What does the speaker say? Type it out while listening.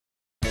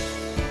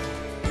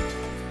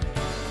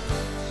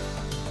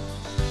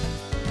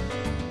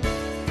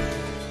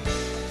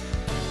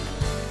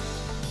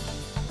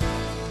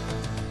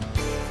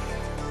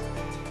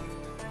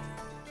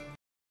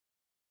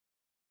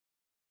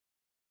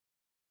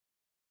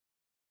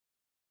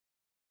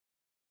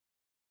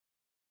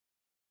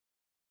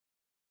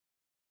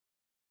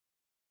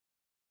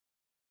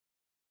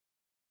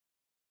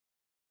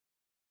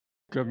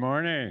Good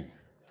morning.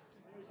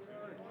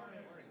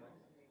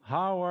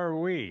 How are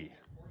we?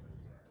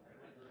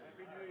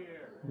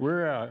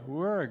 We're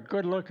a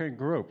good-looking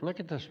group. Look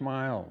at the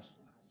smiles.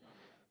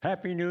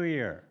 Happy New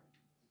Year.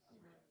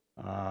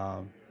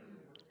 Um,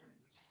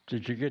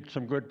 did you get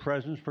some good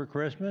presents for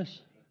Christmas?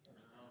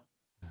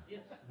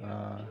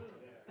 Uh,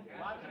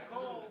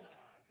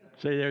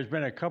 See, there's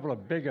been a couple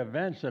of big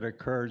events that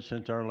occurred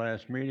since our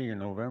last meeting in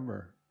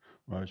November.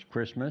 Well, it was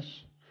Christmas,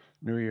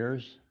 New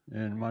Year's,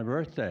 and my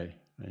birthday.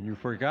 And you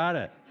forgot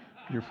it.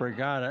 You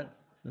forgot it.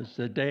 It's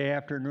the day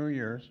after New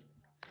Year's.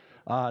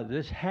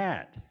 This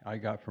hat I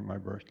got for my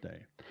birthday.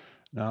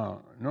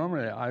 Now,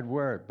 normally I'd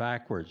wear it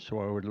backwards so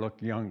I would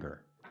look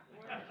younger.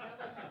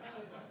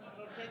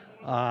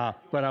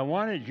 But I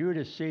wanted you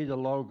to see the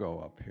logo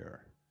up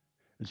here.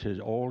 It says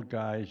Old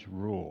Guys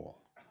Rule.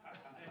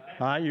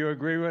 You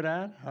agree with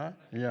that? Huh?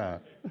 Yeah.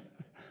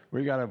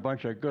 We got a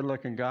bunch of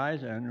good-looking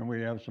guys, and we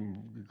have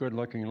some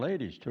good-looking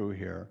ladies, too,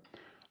 here.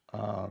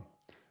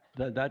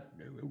 That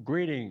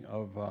greeting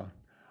of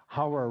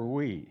how are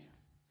we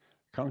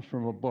comes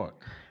from a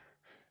book.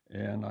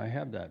 And I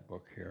have that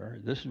book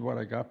here. This is what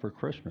I got for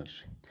Christmas.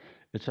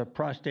 It's a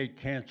prostate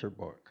cancer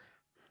book.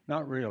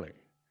 Not really.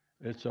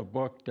 It's a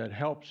book that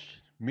helps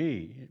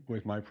me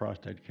with my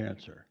prostate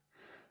cancer.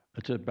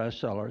 It's a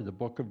bestseller, The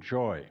Book of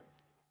Joy.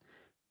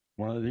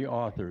 One of the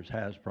authors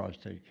has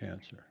prostate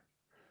cancer.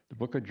 The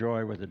Book of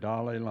Joy with the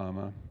Dalai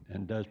Lama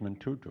and Desmond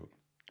Tutu.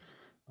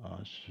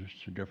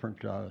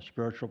 Different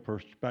spiritual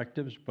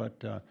perspectives, but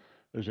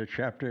there's a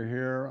chapter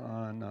here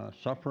on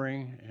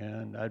suffering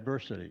and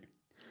adversity.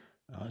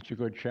 It's a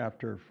good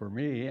chapter for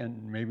me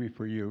and maybe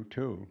for you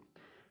too.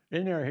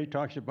 In there, he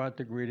talks about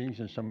the greetings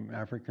in some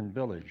African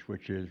village,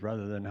 which is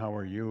rather than how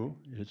are you,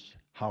 it's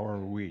how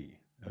are we.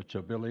 It's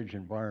a village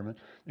environment,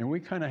 and we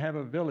kind of have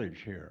a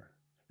village here.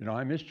 You know,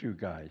 I missed you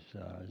guys.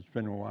 It's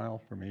been a while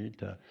for me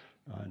to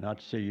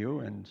not see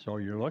you, and so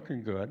you're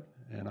looking good,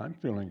 and I'm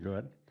feeling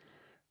good.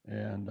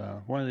 And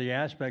one of the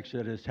aspects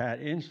of this hat,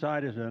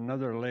 inside is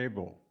another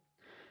label.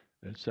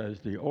 It says,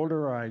 the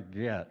older I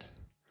get,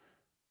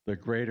 the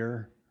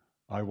greater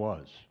I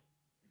was.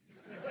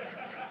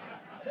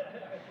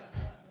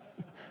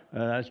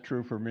 That's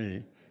true for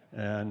me.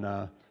 And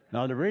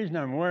now the reason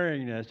I'm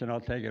wearing this, and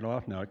I'll take it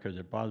off now because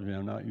it bothers me,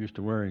 I'm not used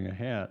to wearing a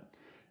hat,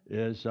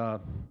 is I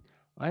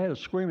had a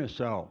squamous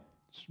cell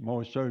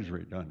Mohs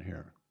surgery done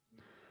here.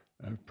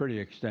 Pretty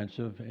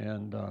extensive,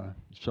 and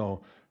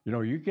so, you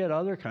know, you get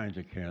other kinds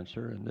of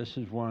cancer, and this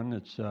is one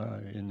that's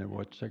in the,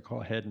 what they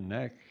call head and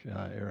neck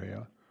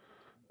area,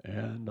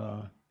 and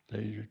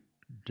they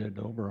did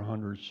over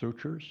 100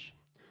 sutures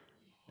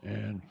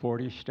and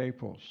 40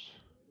 staples.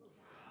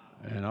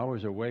 And I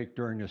was awake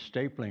during the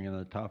stapling in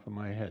the top of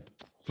my head.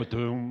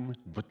 Ba-doom,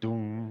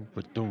 ba-doom,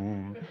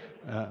 ba-doom.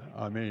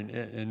 I mean,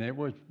 and it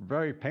was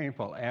very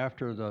painful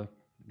after the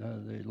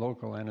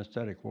local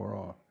anesthetic wore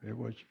off. It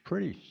was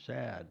pretty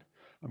sad.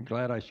 I'm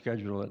glad I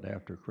scheduled it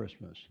after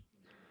Christmas.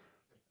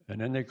 And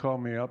then they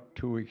called me up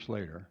 2 weeks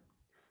later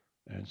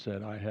and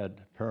said I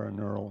had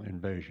perineural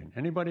invasion.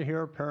 Anybody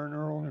hear of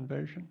perineural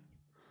invasion?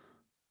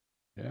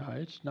 Yeah,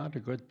 it's not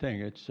a good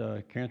thing. It's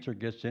cancer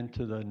gets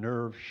into the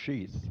nerve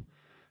sheath,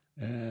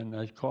 and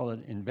I call it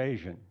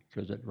invasion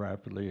because it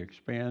rapidly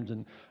expands.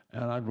 And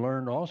I've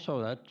learned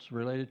also that's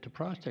related to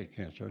prostate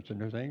cancer. It's a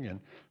new thing, and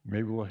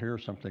maybe we'll hear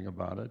something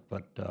about it.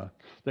 But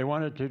they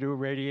wanted to do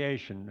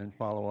radiation and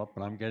follow up,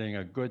 and I'm getting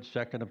a good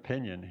second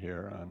opinion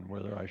here on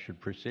whether I should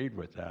proceed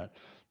with that.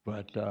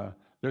 But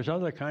there's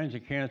other kinds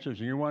of cancers,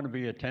 and you want to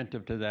be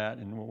attentive to that.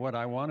 And what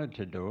I wanted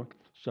to do,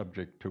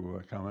 subject to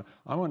a comment,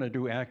 I want to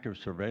do active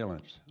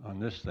surveillance on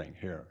this thing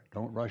here.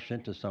 Don't rush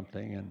into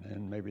something,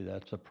 and maybe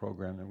that's a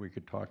program that we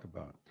could talk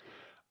about.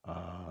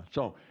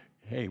 So,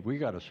 hey, we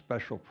got a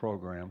special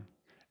program,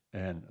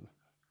 and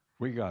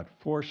we got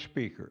 4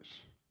 speakers.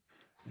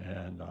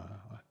 And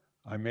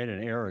I made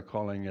an error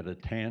calling it a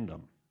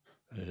tandem.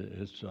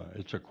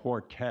 It's a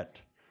quartet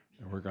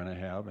that we're going to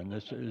have, and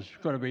this is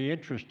going to be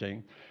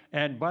interesting.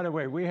 And by the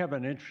way, we have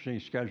an interesting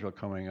schedule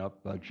coming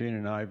up. Gene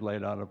and I have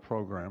laid out a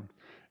program,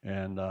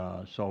 and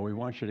so we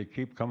want you to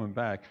keep coming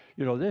back.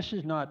 You know,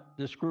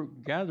 this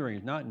group gathering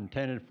is not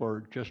intended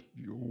for just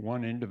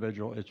one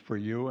individual. It's for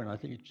you, and I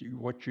think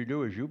what you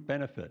do is you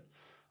benefit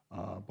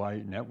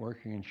by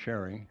networking and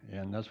sharing,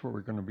 and that's what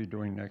we're going to be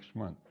doing next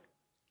month.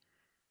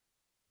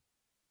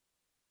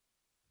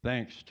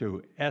 Thanks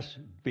to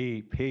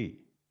SBP.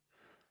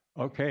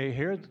 Okay,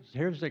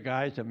 here's the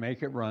guys that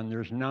make it run.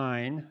 There's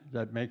 9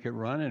 that make it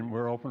run, and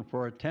we're open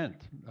for a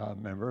 10th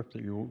member if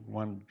you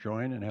want to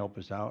join and help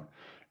us out.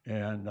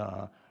 And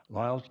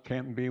Lyle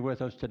can't be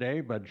with us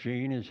today, but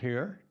Gene is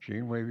here.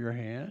 Gene, wave your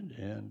hand.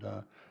 And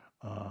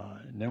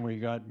then we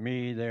got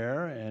me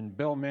there, and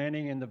Bill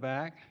Manning in the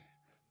back.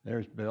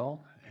 There's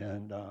Bill.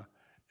 And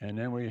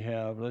then we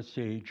have, let's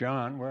see,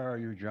 John. Where are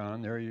you,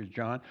 John? There you,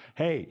 John.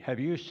 Hey, have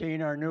you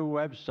seen our new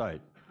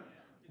website?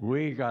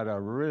 We got a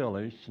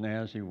really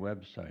snazzy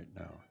website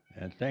now,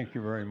 and thank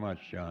you very much,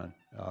 John.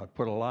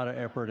 Put a lot of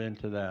effort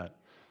into that,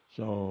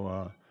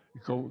 so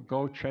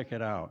go check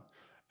it out.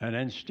 And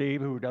then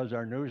Steve, who does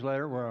our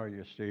newsletter. Where are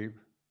you, Steve?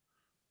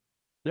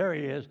 There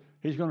he is.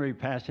 He's going to be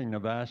passing the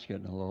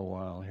basket in a little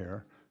while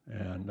here.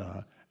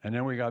 And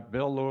then we got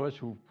Bill Lewis,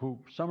 who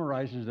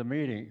summarizes the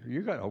meeting.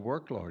 You got a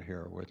workload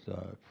here with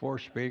 4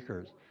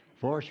 speakers.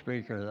 4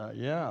 speakers.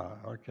 Yeah,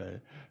 okay.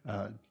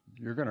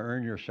 You're going to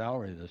earn your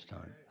salary this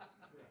time.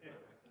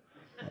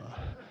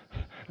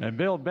 And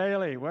Bill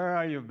Bailey, where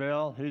are you,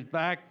 Bill? He's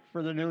back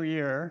for the new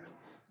year.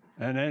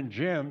 And then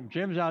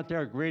Jim's out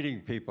there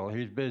greeting people.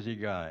 He's a busy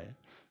guy.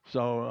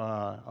 So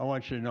I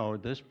want you to know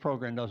this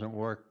program doesn't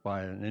work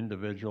by an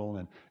individual,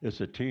 and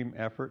it's a team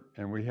effort,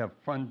 and we have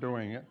fun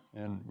doing it,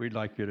 and we'd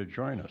like you to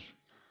join us.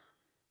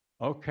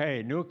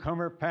 Okay,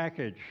 newcomer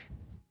package.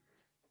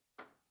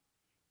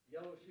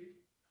 Yellow sheet.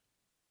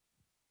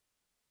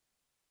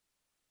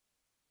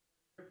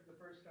 For the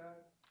first time,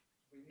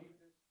 we need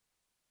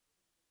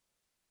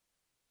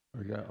this.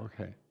 We got,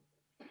 okay.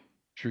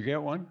 Did you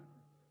get one?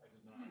 I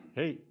did not.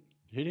 Hey,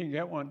 he didn't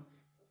get one.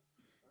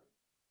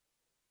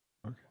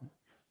 Okay.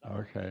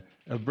 Okay.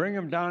 Bring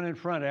them down in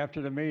front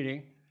after the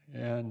meeting,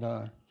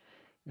 and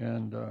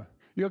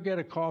you'll get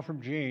a call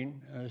from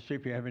Jean, see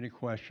if you have any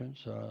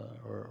questions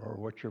or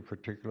what your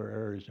particular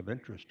areas of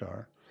interest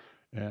are.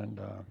 And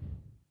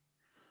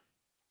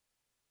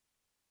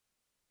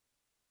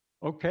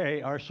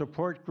okay, our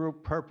support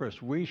group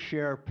purpose. We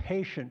share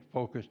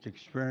patient-focused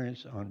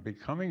experience on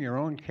becoming your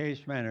own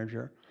case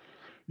manager.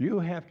 You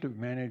have to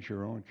manage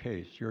your own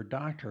case. Your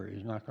doctor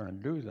is not going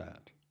to do that.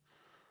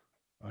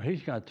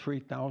 He's got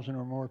 3,000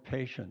 or more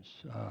patients.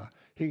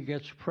 He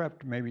gets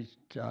prepped maybe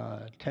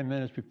 10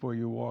 minutes before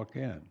you walk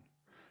in.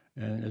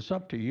 And it's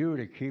up to you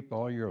to keep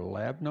all your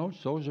lab notes.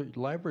 Those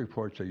lab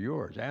reports are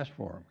yours. Ask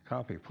for them,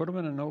 copy, put them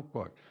in a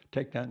notebook.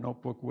 Take that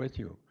notebook with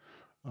you.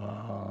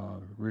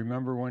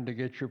 Remember when to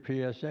get your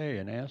PSA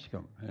and ask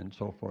them and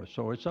so forth.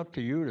 So it's up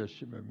to you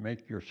to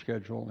make your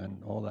schedule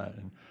and all that.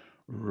 And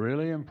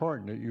really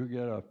important that you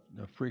get a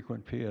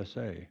frequent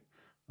PSA.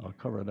 I'll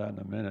cover that in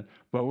a minute.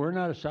 But we're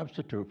not a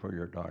substitute for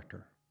your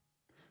doctor.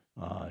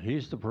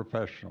 He's the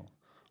professional.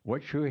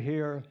 What you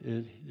hear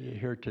is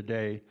here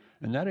today,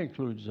 and that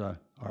includes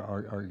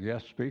our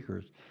guest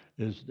speakers,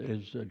 is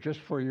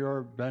just for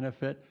your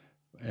benefit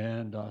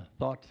and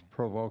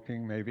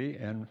thought-provoking maybe.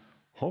 And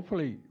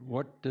hopefully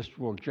what this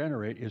will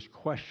generate is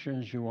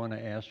questions you want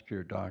to ask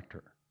your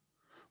doctor.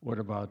 What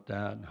about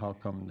that, and how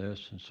come this,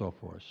 and so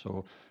forth.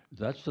 So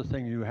that's the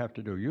thing you have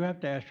to do. You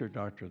have to ask your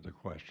doctor the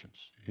questions.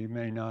 He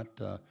may not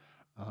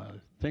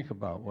think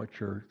about what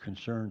your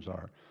concerns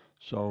are.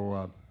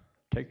 So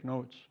take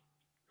notes.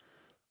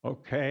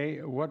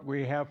 Okay, what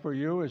we have for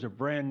you is a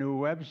brand new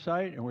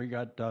website, and we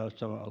got a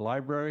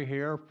library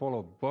here full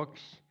of books,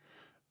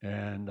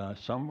 and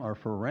some are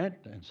for rent,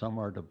 and some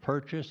are to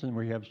purchase, and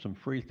we have some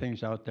free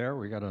things out there.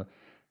 We got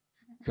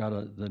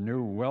the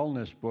new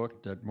wellness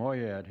book that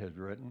Moyad has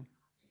written.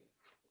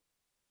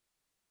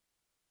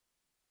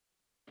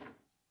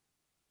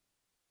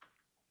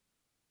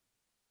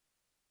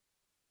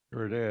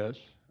 Here it is.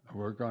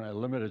 We're going to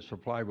limited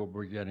supply, but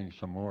we're getting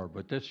some more.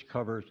 But this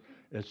covers,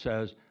 it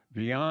says,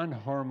 Beyond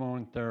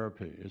Hormone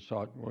Therapy. It's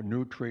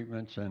new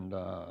treatments and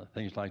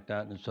things like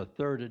that. And it's a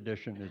 3rd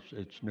edition.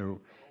 It's new.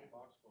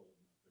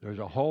 There's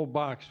a whole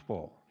box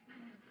full.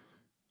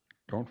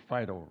 Don't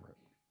fight over it.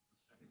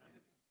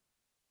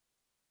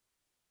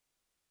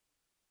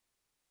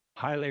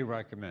 Highly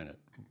recommend it.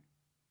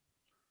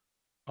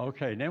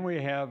 Okay, then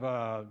we have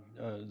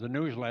the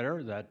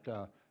newsletter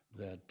that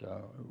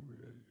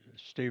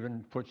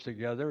Stephen puts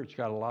together. It's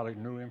got a lot of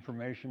new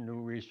information,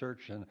 new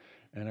research,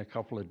 and a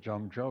couple of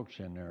dumb jokes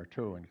in there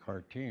too, and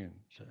cartoons.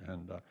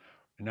 And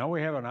now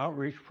we have an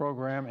outreach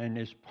program, and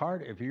it's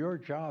part of your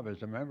job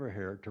as a member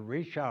here to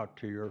reach out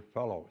to your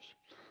fellows.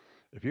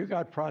 If you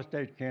got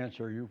prostate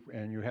cancer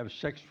and you have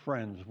 6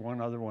 friends,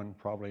 one other one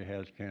probably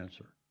has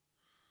cancer.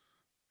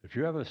 If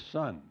you have a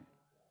son,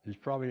 he's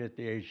probably at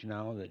the age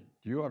now that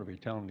you ought to be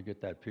telling him to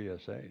get that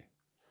PSA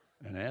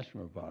and ask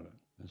him about it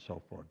and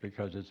so forth,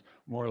 because it's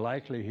more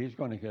likely he's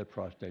going to get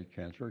prostate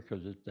cancer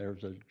because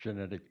there's a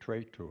genetic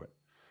trait to it.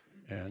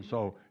 And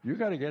so you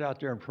got to get out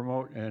there and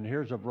promote, and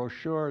here's a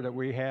brochure that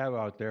we have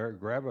out there.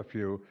 Grab a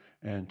few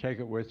and take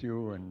it with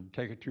you and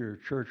take it to your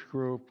church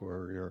group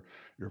or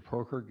your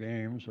poker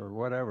games or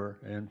whatever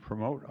and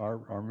promote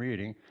our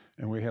meeting.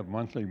 And we have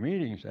monthly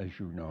meetings, as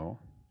you know.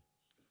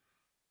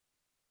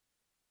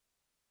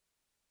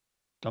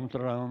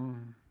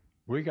 Dum-da-dum.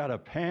 We got a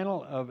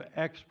panel of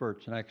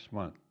experts next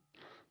month.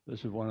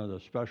 This is one of the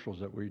specials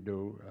that we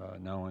do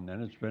now and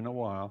then. It's been a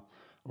while.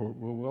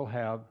 We'll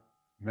have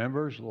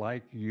members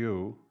like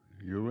you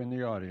in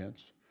the audience,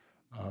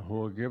 who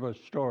will give a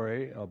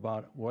story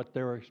about what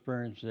their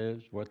experience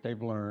is, what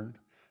they've learned,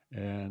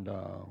 and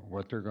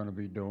what they're going to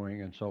be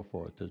doing and so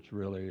forth. It's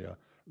really,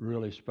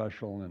 really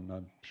special, and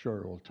I'm sure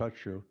it will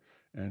touch you,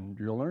 and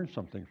you'll learn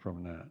something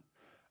from that.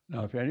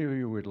 Now, if any of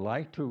you would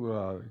like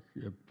to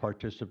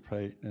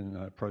participate in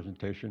a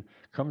presentation,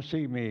 come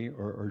see me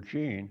or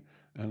Jean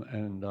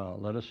and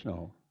let us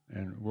know,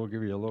 and we'll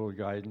give you a little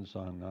guidance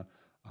on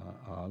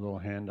a little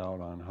handout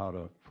on how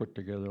to put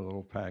together a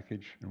little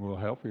package, and we'll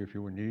help you if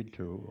you need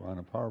to on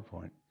a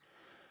PowerPoint.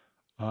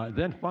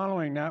 Then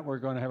following that, we're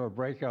going to have a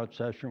breakout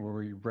session where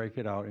we break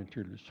it out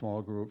into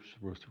small groups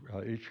with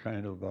each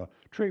kind of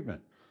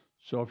treatment.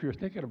 So if you're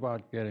thinking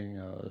about getting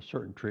a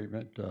certain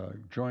treatment,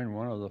 join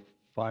one of the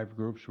 5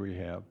 groups we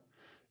have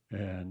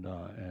and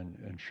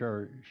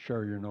share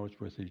your notes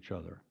with each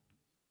other.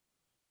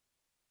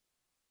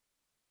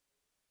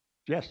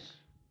 Yes?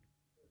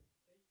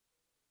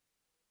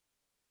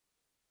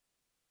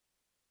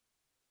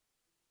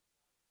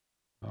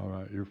 All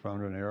right, you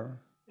found an error?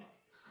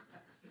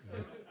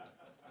 Sorry.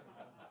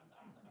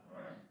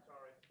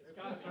 It's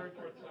got third,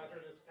 fourth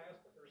Saturday. It's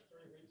past the first 3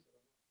 weeks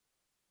of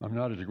the month. I'm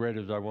not as great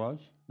as I was?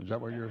 Is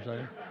that what you're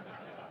saying?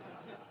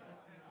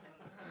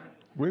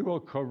 We will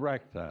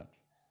correct that.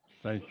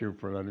 Thank you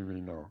for letting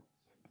me know.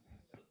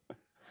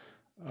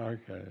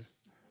 Okay.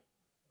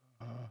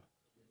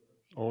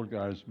 Old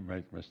guys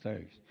make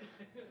mistakes.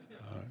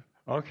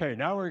 Okay,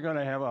 now we're going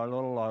to have a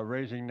little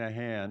raising the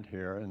hand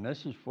here, and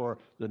this is for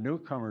the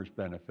newcomers'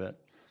 benefit,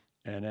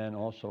 and then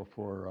also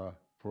for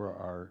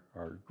our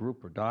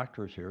group of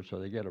doctors here, so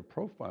they get a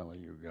profile of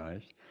you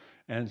guys.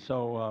 And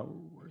so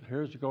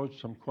goes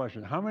some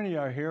questions. How many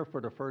are here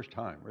for the first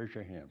time? Raise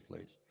your hand,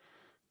 please.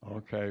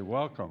 Okay,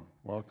 welcome.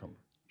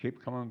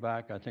 Keep coming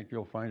back. I think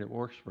you'll find it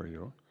works for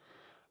you.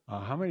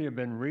 How many have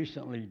been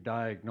recently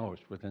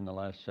diagnosed within the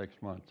last 6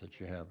 months that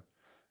you have?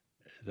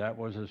 That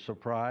was a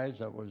surprise.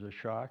 That was a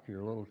shock.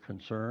 You're a little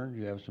concerned.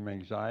 You have some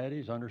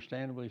anxieties,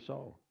 understandably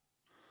so.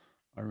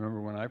 I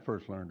remember when I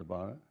first learned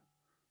about it.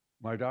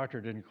 My doctor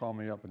didn't call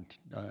me up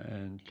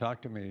and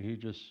talk to me. He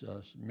just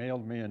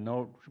mailed me a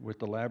note with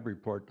the lab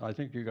report. I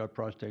think you got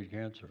prostate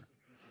cancer.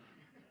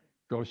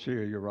 Go see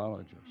a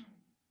urologist.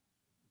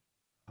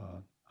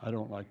 I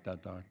don't like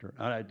that doctor.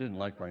 I didn't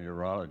like my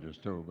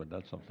urologist too, but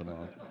that's something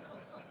else.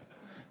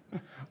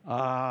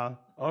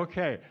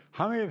 Okay,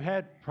 how many have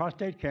had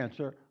prostate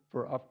cancer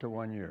for up to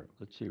 1 year?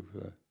 Let's see if,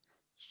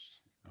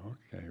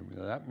 okay,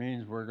 well, that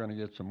means we're going to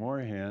get some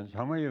more hands.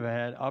 How many have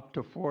had up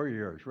to 4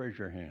 years? Raise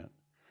your hand.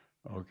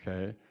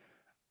 Okay,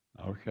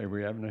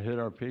 we haven't hit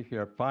our peak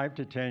here. 5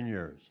 to 10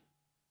 years.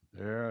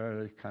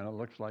 There, it kind of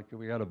looks like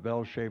we got a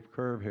bell-shaped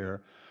curve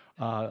here.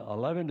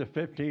 11 to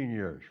 15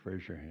 years,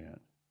 raise your hand.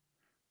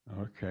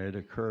 Okay,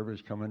 the curve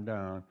is coming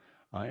down.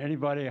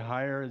 Anybody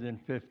higher than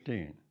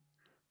 15?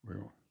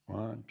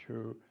 1,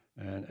 2,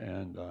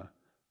 and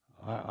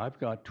I've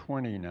got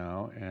 20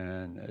 now.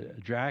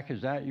 And Jack,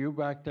 is that you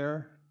back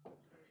there?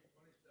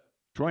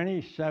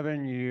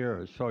 27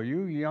 years. So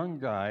you young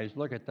guys,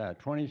 look at that.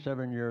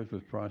 27 years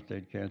with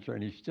prostate cancer,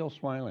 and he's still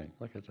smiling.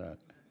 Look at that.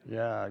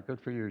 Yeah,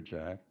 good for you,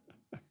 Jack.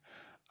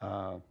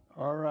 All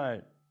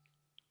right.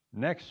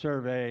 Next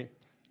survey.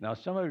 Now,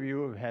 some of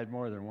you have had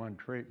more than one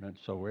treatment,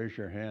 so raise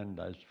your hand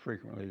as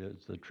frequently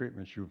as the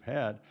treatments you've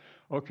had.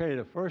 Okay,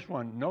 the first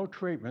one, no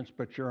treatments,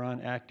 but you're on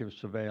active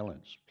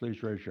surveillance.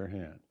 Please raise your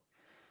hand.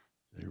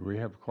 We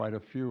have quite a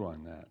few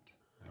on that,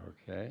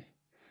 okay?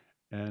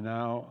 And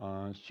now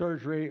on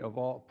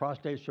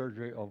prostate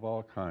surgery of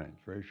all kinds,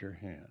 raise your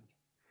hand.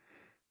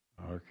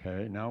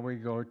 Okay, now we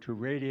go to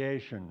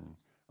radiation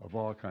of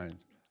all kinds.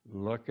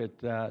 Look at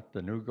that,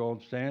 the new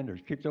gold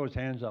standards. Keep those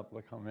hands up,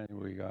 look how many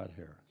we got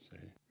here,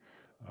 see?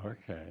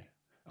 Okay.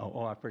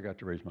 Oh, I forgot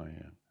to raise my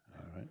hand.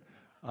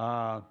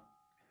 All right.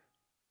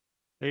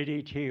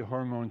 ADT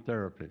hormone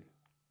therapy.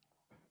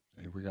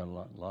 We got a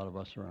lot of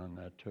us around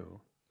that too.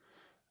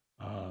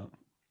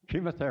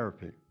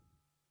 Chemotherapy.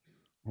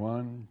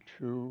 1,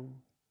 2.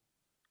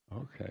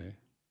 Okay.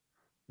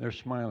 They're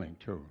smiling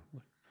too.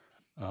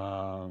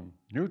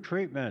 New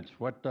treatments.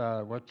 What's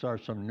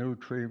some new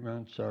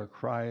treatments?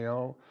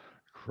 Cryo.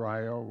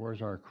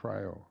 Where's our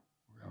cryo?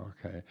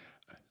 Okay.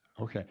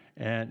 Okay,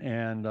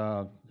 and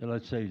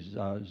let's say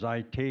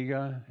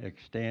Zytiga,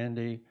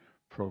 Xtandi,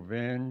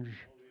 Provenge.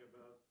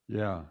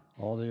 Yeah,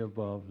 all the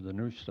above, the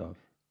new stuff.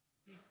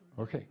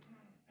 Okay.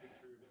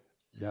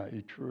 Yeah,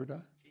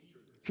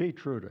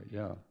 Keytruda,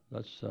 yeah,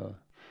 that's,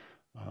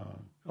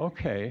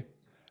 okay.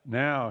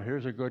 Now,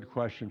 here's a good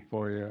question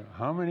for you.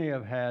 How many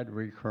have had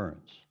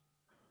recurrence?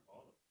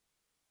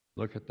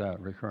 Look at that,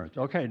 recurrence.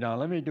 Okay, now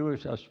let me do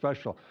a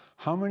special.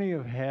 How many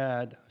have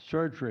had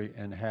surgery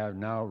and have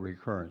now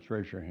recurrence?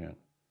 Raise your hand.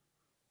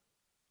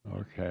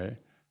 Okay.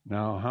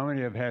 Now, how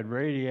many have had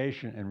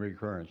radiation and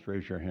recurrence?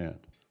 Raise your hand.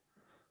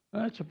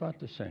 That's about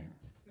the same.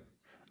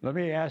 Let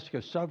me ask a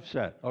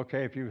subset.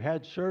 Okay, if you've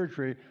had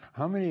surgery,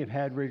 how many have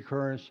had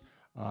recurrence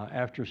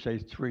after, say,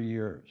 3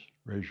 years?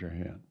 Raise your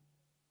hand.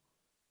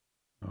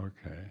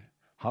 Okay.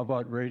 How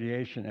about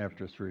radiation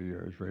after 3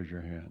 years? Raise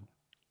your hand.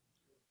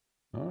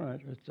 All right.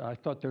 I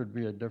thought there would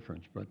be a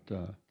difference, but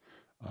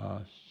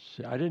I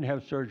didn't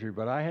have surgery,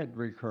 but I had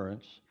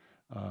recurrence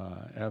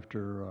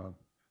after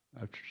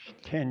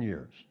 10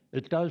 years.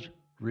 It does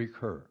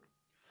recur.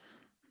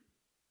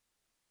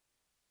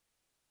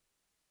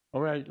 All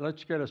right,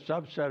 let's get a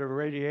subset of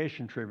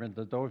radiation treatment.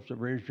 Those that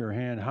raised your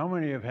hand, how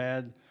many have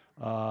had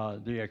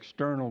the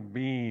external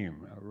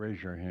beam?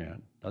 Raise your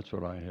hand. That's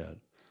what I had.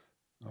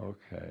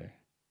 Okay.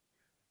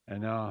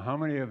 And now, how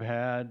many have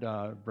had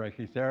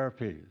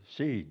brachytherapy,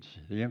 seeds,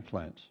 the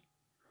implants?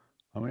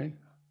 How many?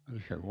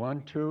 Okay,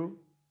 1, 2,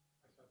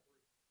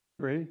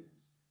 3.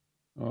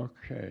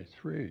 Okay,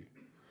 3.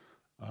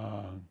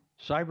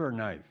 Cyber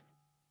knife.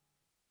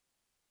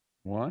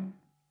 1.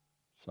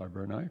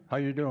 Cyber knife. How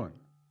you doing?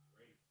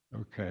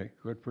 Great. Okay,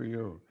 good for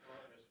you.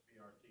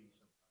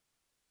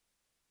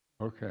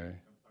 Okay.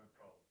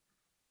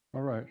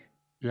 All right.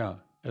 Yeah,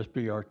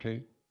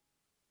 SBRT.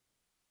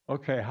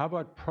 Okay, how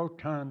about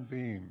proton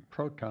beam?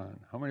 Proton.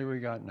 How many we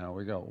got now?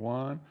 We got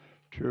 1,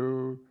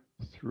 2,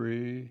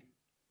 3,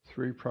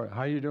 3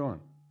 how you doing?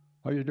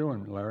 How you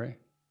doing, Larry?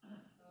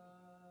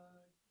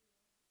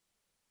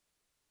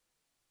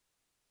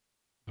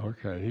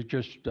 Okay, he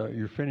just,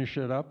 you finish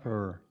it up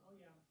or? Oh,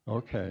 yeah.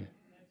 Okay,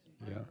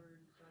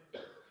 yeah.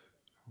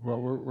 Well,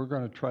 we're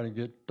going to try to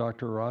get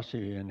Dr.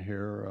 Rossi in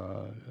here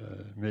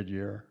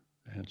mid-year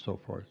and so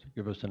forth to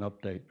give us an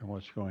update on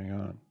what's going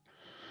on.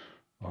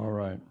 All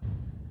right.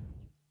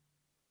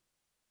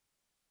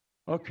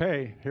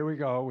 Okay, here we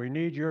go. We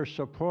need your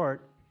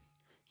support.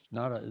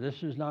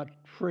 This is not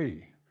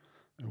free.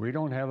 We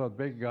don't have a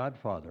big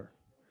godfather.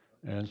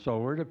 And so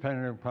we're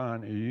dependent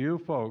upon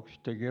you folks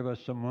to give us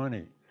some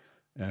money.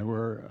 And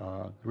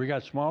we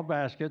got small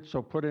baskets,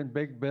 so put in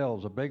big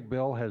bills. A big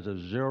bill has a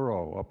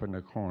 0 up in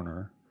the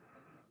corner,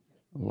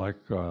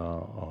 like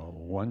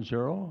 1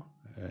 0.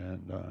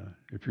 And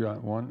if you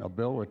want a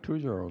bill with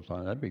 2 zeros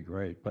on it, that'd be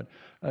great. But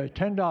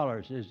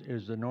 $10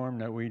 is the norm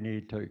that we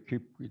need to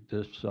keep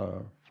this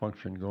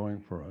function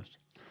going for us.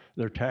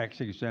 They're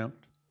tax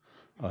exempt.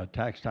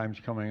 Tax time's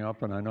coming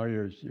up, and I know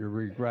you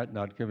regret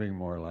not giving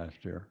more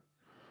last year.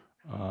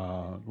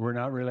 We're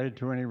not related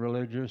to any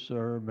religious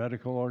or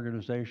medical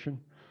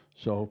organization,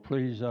 so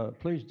please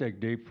dig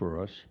deep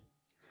for us.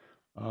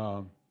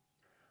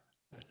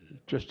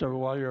 Just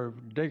while you're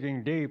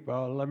digging deep,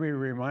 let me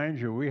remind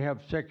you, we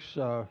have 6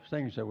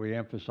 things that we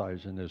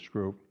emphasize in this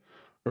group.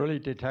 Early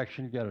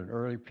detection, get an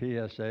early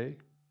PSA,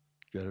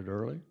 get it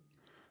early.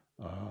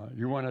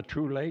 You want a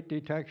too late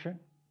detection?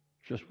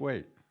 Just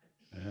wait.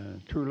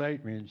 And too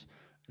late means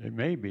it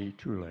may be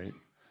too late.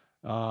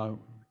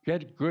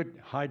 Get good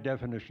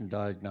high-definition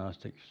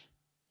diagnostics.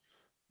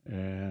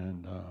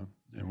 And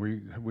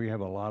we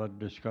have a lot of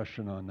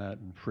discussion on that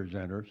in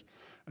presenters.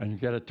 And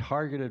get a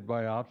targeted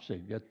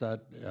biopsy. Get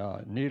that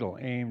needle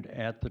aimed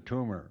at the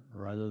tumor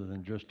rather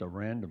than just a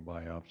random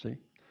biopsy.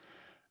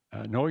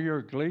 Know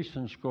your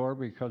Gleason score,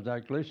 because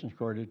that Gleason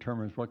score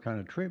determines what kind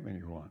of treatment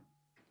you want.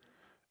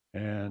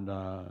 And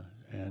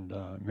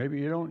maybe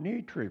you don't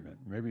need treatment.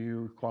 Maybe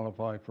you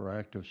qualify for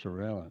active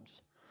surveillance.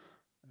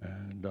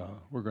 And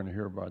we're going to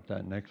hear about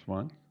that next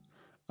month.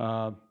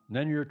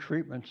 Then your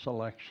treatment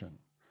selection.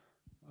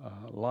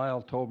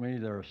 Lyle told me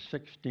there are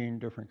 16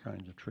 different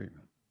kinds of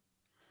treatment.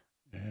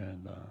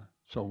 And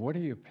so what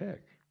do you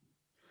pick?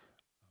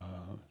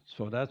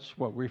 So that's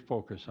what we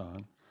focus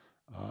on.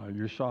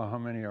 You saw how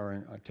many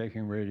are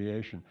taking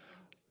radiation.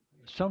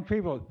 Some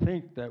people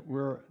think that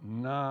we're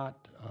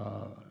not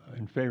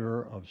in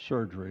favor of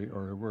surgery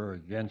or we're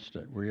against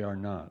it. We are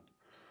not.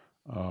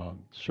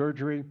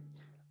 Surgery,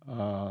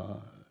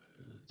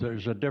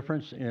 there's a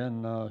difference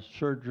in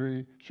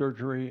surgery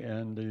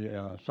and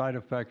the side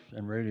effects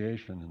and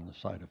radiation and the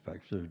side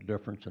effects. There's a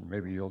difference, and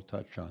maybe you'll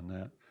touch on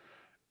that.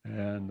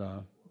 And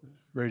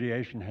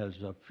radiation has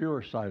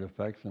fewer side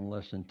effects and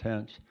less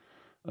intense.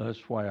 That's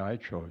why I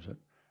chose it.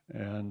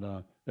 And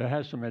it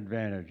has some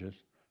advantages,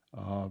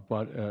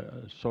 but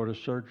so does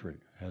surgery,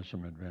 has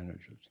some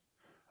advantages.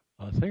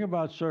 Thing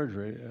about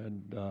surgery,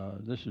 and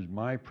this is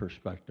my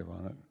perspective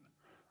on it,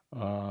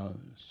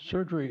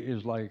 surgery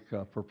is like,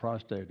 for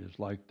prostate, is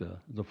like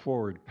the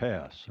forward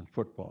pass in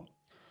football.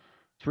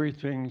 3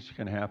 things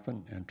can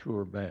happen and 2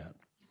 are bad.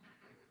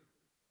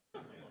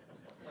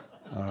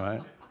 All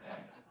right?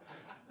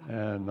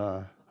 And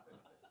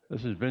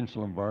this is Vince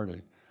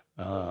Lombardi.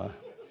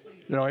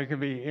 You know, it can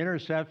be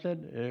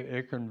intercepted,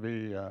 it can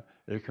be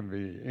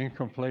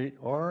incomplete,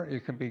 or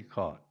it can be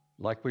caught,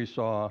 like we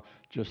saw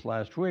just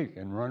last week,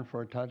 and run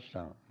for a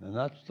touchdown. And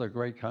that's the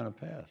great kind of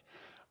pass.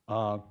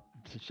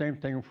 It's the same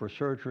thing for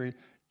surgery.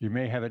 You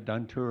may have it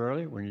done too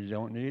early when you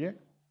don't need it,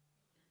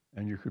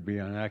 and you could be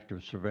on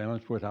active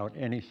surveillance without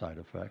any side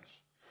effects.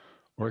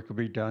 Or it could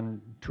be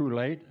done too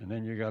late, and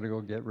then you got to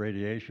go get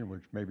radiation,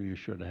 which maybe you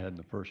should have had in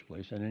the first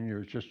place, and then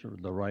you're just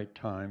at the right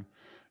time,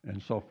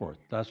 and so forth.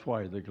 That's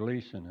why the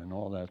Gleason and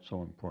all that's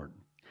so important.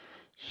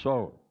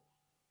 So,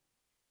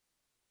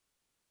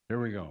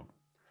 here we go.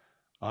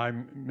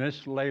 I'm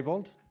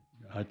mislabeled,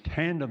 a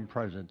tandem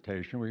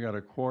presentation. We got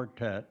a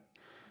quartet,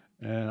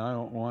 and I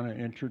don't want to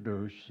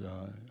introduce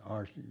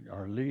our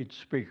lead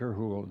speaker,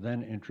 who will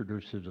then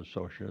introduce his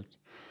associates.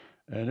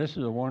 And this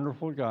is a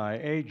wonderful guy,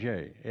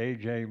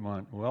 A.J.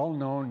 Mundt, well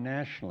known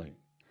nationally.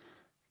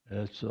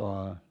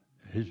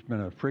 He's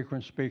been a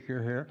frequent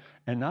speaker here.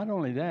 And not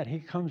only that, he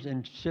comes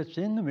and sits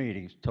in the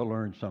meetings to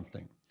learn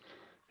something.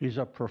 He's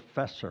a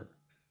professor.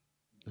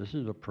 This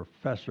is a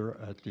professor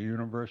at the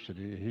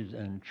university. He's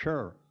in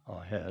chair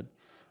head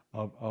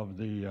of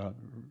the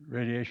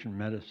radiation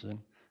medicine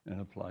in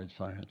applied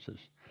sciences.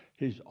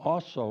 He's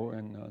also,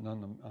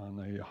 on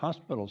the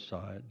hospital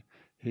side,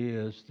 he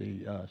is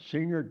the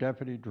Senior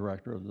Deputy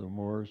Director of the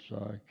Moores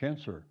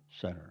Cancer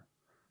Center.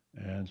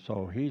 And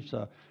so he's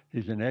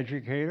an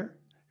educator,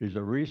 he's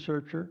a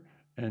researcher,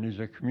 and he's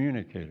a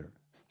communicator.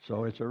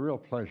 So it's a real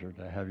pleasure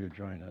to have you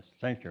join us.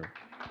 Thank you.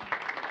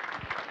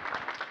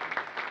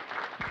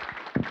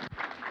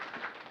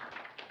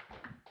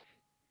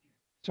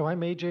 So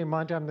I'm A.J.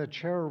 Mundt. I'm the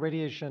chair of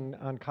radiation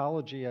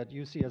oncology at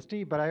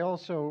UCSD, but I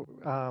also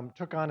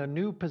took on a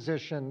new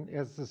position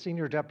as the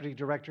senior deputy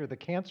director of the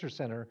Cancer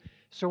Center.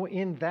 So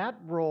in that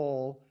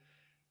role,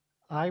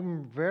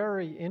 I'm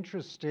very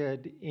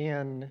interested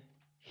in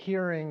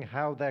hearing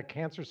how that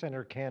cancer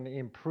center can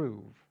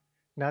improve,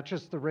 not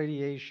just the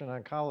radiation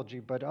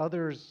oncology, but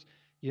others,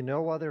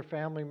 other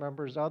family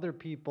members, other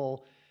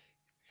people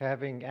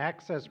having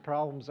access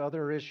problems,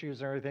 other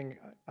issues, and everything.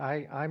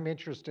 I'm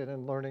interested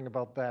in learning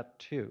about that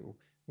too.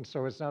 And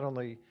so it's not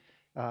only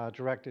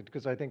directed,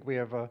 because I think we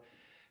have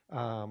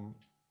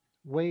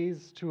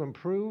ways to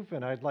improve,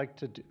 and I'd like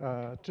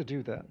to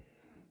do that.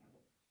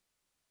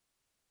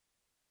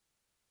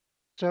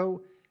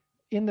 So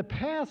in the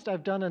past,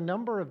 I've done a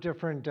number of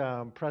different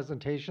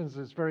presentations.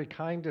 It's very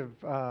kind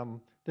of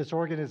this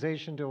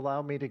organization to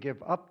allow me to give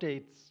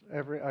updates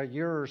every a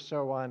year or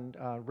so on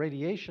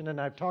radiation. And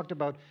I've talked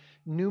about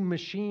new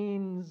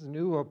machines,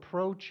 new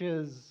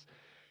approaches,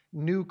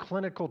 new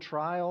clinical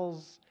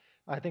trials.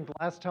 I think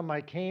last time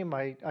I came,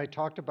 I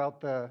talked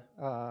about a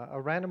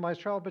randomized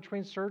trial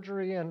between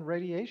surgery and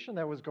radiation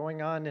that was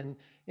going on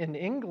in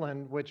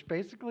England, which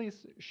basically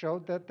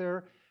showed that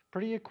they're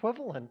pretty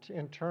equivalent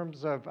in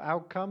terms of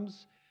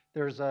outcomes.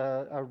 There's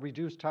a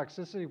reduced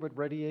toxicity with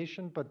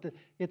radiation, but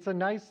it's a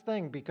nice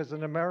thing because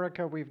in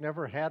America, we've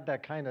never had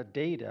that kind of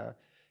data.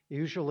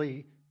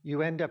 Usually,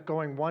 you end up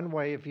going one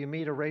way. If you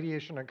meet a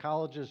radiation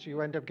oncologist,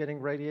 you end up getting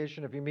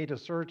radiation. If you meet a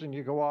surgeon,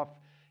 you go off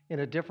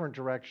in a different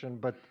direction.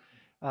 But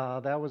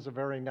that was a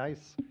very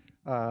nice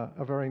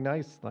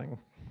thing.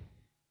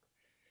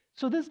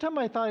 So this time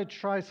I thought I'd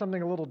try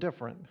something a little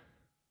different.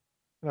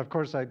 And of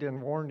course, I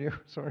didn't warn you.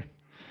 Sorry.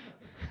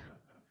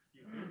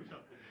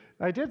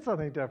 I did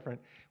something different.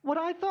 What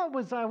I thought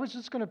was I was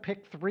just going to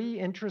pick 3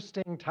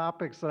 interesting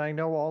topics that I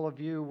know all of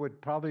you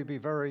would probably be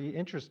very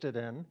interested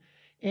in.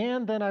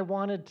 And then I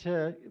wanted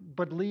to,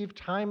 but leave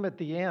time at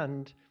the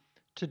end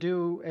to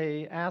do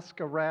a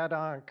Ask a Rad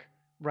Onc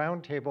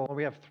roundtable. And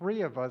we have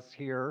 3 of us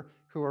here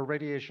who are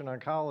radiation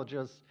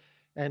oncologists,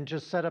 and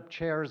just set up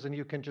chairs and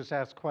you can just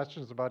ask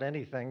questions about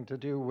anything to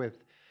do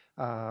with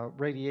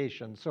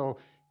radiation. So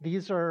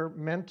these are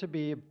meant to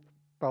be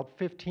about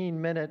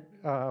 15-minute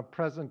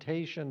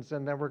presentations,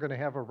 and then we're going to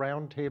have a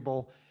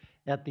roundtable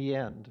at the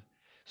end.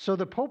 So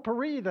the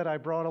potpourri that I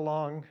brought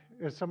along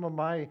is some of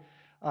my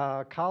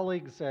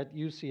colleagues at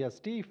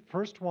UCSD.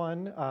 First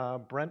one,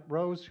 Brent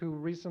S, who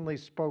recently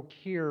spoke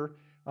here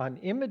on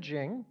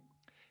imaging.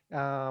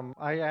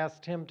 I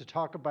asked him to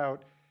talk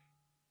about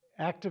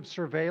active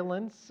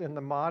surveillance in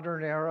the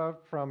modern era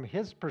from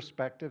his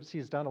perspectives.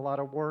 He's done a lot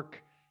of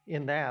work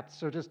in that.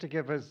 So just to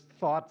give his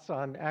thoughts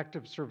on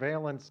active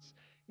surveillance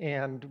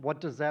and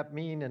what does that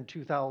mean in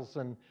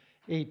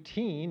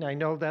 2018. I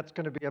know that's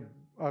going to be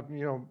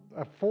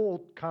a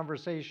full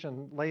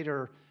conversation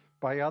later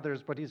by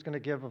others, but he's going to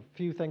give a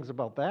few things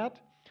about that.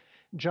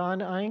 John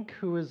Einck,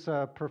 who is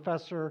a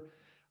professor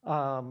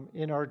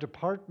in our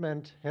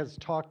department, has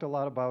talked a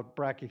lot about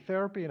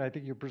brachytherapy, and I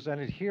think you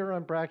presented here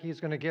on brachy. He's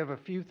going to give a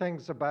few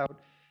things about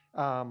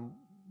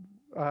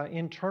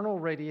internal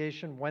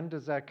radiation. When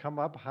does that come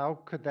up? How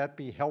could that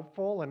be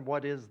helpful, and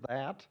what is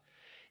that?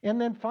 And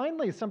then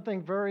finally,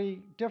 something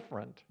very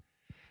different.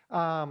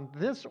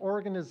 This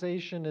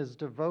organization is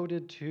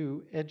devoted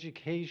to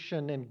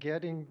education and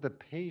getting the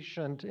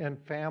patient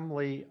and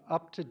family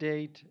up to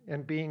date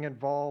and being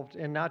involved,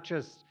 and not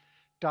just,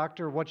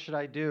 doctor, what should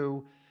I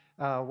do?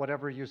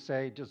 Whatever you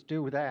say, just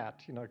do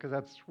that, because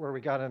that's where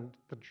we got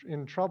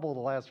in trouble the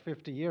last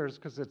 50 years,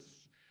 because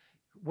it's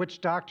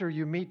which doctor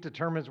you meet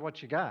determines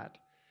what you got.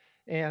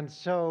 And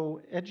so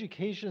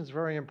education is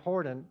very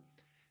important.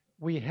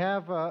 We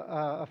have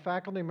a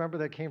faculty member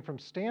that came from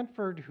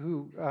Stanford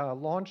who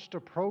launched a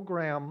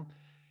program.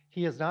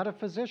 He is not a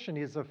physician,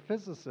 he's a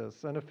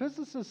physicist. And a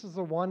physicist is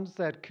the ones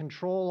that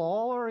control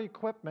all our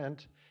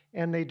equipment,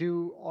 and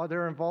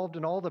they're involved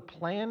in all the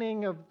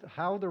planning of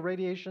how the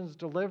radiation is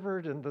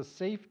delivered and the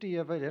safety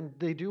of it, and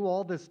they do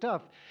all this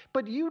stuff.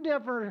 But you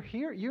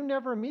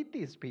never meet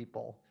these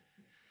people.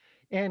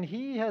 And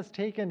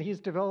he's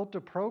developed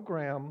a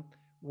program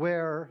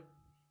where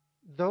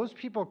those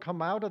people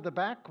come out of the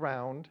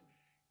background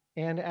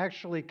and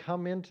actually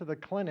come into the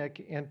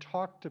clinic and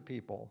talk to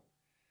people.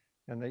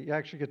 And they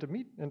actually get to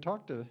meet and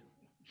talk to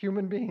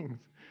human beings.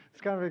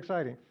 It's kind of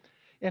exciting.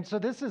 And so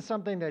this is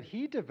something that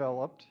he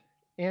developed,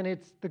 and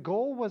the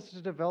goal was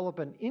to develop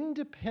an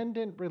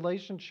independent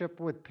relationship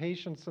with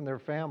patients and their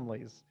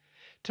families,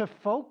 to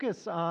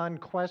focus on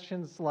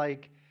questions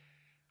like,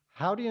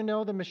 How do you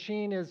know the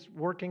machine is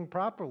working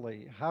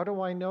properly? How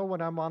do I know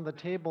when I'm on the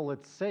table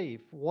it's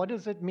safe? What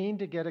does it mean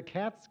to get a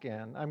CAT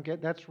scan?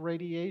 That's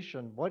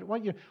radiation.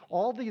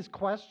 All these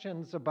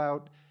questions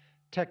about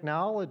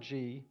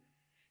technology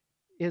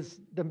is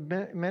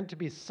meant to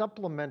be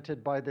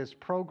supplemented by this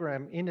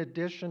program in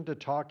addition to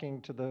talking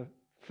to the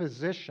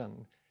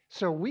physician.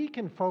 So we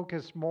can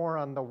focus more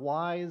on the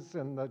whys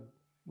and the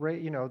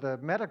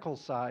medical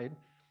side.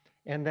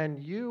 And then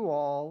you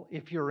all,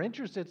 if you're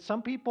interested,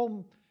 some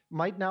people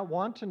might not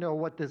want to know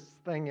what this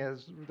thing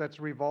is that's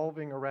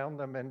revolving around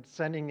them and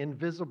sending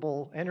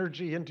invisible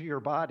energy into your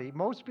body.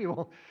 Most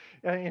people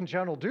in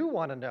general do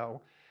want to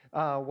know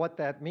what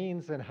that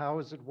means and how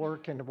does it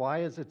work and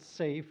why is it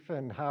safe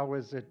and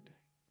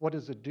what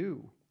does it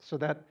do? So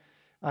that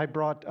I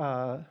brought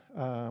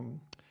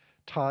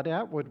Todd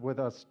Atwood with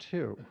us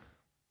too.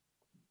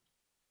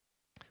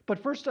 But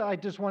first, I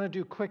just want to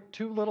do quick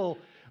two little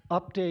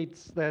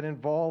updates that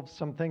involve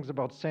some things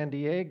about San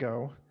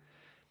Diego.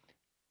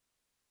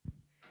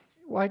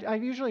 Well, I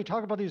usually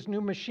talk about these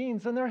new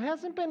machines, and there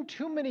hasn't been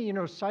too many,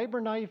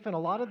 CyberKnife and a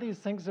lot of these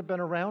things have been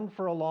around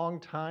for a long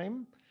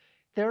time.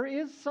 There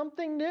is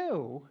something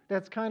new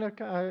that's kind of,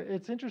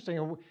 it's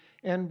interesting.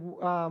 And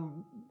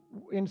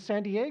in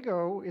San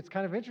Diego, it's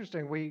kind of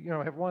interesting. We,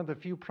 have one of the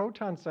few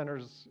proton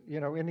centers,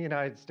 in the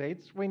United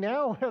States. We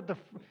now have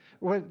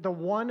the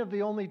one of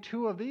the only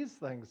two of these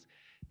things.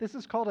 This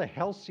is called a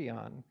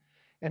Halcyon.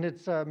 And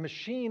it's a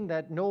machine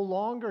that no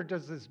longer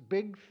does this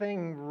big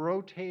thing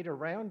rotate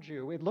around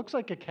you. It looks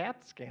like a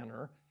CAT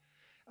scanner.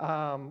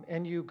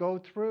 And you go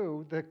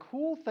through. The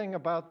cool thing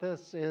about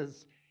this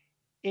is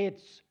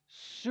it's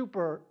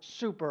super,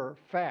 super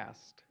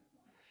fast.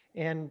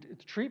 And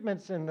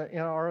treatments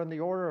are in the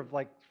order of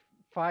like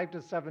 5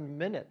 to 7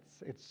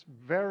 minutes. It's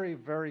very,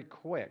 very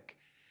quick.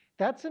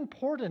 That's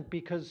important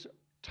because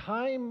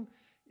time,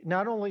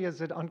 not only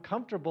is it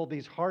uncomfortable,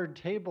 these hard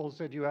tables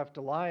that you have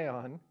to lie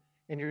on,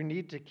 and you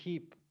need to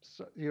keep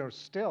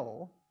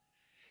still,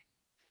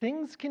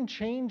 things can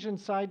change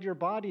inside your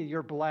body.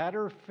 Your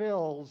bladder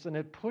fills and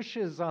it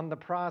pushes on the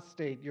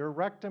prostate. Your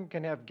rectum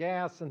can have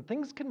gas and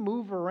things can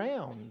move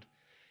around.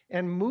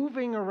 And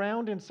moving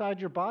around inside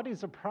your body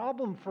is a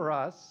problem for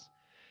us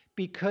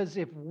because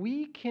if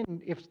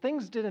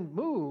things didn't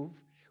move,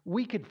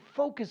 we could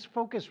focus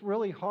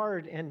really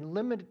hard and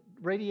limit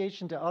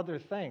radiation to other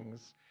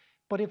things.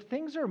 But if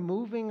things are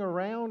moving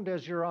around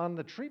as you're on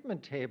the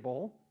treatment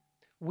table,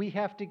 we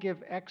have to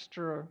give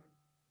extra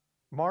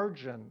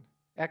margin,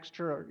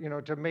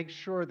 to make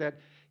sure that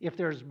if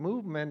there's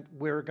movement,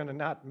 we're going to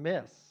not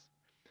miss.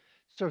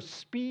 So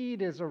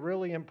speed is a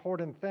really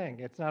important thing.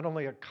 It's not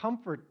only a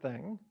comfort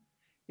thing,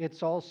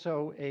 it's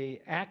also an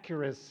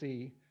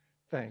accuracy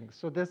thing.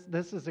 So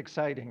this is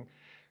exciting.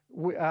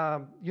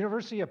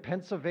 University of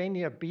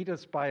Pennsylvania beat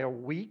us by a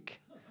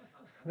week.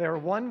 They're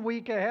 1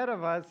 week ahead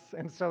of us,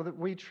 and so that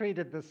we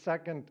treated the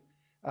second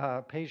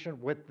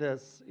patient with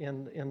this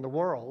in the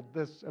world.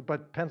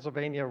 But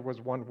Pennsylvania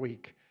was 1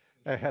 week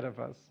ahead of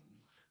us.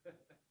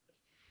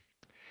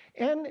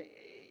 And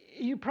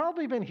you've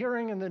probably been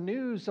hearing in the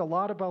news a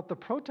lot about the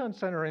proton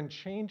center and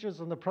changes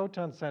in the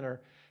proton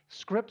center.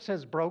 Scripps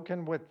has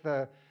broken with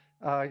the,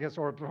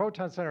 or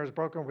proton center has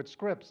broken with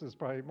Scripps is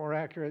probably more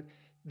accurate.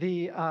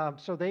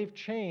 So they've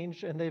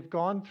changed and they've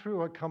gone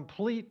through a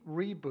complete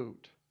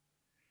reboot.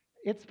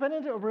 It's been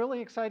a really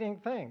exciting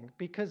thing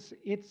because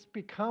it's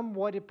become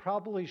what it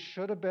probably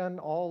should have been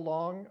all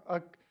along,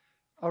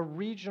 a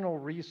regional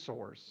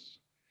resource.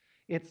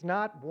 It's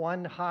not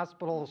one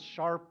hospital,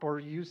 Sharp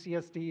or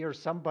UCSD or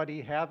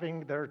somebody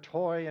having their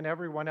toy and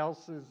everyone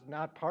else is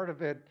not part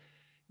of it,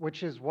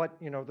 which is what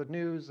the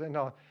news and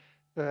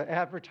the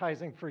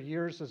advertising for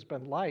years has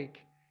been like.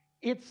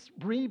 It's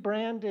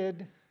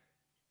rebranded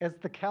as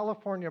the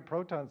California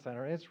Proton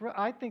Center.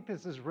 I think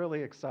this is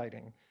really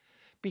exciting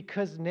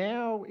because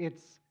now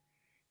it's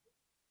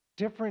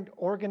different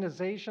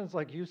organizations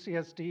like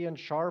UCSD and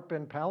Sharp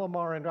and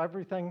Palomar and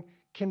everything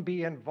can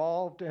be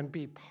involved and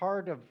be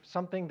part of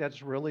something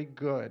that's really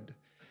good.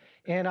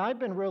 And I've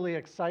been really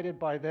excited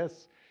by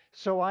this.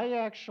 So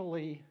I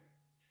actually,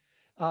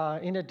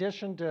 in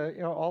addition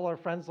to all our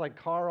friends like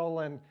Carl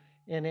and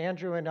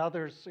Andrew and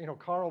others,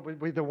 Carl would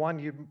be the one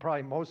you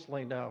probably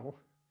mostly know.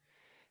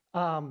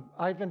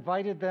 I've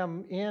invited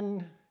them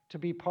in to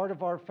be part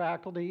of our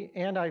faculty,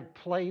 and I've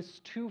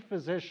placed 2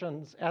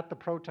 physicians at the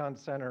Proton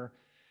Center.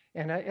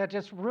 And I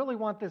just really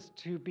want this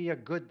to be a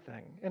good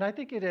thing. And I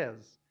think it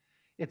is.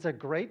 It's a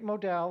great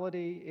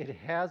modality. It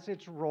has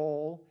its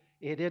role.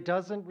 It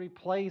doesn't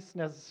replace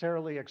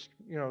necessarily,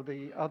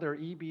 the other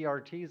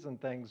EBRTs and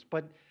things,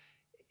 but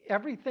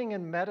everything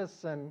in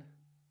medicine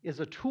is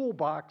a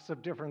toolbox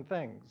of different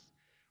things.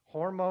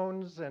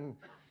 Hormones and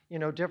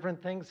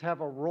different things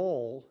have a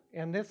role,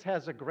 and this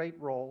has a great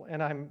role,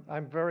 and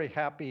I'm very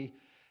happy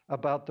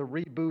about the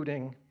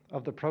rebooting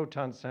of the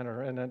Proton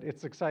Center, and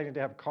it's exciting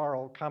to have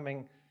Carl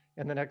coming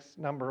in the next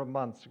number of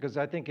months, because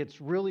I think it's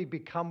really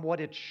become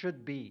what it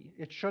should be.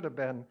 It should have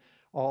been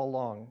all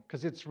along,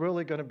 because it's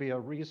really going to be a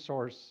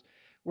resource.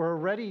 We're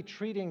already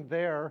treating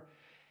there.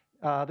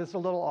 This is a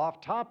little off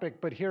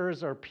topic, but here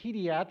is our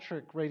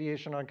pediatric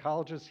radiation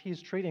oncologist.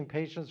 He's treating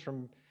patients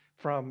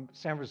from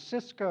San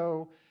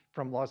Francisco,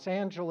 from Los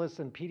Angeles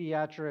in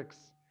pediatrics,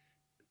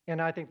 and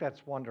I think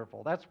that's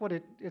wonderful. That's what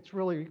it's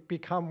really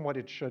become what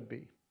it should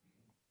be.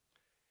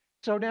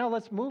 So now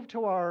let's move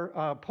to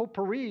our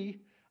potpourri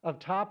of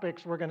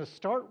topics. We're going to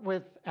start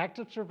with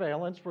active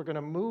surveillance. We're going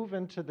to move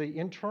into the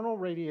internal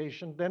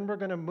radiation. Then we're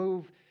going to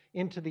move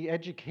into the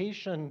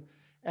education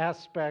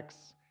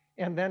aspects.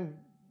 And then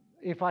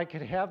if I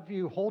could have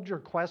you hold your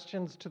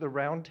questions to the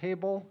round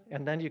table,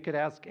 and then you could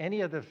ask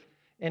any of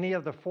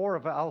the four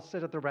of us. I'll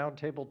sit at the round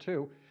table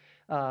too.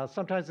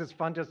 Sometimes it's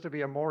fun just to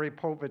be a Maury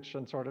Povich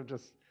and sort of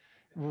just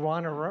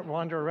wander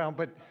around,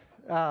 but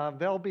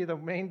they'll be the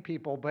main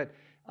people. But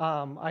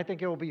I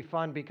think it will be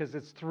fun because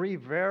it's three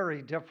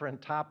very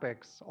different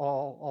topics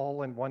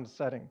all in one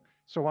setting.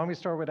 So why don't we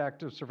start with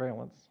active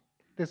surveillance?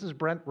 This is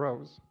Brent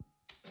Rose.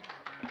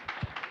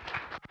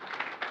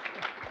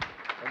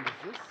 And does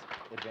this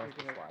advance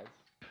the slides?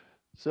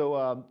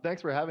 So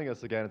thanks for having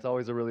us again. It's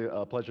always a really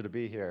pleasure to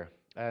be here.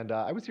 And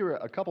I was here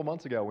a couple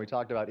months ago when we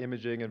talked about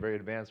imaging and very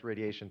advanced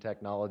radiation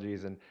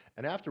technologies. And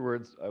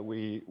afterwards,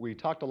 we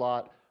talked a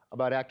lot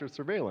about active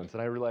surveillance.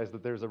 And I realized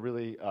that there's a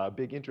really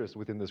big interest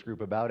within this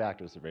group about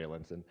active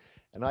surveillance.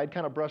 And I'd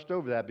kind of brushed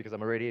over that because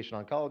I'm a radiation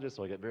oncologist,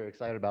 so I get very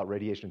excited about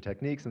radiation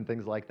techniques and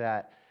things like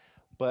that.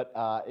 But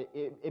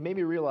it made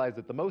me realize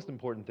that the most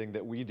important thing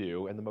that we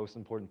do, and the most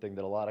important thing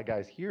that a lot of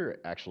guys here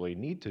actually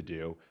need to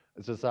do,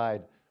 is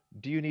decide,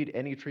 do you need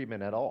any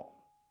treatment at all?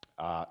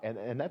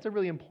 And that's a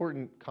really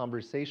important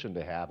conversation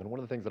to have. And one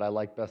of the things that I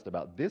like best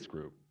about this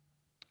group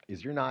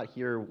is you're not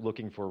here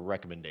looking for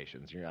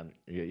recommendations. You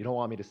don't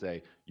want me to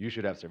say, you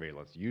should have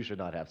surveillance, you should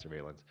not have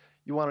surveillance.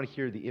 You want to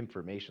hear the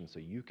information so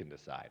you can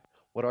decide.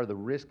 What are the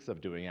risks of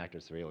doing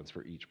active surveillance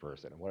for each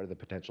person? And what are the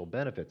potential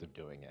benefits of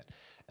doing it?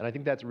 And I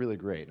think that's really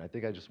great. And I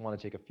think I just want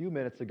to take a few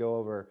minutes to go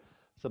over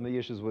some of the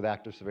issues with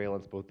active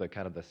surveillance, both the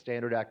kind of the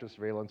standard active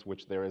surveillance,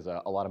 which there is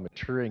a lot of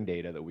maturing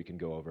data that we can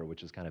go over,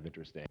 which is kind of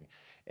interesting,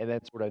 and then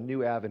sort of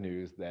new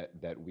avenues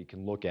that we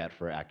can look at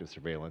for active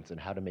surveillance and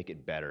how to make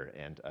it better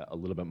and a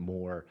little bit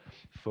more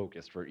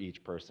focused for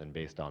each person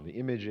based on the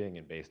imaging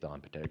and based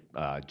on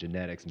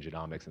genetics and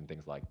genomics and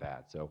things like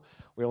that. So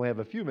we only have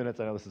a few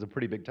minutes. I know this is a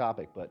pretty big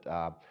topic, but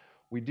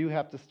we do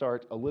have to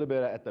start a little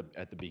bit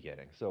at the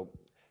beginning. So,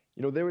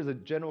 you know, there was a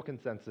general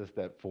consensus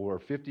that for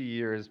 50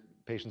 years,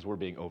 patients were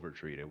being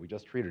overtreated. We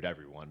just treated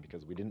everyone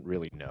because we didn't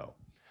really know.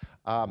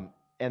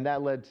 And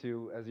that led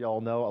to, as you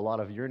all know, a lot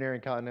of urinary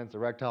incontinence,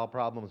 erectile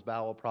problems,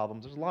 bowel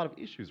problems. There's a lot of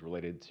issues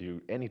related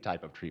to any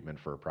type of treatment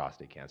for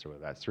prostate cancer,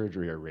 whether that's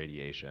surgery or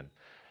radiation.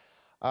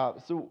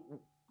 So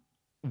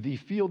the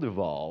field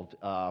evolved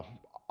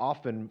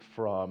often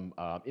from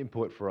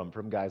input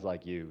from guys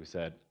like you who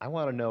said, I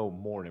want to know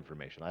more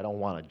information. I don't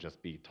want to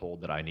just be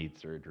told that I need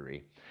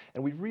surgery.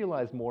 And we've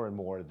realized more and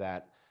more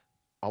that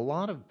a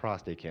lot of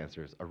prostate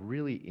cancers are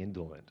really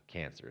indolent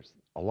cancers.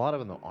 A lot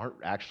of them aren't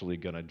actually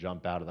going to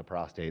jump out of the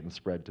prostate and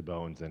spread to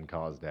bones and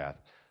cause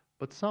death,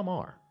 but some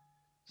are.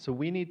 So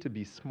we need to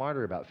be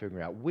smarter about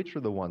figuring out which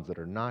are the ones that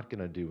are not going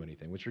to do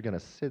anything, which are going to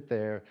sit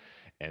there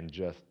and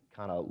just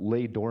kind of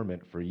lay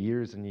dormant for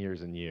years and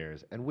years and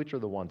years, and which are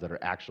the ones that are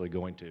actually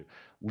going to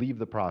leave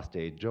the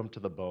prostate, jump to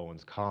the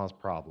bones, cause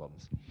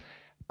problems.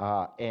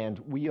 And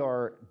we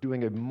are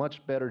doing a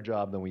much better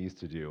job than we used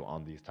to do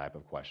on these type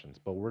of questions,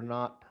 but we're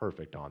not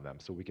perfect on them.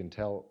 So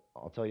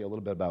I'll tell you a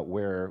little bit about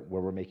where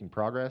we're making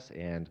progress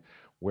and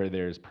where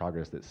there's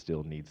progress that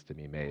still needs to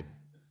be made.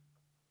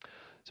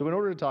 So in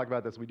order to talk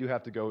about this, we do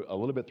have to go a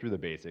little bit through the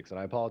basics. And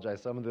I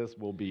apologize, some of this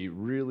will be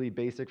really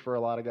basic for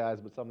a lot of guys,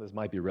 but some of this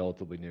might be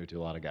relatively new to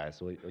a lot of guys.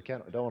 So I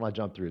don't want to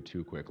jump through it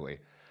too quickly.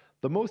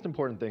 The most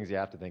important things you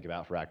have to think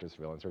about for active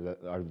surveillance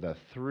are the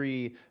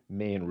three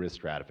main risk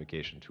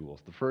stratification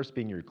tools. The first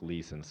being your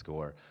Gleason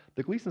score.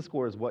 The Gleason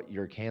score is what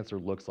your cancer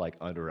looks like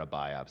under a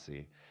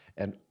biopsy.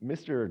 And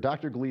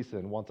Dr.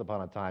 Gleason, once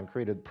upon a time,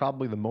 created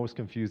probably the most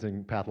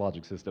confusing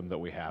pathologic system that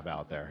we have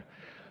out there.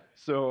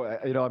 So,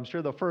 you know, I'm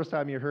sure the first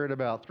time you heard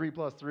about 3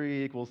 +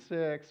 3 =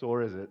 6,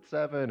 or is it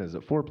 7, is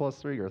it 4 +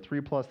 3, or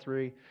 3 +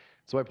 3?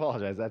 So I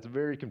apologize, that's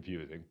very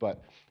confusing.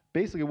 But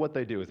basically what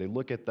they do is they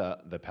look at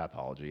the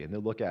pathology, and they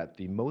look at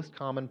the most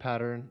common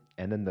pattern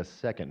and then the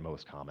second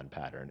most common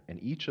pattern,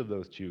 and each of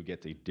those two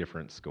gets a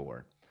different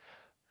score.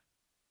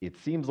 It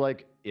seems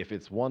like if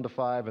it's 1 to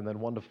 5 and then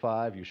 1 to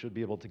 5, you should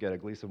be able to get a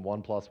Gleason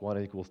 1 +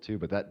 1 = 2,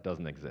 but that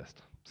doesn't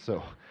exist.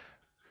 So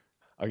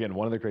again,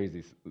 one of the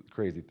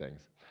crazy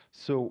things.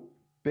 So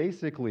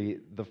basically,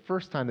 the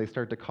first time they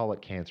start to call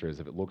it cancer is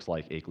if it looks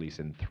like a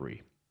Gleason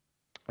 3.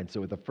 And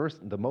so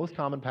the most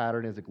common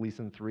pattern is a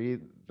Gleason 3,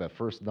 the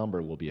first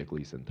number will be a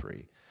Gleason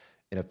 3.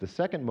 And if the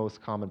second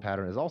most common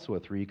pattern is also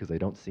a 3 because they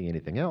don't see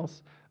anything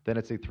else, then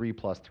it's a 3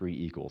 +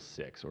 3 =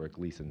 6, or a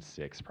Gleason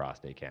 6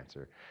 prostate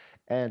cancer.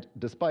 And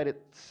despite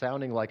it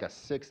sounding like a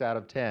 6 out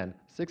of 10,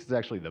 6 is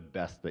actually the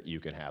best that you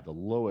can have, the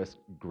lowest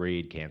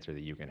grade cancer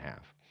that you can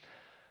have.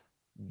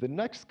 The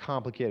next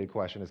complicated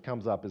question that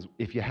comes up is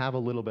if you have a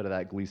little bit of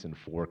that Gleason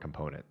 4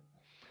 component.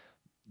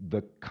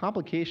 The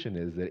complication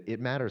is that it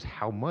matters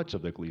how much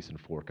of the Gleason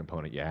 4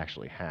 component you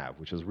actually have,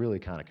 which is really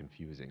kind of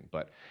confusing.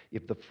 But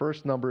if the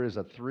first number is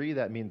a 3,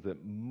 that means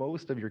that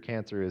most of your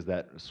cancer is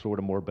that sort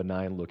of more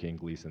benign looking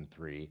Gleason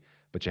 3,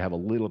 but you have a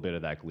little bit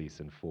of that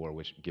Gleason 4,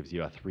 which gives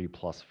you a 3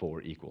 plus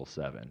 4 equals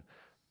 7.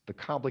 The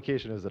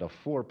complication is that a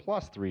 4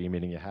 plus 3,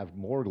 meaning you have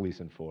more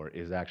Gleason 4,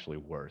 is actually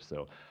worse.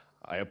 So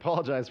I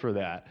apologize for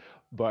that,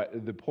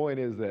 but the point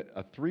is that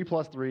a 3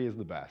 plus 3 is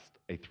the best.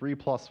 A 3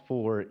 plus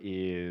 4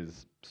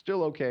 is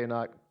still okay,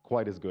 not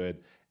quite as good,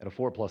 and a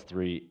 4 plus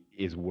 3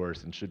 is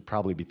worse and should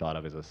probably be thought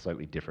of as a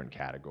slightly different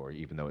category,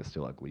 even though it's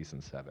still a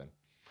Gleason 7.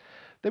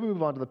 Then we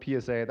move on to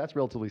the PSA. That's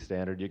relatively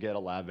standard. You get a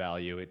lab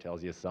value. It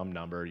tells you some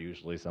number,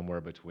 usually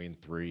somewhere between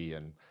 3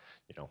 and,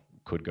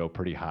 could go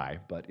pretty high.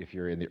 But if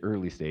you're in the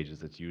early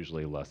stages, it's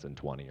usually less than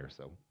 20 or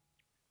so.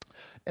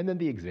 And then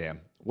the exam.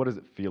 What does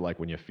it feel like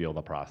when you feel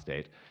the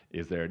prostate?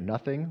 Is there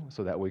nothing,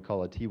 so that we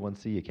call a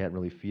T1C, you can't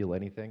really feel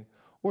anything?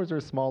 Or is there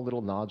a small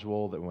little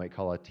nodule that we might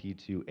call a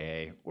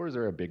T2A? Or is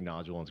there a big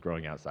nodule and it's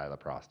growing outside of the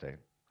prostate?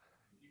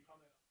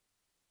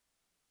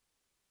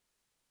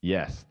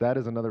 Yes, that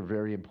is another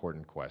very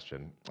important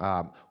question.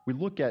 We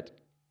look at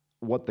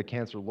what the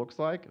cancer looks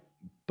like,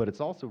 but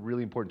it's also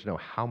really important to know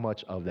how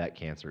much of that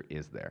cancer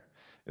is there.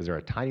 Is there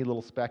a tiny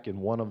little speck in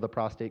one of the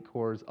prostate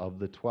cores of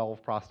the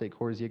 12 prostate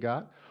cores you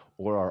got?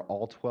 Or are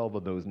all 12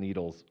 of those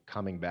needles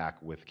coming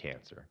back with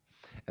cancer?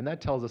 And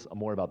that tells us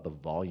more about the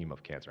volume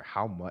of cancer.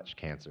 How much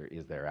cancer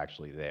is there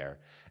actually there?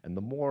 And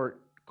the more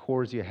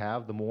cores you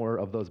have, the more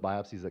of those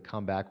biopsies that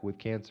come back with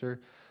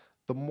cancer,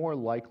 the more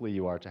likely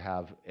you are to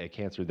have a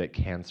cancer that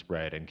can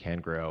spread and can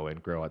grow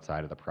and grow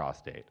outside of the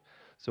prostate.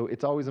 So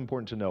it's always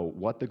important to know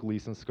what the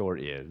Gleason score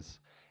is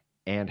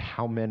and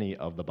how many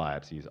of the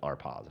biopsies are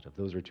positive.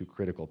 Those are two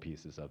critical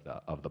pieces of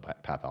the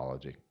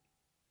pathology.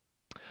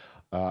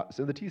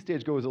 So the T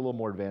stage goes a little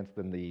more advanced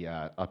than the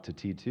up to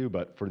T2,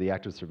 but for the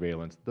active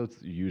surveillance,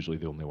 those are usually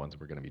the only ones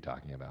we're going to be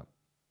talking about.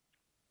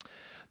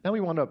 Now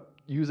we want to,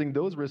 using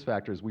those risk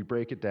factors, we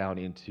break it down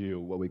into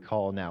what we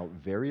call now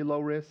very low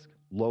risk,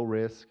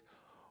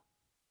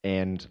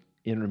 and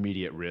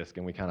intermediate risk,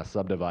 and we kind of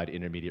subdivide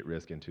intermediate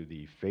risk into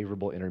the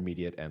favorable,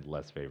 intermediate, and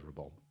less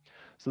favorable.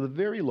 So the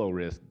very low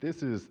risk,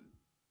 this is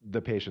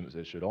the patients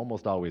that should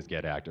almost always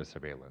get active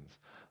surveillance.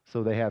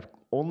 So they have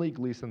only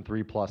Gleason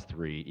 3 plus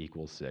 3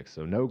 equals 6,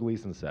 so no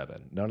Gleason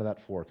 7, none of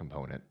that 4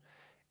 component,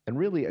 and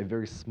really a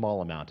very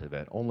small amount of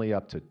it, only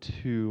up to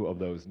 2 of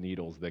those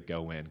needles that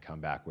go in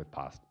come back with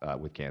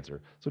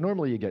cancer. So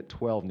normally you get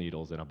 12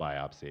 needles in a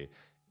biopsy.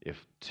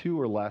 If 2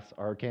 or less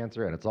are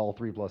cancer and it's all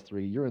 3 plus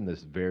 3, you're in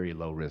this very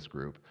low risk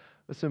group.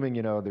 Assuming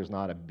there's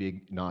not a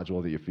big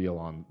nodule that you feel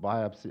on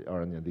biopsy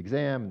or on the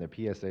exam and the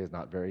PSA is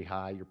not very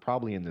high, you're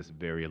probably in this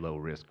very low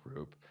risk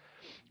group.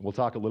 We'll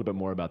talk a little bit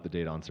more about the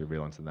data on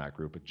surveillance in that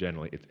group, but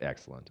generally it's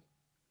excellent.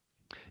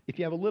 If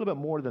you have a little bit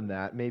more than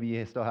that, maybe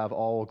you still have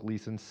all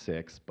Gleason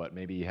 6, but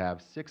maybe you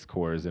have 6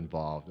 cores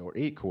involved or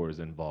 8 cores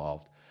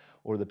involved,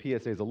 or the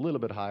PSA is a little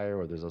bit higher,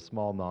 or there's a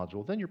small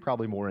nodule, then you're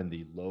probably more in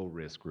the low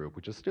risk group,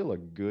 which is still a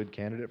good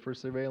candidate for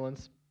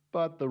surveillance,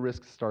 but the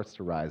risk starts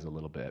to rise a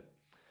little bit.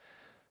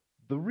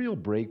 The real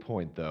break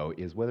point, though,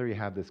 is whether you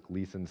have this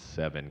Gleason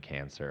 7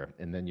 cancer,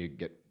 and then you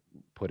get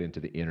put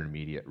into the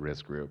intermediate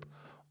risk group,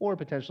 or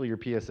potentially your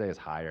PSA is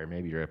higher,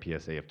 maybe you're a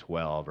PSA of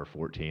 12 or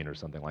 14 or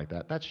something like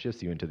that. That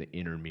shifts you into the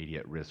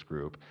intermediate risk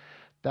group.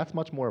 That's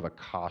much more of a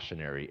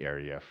cautionary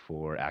area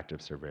for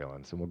active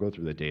surveillance, and we'll go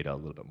through the data a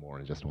little bit more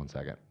in just one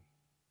second.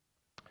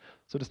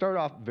 So to start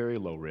off, very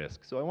low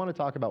risk. So I want to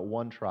talk about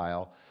one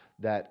trial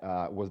that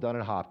was done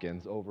at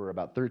Hopkins over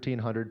about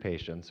 1,300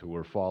 patients who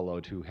were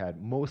followed who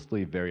had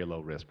mostly very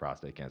low risk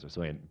prostate cancer.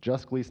 So in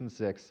just Gleason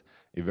 6,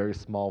 a very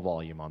small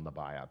volume on the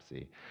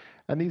biopsy.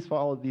 And these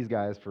followed these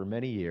guys for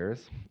many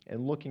years.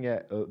 And looking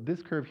at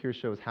this curve here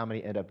shows how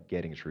many end up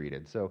getting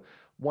treated. So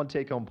one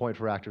take-home point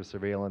for active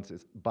surveillance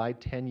is by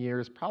 10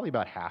 years, probably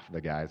about half of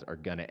the guys are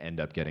going to end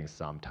up getting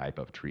some type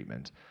of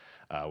treatment.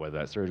 Whether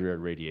that's surgery or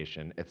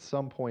radiation, at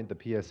some point the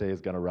PSA is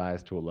going to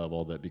rise to a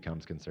level that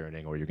becomes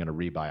concerning, or you're going to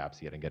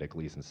rebiopsy it and get a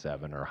Gleason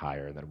 7 or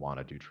higher and then want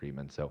to do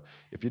treatment. So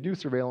if you do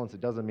surveillance,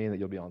 it doesn't mean that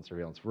you'll be on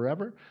surveillance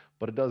forever,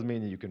 but it does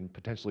mean that you can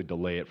potentially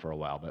delay it for a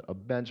while. But a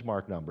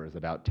benchmark number is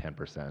about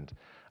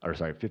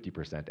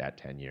 50% at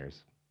 10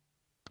 years.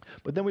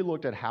 But then we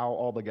looked at how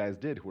all the guys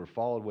did who were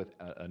followed with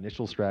an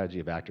initial strategy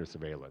of active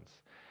surveillance.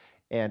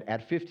 And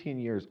at 15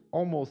 years,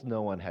 almost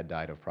no one had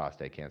died of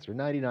prostate cancer.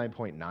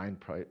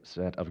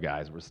 99.9% of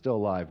guys were still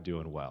alive,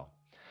 doing well.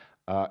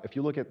 If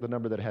you look at the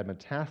number that had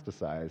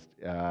metastasized,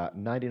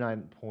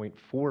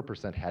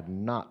 99.4% had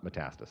not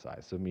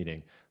metastasized, so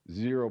meaning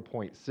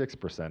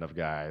 0.6% of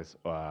guys,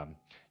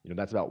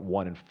 that's about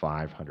 1 in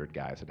 500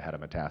 guys had had a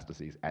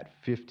metastases at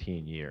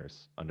 15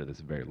 years under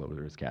this very low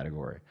risk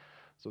category.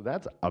 So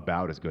that's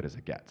about as good as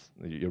it gets.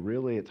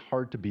 It's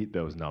hard to beat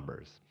those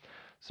numbers.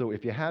 So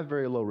if you have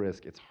very low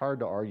risk, it's hard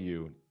to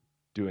argue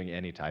doing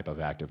any type of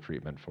active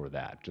treatment for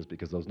that, just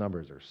because those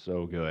numbers are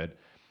so good,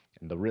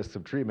 and the risks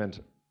of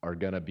treatment are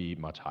going to be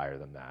much higher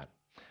than that.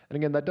 And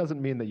again, that doesn't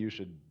mean that you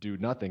should do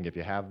nothing if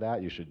you have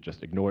that. You should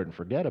just ignore it and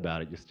forget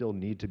about it. You still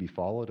need to be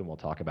followed, and we'll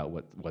talk about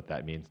what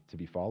that means to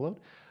be followed.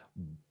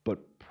 But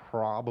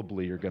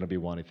probably you're going to be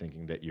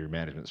thinking that your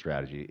management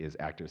strategy is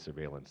active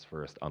surveillance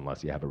first,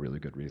 unless you have a really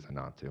good reason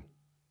not to.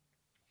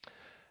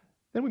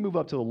 Then we move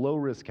up to the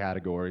low-risk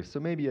category. So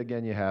maybe,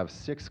 again, you have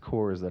 6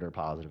 cores that are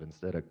positive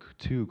instead of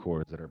 2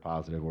 cores that are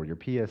positive, or your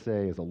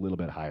PSA is a little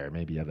bit higher.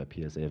 Maybe you have a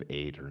PSA of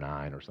 8 or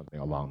 9 or something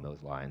along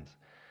those lines.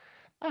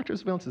 Active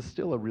surveillance is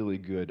still a really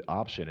good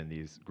option in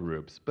these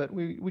groups, but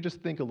we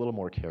just think a little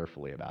more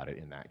carefully about it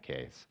in that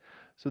case.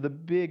 So the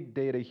big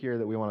data here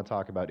that we want to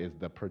talk about is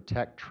the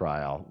PROTECT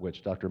trial,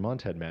 which Dr.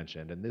 Mundt had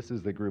mentioned, and this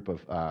is the group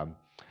of about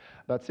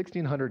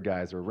 1,600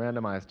 guys who were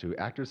randomized to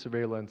active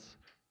surveillance,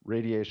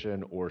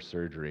 radiation, or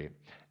surgery.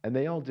 And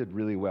they all did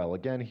really well.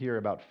 Again, here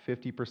about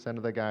 50%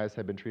 of the guys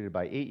had been treated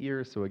by 8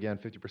 years. So again,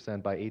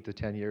 50% by 8 to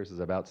 10 years is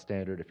about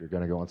standard if you're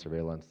going to go on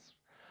surveillance.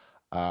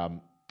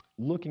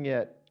 Looking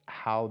at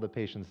how the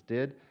patients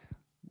did,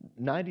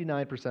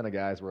 99% of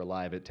guys were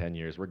alive at 10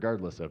 years,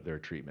 regardless of their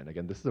treatment.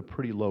 Again, this is a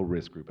pretty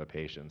low-risk group of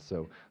patients.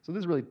 So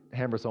this really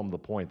hammers home the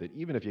point that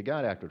even if you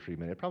got active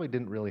treatment, it probably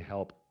didn't really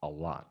help a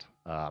lot.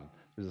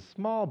 There's a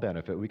small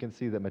benefit. We can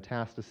see that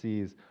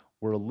metastases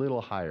were a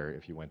little higher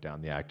if you went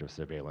down the active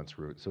surveillance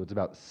route. So it's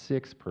about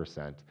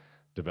 6%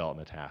 develop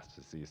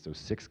metastases. So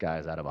 6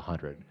 guys out of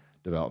 100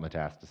 develop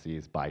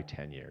metastases by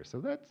 10 years.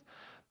 So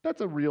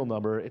that's a real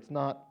number. It's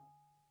not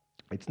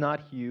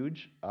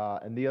huge.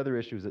 And the other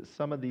issue is that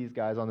some of these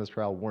guys on this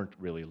trial weren't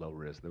really low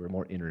risk. They were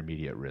more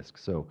intermediate risk.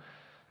 So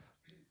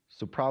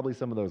probably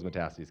some of those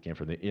metastases came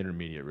from the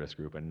intermediate risk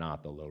group and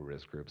not the low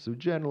risk group. So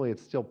generally,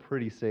 it's still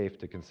pretty safe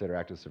to consider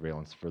active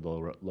surveillance for the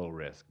low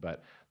risk.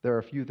 But there are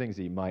a few things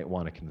that you might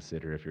want to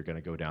consider if you're going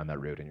to go down that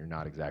route and you're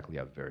not exactly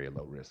a very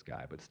low risk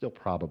guy, but still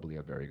probably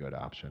a very good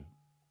option.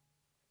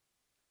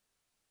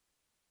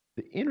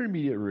 The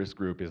intermediate risk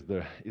group is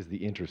the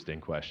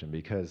interesting question,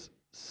 because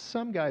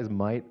some guys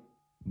might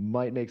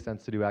make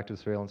sense to do active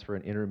surveillance for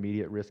an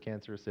intermediate risk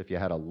cancer. So if you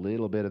had a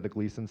little bit of the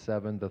Gleason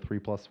 7, the 3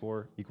 +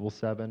 4 =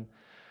 7.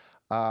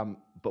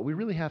 But we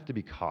really have to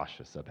be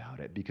cautious about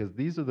it, because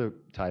these are the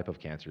type of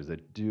cancers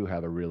that do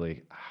have a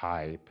really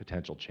high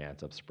potential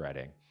chance of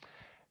spreading.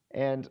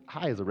 And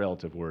high is a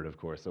relative word, of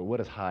course. So what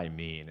does high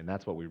mean? And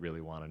that's what we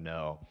really want to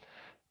know.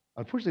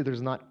 Unfortunately,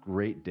 there's not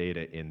great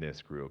data in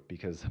this group,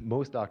 because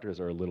most doctors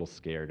are a little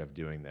scared of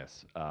doing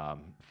this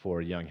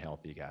for young,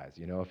 healthy guys.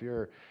 You know, if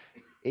you're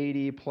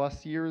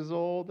 80+ years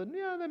old, then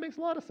yeah, that makes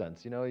a lot of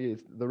sense. You know,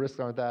 the risks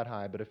aren't that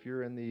high. But if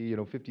you're in the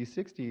 50s,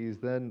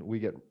 60s, then we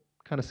get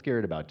kind of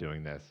scared about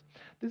doing this.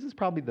 This is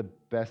probably the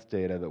best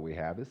data that we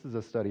have. This is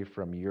a study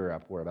from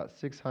Europe where about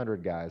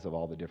 600 guys of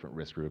all the different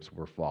risk groups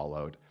were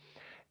followed.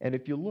 And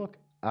if you look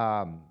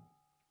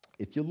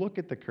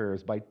at the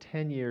curves, by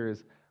 10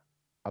 years,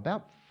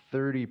 about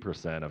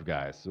 30% of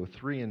guys, so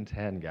 3 in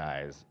 10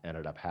 guys,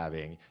 ended up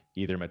having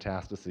either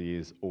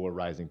metastases or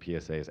rising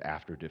PSAs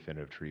after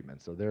definitive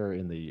treatment. So they're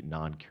in the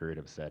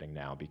non-curative setting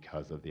now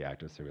because of the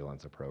active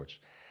surveillance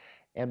approach.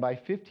 And by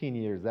 15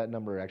 years, that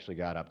number actually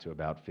got up to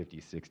about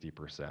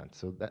 50–60%.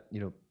 So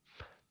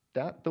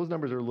those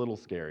numbers are a little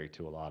scary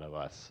to a lot of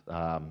us.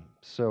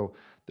 So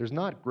there's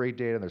not great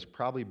data. There's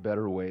probably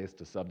better ways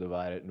to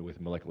subdivide it with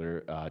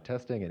molecular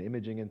testing and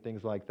imaging and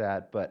things like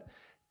that. But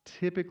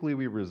typically,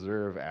 we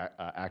reserve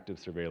active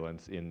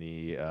surveillance in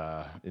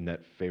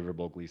that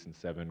favorable Gleason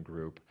 7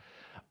 group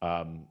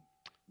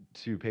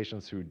to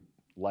patients whose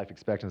life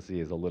expectancy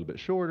is a little bit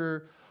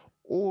shorter,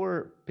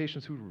 or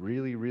patients who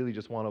really, really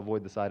just want to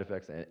avoid the side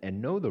effects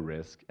and know the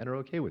risk and are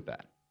okay with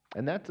that.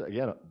 And that's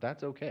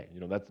okay.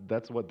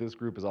 That's what this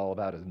group is all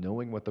about, is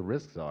knowing what the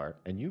risks are,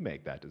 and you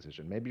make that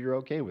decision. Maybe you're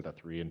okay with a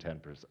 3 in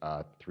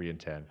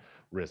 10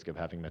 risk of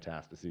having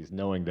metastases,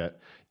 knowing that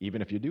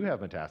even if you do have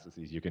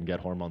metastases, you can get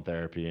hormone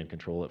therapy and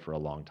control it for a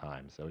long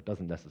time. So it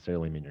doesn't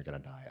necessarily mean you're going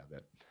to die of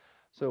it.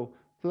 So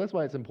that's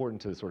why it's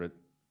important to sort of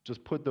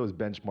just put those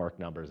benchmark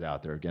numbers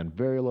out there. Again,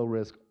 very low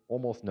risk,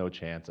 almost no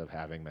chance of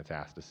having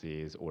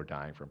metastases or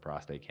dying from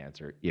prostate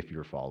cancer if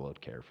you're followed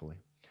carefully.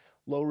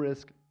 Low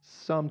risk,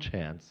 some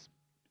chance,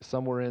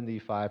 somewhere in the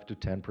 5 to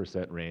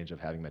 10% range of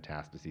having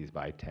metastases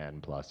by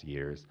 10+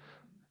 years.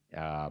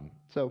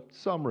 So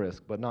some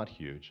risk, but not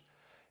huge.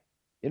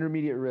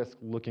 Intermediate risk,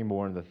 looking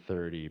more in the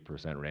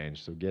 30%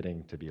 range, so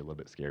getting to be a little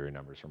bit scary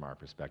numbers from our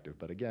perspective.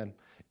 But again,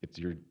 it's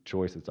your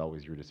choice. It's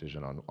always your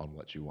decision on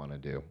what you want to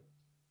do.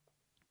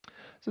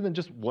 So then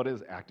just what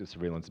does active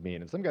surveillance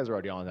mean? And some guys are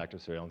already on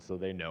active surveillance, so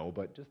they know,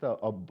 but just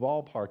a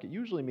ballpark, it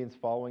usually means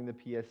following the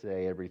PSA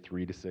every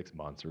 3 to 6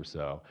 months or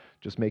so,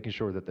 just making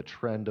sure that the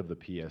trend of the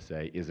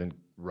PSA isn't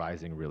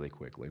rising really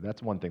quickly.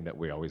 That's one thing that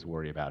we always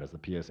worry about, is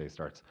the PSA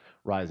starts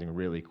rising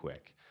really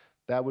quick.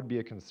 That would be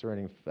a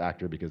concerning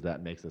factor, because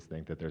that makes us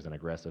think that there's an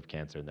aggressive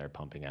cancer and they're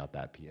pumping out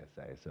that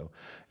PSA. So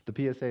if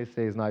the PSA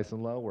stays nice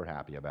and low, we're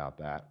happy about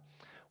that.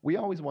 We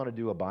always want to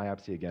do a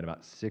biopsy again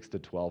about 6 to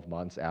 12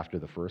 months after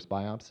the first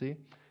biopsy.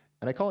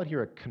 And I call it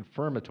here a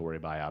confirmatory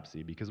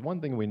biopsy, because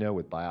one thing we know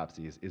with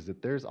biopsies is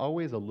that there's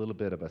always a little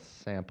bit of a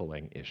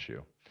sampling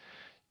issue.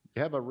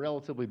 you have a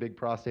relatively big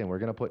prostate and we're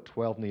going to put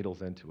 12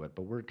 needles into it,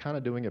 but we're kind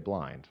of doing it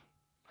blind.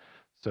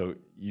 So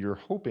you're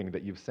hoping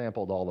that you've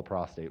sampled all the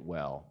prostate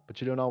well, but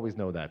you don't always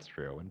know that's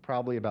true. And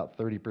probably about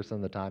 30%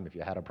 of the time, if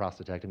you had a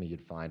prostatectomy,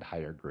 you'd find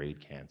higher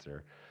grade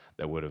cancer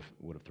that would have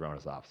thrown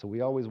us off. So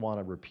we always want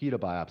to repeat a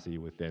biopsy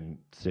within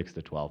 6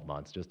 to 12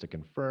 months just to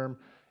confirm,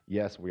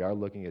 yes, we are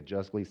looking at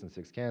just Gleason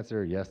 6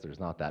 cancer. Yes, there's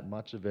not that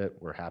much of it.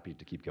 We're happy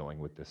to keep going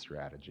with this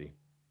strategy.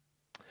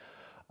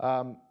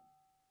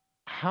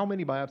 How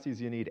many biopsies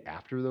you need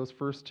after those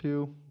first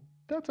two?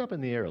 That's up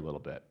in the air a little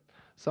bit.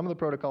 Some of the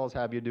protocols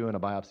have you doing a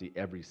biopsy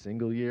every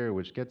single year,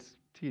 which gets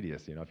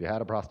tedious. You know, if you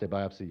had a prostate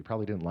biopsy, you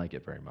probably didn't like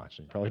it very much.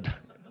 And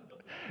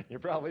you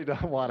probably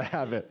don't want to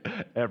have it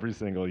every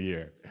single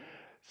year.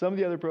 Some of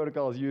the other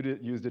protocols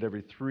used it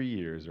every 3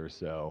 years or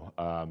so,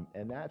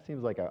 and that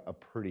seems like a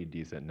pretty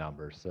decent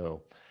number.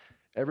 So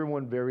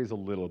everyone varies a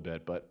little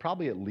bit, but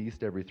probably at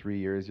least every 3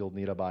 years you'll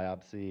need a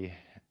biopsy.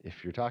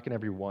 If you're talking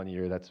every 1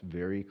 year, that's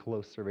very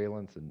close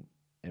surveillance,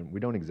 and we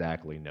don't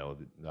exactly know,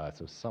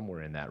 so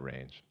somewhere in that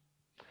range.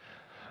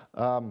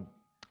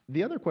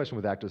 The other question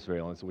with active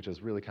surveillance, which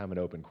is really kind of an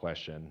open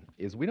question,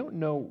 is we don't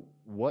know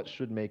what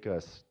should make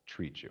us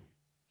treat you.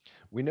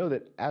 We know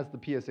that as the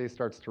PSA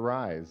starts to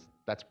rise,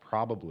 that's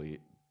probably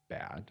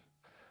bad,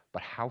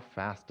 but how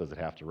fast does it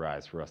have to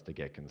rise for us to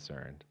get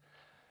concerned?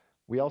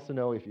 We also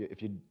know if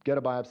you get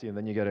a biopsy and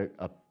then you get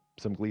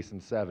some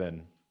Gleason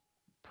 7,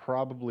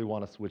 probably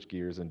want to switch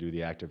gears and do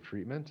the active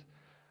treatment.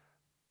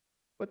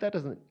 But that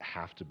doesn't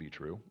have to be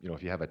true. You know,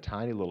 if you have a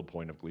tiny little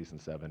point of Gleason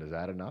 7, is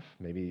that enough?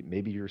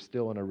 Maybe you're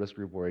still in a risk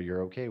group where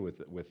you're okay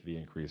with the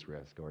increased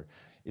risk. Or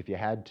if you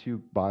had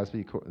 2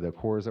 biopsy the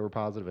cores that were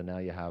positive and now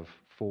you have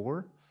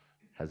 4,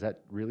 has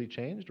that really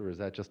changed, or is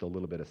that just a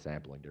little bit of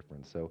sampling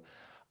difference? So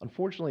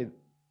unfortunately,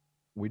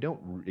 we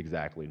don't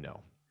exactly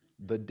know.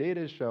 The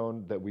data has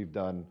shown that we've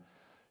done,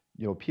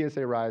 you know,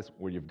 PSA rise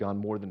where you've gone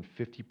more than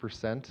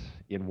 50%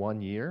 in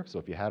 1 year. So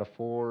if you had a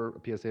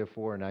PSA of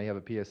 4, and now you have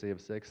a PSA of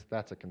 6,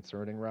 that's a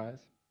concerning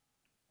rise.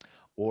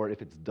 Or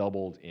if it's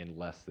doubled in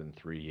less than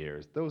 3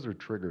 years, those are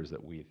triggers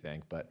that we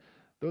think, but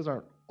those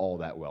aren't all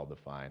that well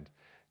defined.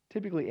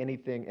 Typically,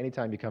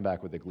 anytime you come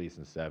back with a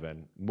Gleason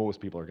 7,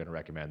 most people are going to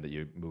recommend that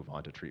you move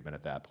on to treatment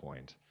at that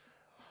point.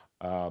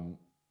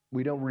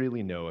 We don't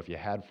really know if you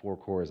had 4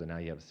 cores and now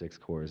you have 6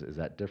 cores, is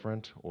that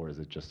different, or is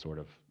it just sort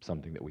of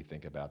something that we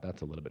think about?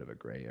 That's a little bit of a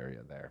gray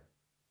area there.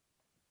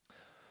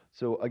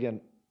 So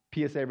again,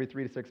 PSA every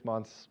 3 to 6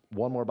 months,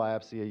 1 more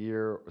biopsy a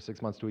year, or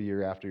 6 months to a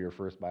year after your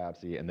first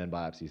biopsy, and then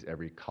biopsies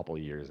every couple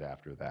years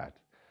after that.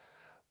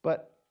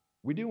 But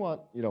we do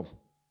want, you know,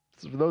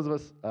 so for those of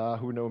us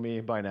who know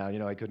me by now, you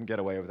know I couldn't get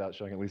away without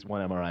showing at least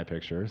 1 MRI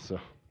picture. So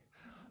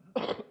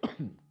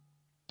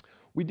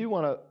we do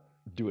want to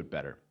do it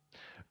better.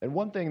 And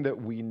one thing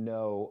that we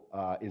know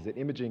is that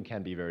imaging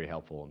can be very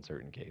helpful in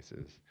certain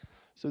cases.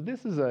 So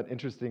this is an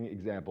interesting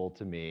example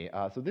to me.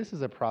 So this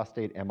is a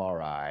prostate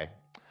MRI.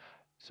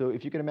 So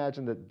if you can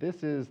imagine that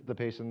this is the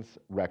patient's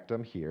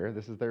rectum here,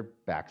 this is their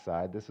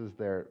backside, this is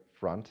their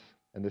front,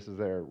 and this is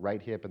their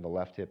right hip and the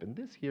left hip, and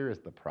this here is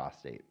the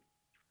prostate.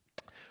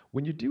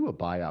 When you do a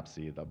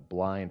biopsy, the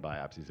blind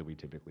biopsies that we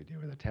typically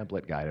do, or the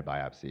template-guided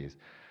biopsies,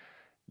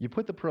 you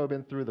put the probe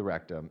in through the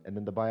rectum, and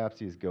then the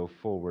biopsies go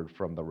forward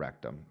from the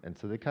rectum. And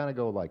so they kind of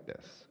go like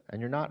this.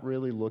 And you're not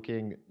really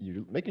looking,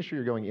 you're making sure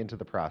you're going into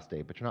the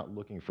prostate, but you're not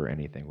looking for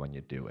anything when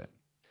you do it.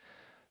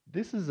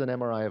 This is an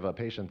MRI of a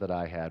patient that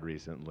I had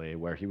recently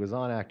where he was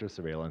on active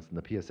surveillance, and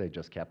the PSA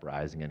just kept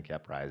rising, and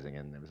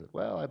they said,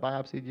 well, I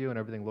biopsied you, and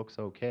everything looks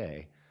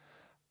okay.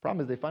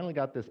 Problem is they finally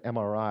got this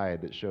MRI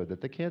that showed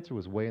that the cancer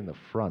was way in the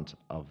front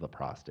of the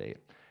prostate.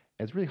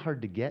 And it's really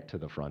hard to get to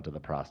the front of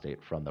the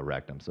prostate from the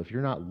rectum. So if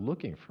you're not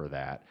looking for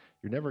that,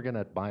 you're never going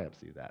to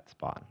biopsy that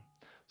spot.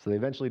 So they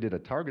eventually did a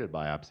targeted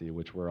biopsy,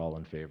 which we're all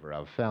in favor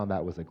of, found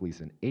that was a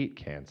Gleason 8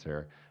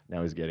 cancer.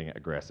 Now he's getting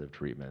aggressive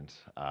treatment.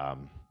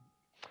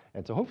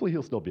 And so hopefully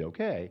he'll still be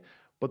okay.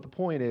 But the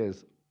point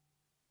is,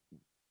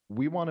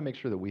 we want to make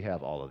sure that we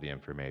have all of the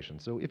information.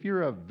 So if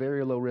you're a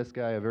very low risk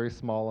guy, a very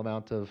small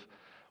amount of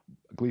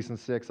Gleason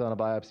 6 on a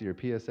biopsy, your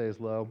PSA is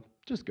low,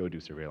 just go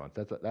do surveillance.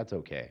 That's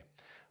okay.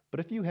 But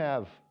if you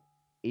have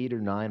 8 or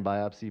 9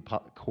 biopsy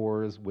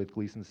cores with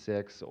Gleason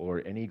 6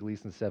 or any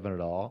Gleason 7 at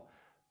all,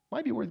 it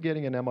might be worth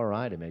getting an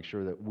MRI to make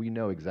sure that we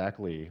know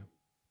exactly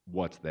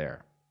what's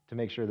there, to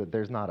make sure that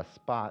there's not a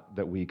spot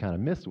that we kind of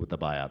missed with the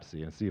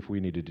biopsy, and see if we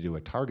needed to do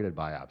a targeted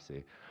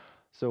biopsy.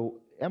 So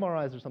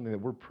MRIs are something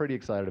that we're pretty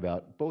excited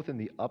about, both in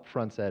the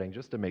upfront setting,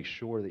 just to make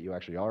sure that you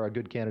actually are a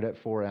good candidate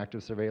for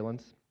active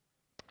surveillance.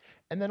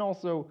 And then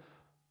also,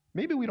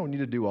 maybe we don't need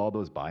to do all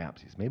those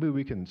biopsies. Maybe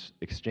we can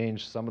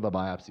exchange some of the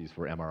biopsies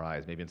for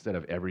MRIs. Maybe instead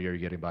of every year you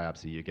get a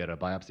biopsy, you get a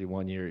biopsy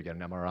 1 year, you get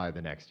an MRI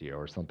the next year,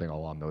 or something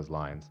along those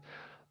lines.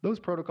 Those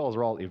protocols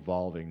are all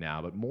evolving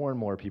now, but more and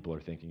more people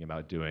are thinking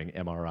about doing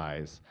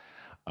MRIs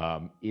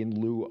in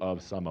lieu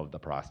of some of the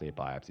prostate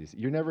biopsies.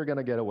 You're never going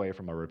to get away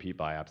from a repeat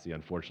biopsy,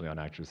 unfortunately, on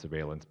active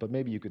surveillance, but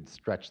maybe you could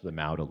stretch them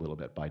out a little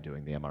bit by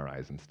doing the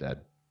MRIs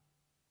instead.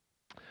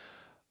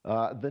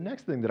 The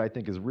next thing that I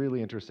think is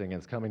really interesting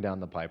is coming down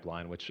the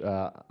pipeline, which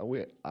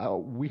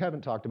we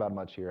haven't talked about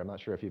much here. I'm not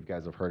sure if you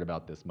guys have heard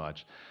about this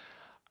much.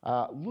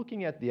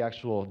 Looking at the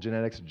actual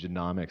genetics and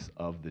genomics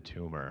of the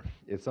tumor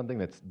is something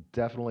that's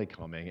definitely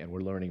coming, and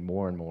we're learning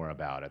more and more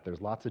about it.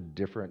 There's lots of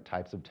different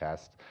types of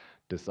tests.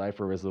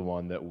 Decipher is the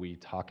one that we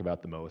talk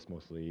about the most,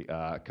 mostly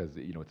because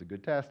it's a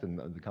good test and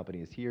the company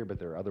is here, but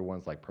there are other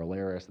ones like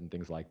Polaris and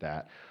things like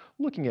that.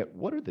 Looking at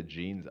what are the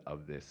genes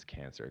of this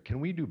cancer? Can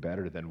we do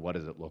better than what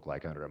does it look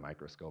like under a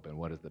microscope and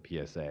what is the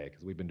PSA?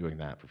 Because we've been doing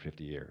that for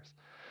 50 years.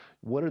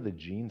 What are the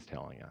genes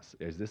telling us?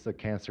 Is this a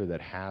cancer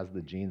that has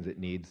the genes it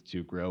needs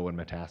to grow and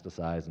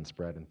metastasize and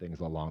spread and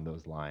things along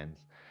those lines?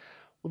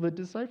 Well, the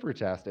Decipher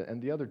test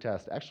and the other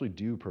tests actually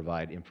do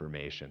provide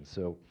information.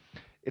 So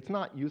it's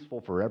not useful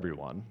for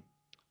everyone.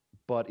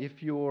 But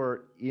if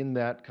you're in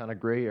that kind of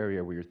gray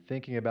area where you're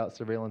thinking about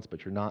surveillance,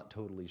 but you're not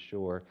totally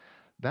sure,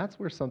 that's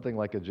where something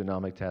like a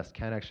genomic test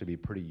can actually be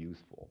pretty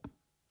useful.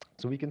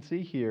 So we can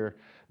see here,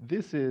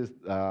 this is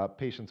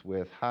patients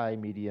with high,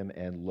 medium,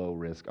 and low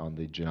risk on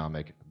the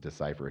genomic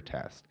Decipher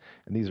test.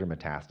 And these are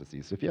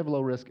metastases. So if you have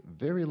low risk,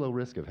 very low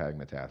risk of having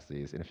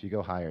metastases. And if you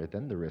go higher,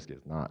 then the risk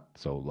is not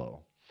so low.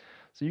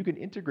 So you can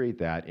integrate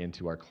that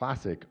into our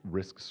classic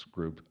risks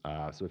group.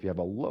 So if you have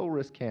a low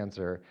risk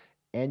cancer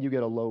and you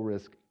get a low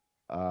risk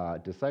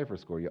Decipher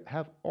score, you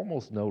have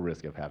almost no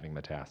risk of having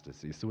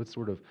metastases. So it's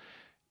sort of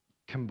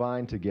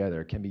combined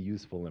together can be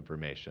useful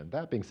information.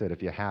 That being said,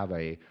 if you have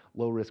a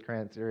low-risk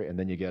cancer and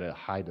then you get a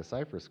high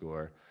Decipher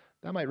score,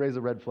 that might raise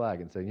a red flag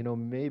and say,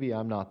 maybe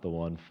I'm not the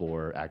one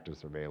for active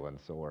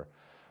surveillance. Or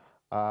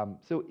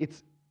so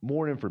it's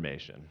more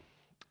information.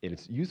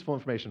 It's useful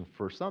information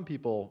for some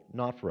people,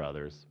 not for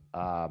others.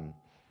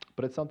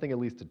 But it's something at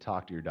least to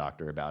talk to your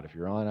doctor about if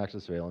you're on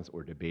active surveillance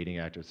or debating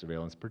active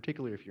surveillance,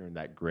 particularly if you're in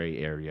that gray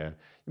area.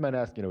 You might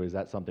ask, is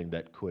that something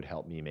that could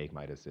help me make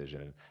my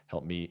decision and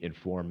help me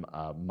inform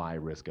my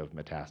risk of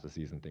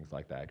metastases and things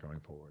like that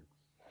going forward?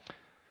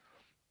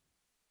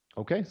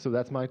 Okay, so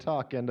that's my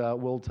talk, and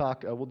we'll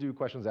do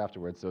questions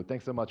afterwards. So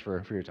thanks so much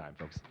for your time,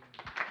 folks.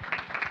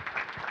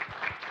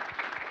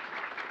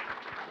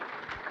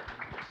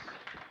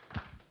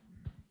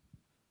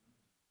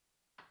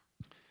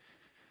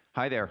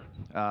 Hi there.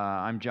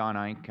 I'm John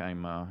Einck.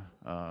 I'm,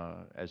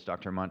 as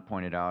Dr. Mundt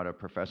pointed out, a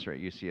professor at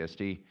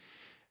UCSD,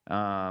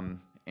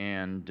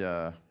 and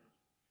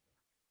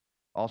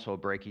also a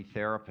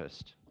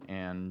brachytherapist.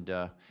 And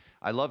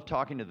I love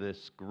talking to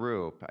this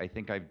group. I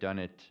think I've done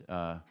it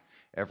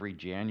every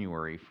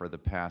January for the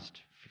past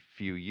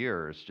few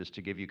years, just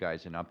to give you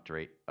guys an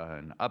update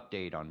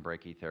on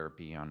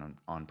brachytherapy,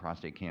 on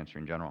prostate cancer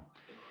in general.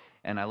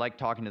 And I like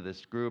talking to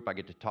this group. I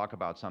get to talk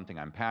about something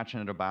I'm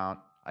passionate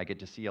about. I get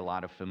to see a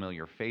lot of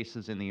familiar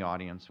faces in the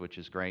audience, which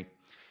is great.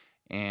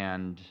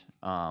 And,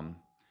 oh,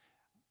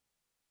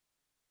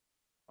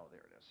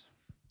 there it is.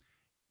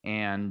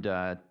 And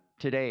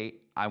today,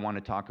 I want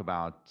to talk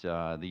about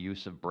the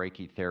use of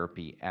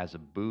brachytherapy as a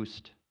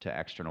boost to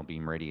external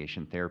beam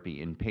radiation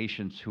therapy in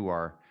patients who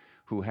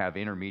have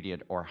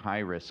intermediate or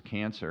high-risk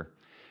cancer.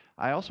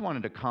 I also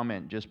wanted to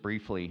comment just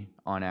briefly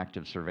on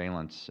active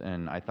surveillance,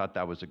 and I thought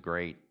that was a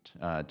great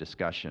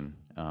discussion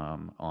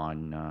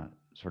on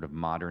sort of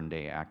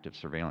modern-day active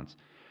surveillance.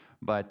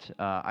 But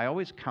I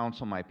always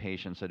counsel my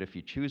patients that if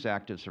you choose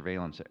active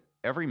surveillance,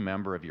 every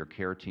member of your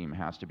care team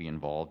has to be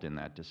involved in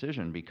that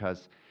decision,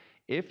 because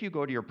if you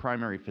go to your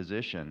primary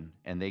physician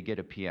and they get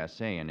a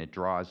PSA and it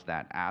draws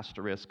that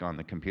asterisk on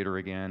the computer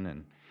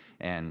again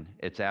and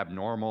it's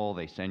abnormal,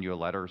 they send you a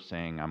letter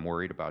saying, I'm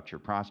worried about your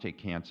prostate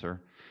cancer,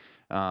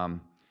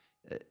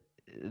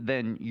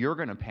 then you're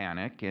going to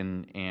panic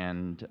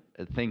and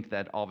think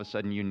that all of a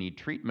sudden you need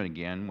treatment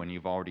again when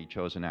you've already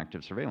chosen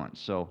active surveillance.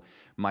 So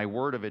my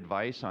word of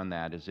advice on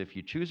that is if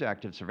you choose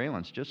active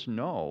surveillance, just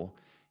know,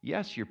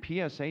 yes, your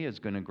PSA is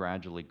going to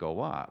gradually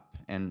go up.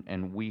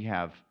 And we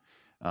have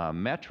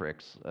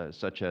metrics,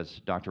 such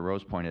as Dr.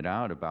 Rose pointed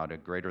out, about a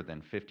greater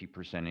than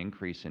 50%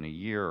 increase in a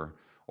year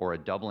or a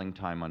doubling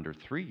time under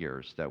 3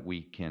 years, that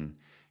we can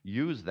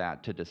use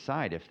that to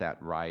decide if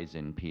that rise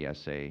in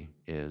PSA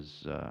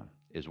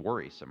is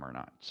worrisome or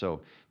not.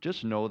 So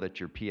just know that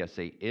your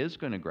PSA is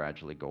going to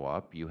gradually go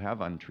up. You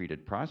have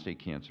untreated prostate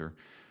cancer,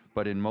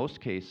 but in most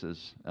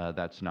cases,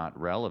 that's not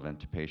relevant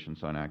to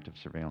patients on active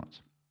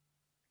surveillance.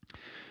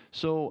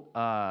 So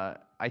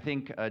I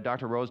think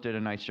Dr. Rose did a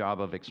nice job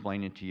of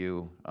explaining to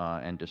you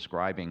and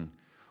describing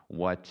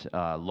what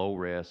low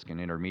risk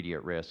and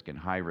intermediate risk and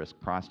high risk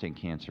prostate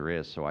cancer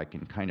is, so I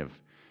can kind of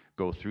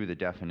go through the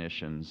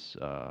definitions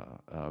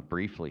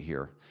briefly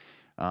here.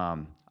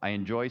 I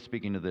enjoy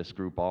speaking to this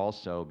group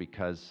also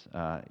because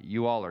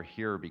you all are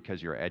here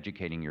because you're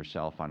educating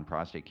yourself on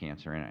prostate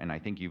cancer, and I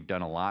think you've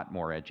done a lot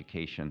more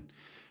education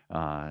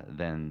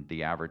than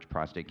the average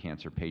prostate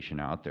cancer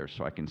patient out there,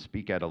 so I can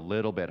speak at a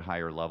little bit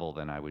higher level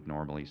than I would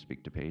normally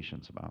speak to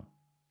patients about.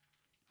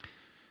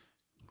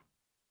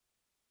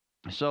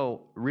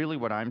 So really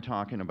what I'm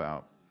talking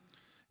about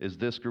is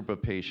this group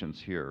of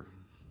patients here.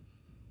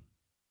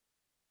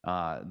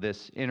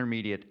 This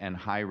intermediate and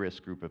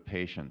high-risk group of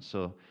patients.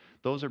 So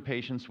those are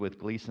patients with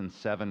Gleason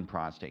 7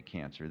 prostate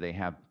cancer. They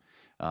have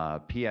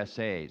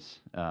PSAs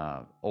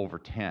over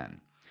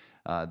 10.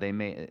 They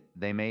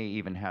may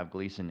even have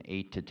Gleason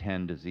 8 to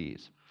 10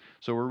 disease.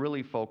 So we're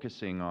really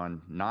focusing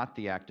on not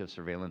the active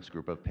surveillance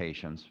group of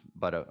patients,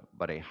 but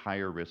a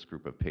higher risk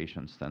group of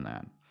patients than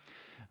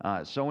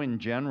that. So in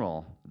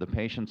general, the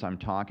patients I'm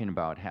talking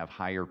about have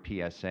higher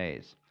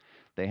PSAs.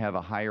 They have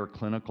a higher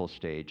clinical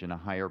stage and a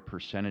higher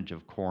percentage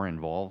of core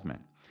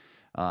involvement.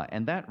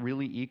 And that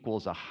really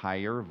equals a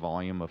higher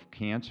volume of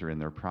cancer in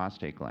their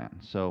prostate gland.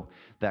 So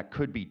that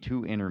could be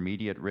 2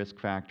 intermediate risk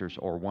factors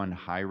or 1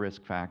 high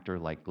risk factor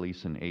like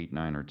Gleason 8,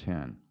 9, or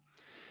 10.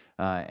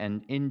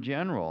 And in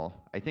general,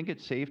 I think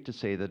it's safe to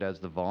say that as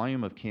the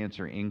volume of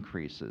cancer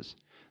increases,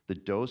 the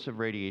dose of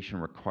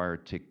radiation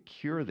required to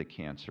cure the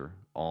cancer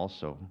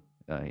also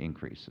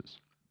increases.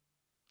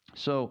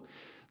 So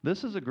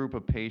this is a group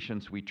of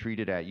patients we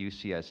treated at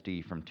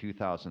UCSD from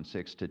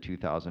 2006 to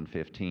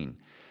 2015.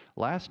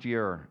 Last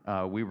year,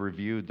 we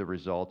reviewed the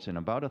results in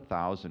about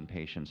 1,000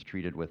 patients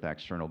treated with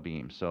external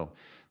beam. So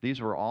these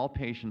were all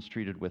patients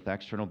treated with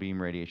external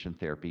beam radiation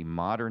therapy,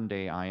 modern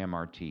day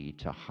IMRT,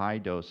 to high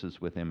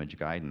doses with image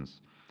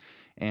guidance.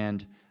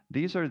 And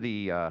these are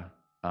the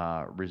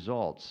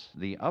results.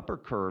 The upper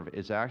curve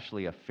is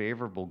actually a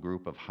favorable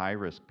group of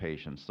high-risk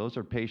patients. Those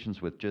are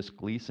patients with just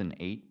Gleason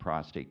 8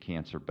 prostate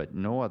cancer, but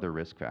no other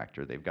risk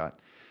factor. They've got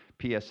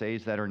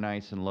PSAs that are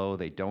nice and low.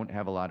 They don't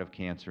have a lot of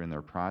cancer in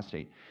their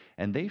prostate.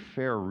 And they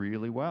fare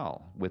really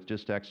well with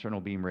just external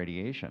beam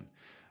radiation.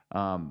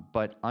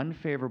 But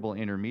unfavorable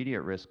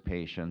intermediate risk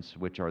patients,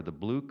 which are the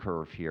blue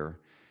curve here,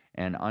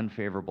 and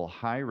unfavorable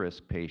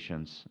high-risk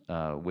patients,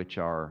 which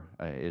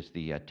is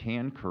the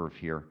tan curve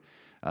here,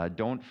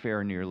 don't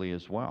fare nearly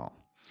as well.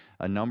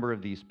 A number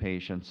of these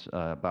patients,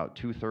 about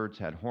 2/3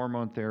 had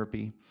hormone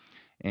therapy,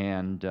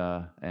 and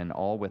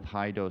all with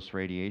high-dose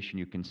radiation.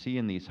 You can see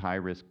in these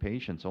high-risk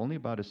patients only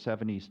about a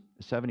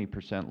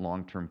 70%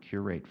 long-term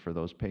cure rate for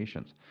those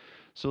patients.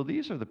 So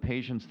these are the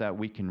patients that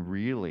we can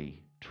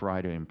really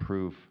try to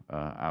improve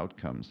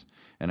outcomes,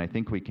 and I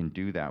think we can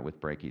do that with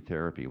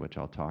brachytherapy, which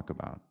I'll talk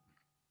about.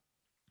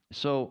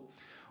 So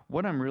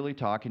what I'm really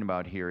talking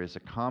about here is a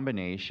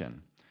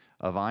combination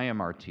of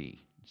IMRT.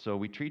 So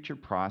we treat your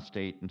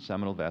prostate and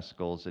seminal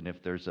vesicles, and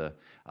if there's a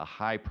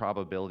high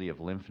probability of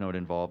lymph node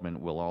involvement,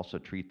 we'll also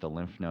treat the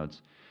lymph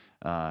nodes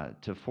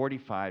to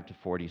 45 to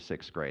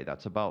 46 gray.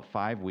 That's about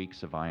 5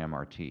 weeks of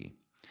IMRT.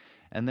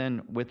 And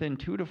then within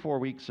 2 to 4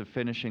 weeks of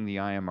finishing the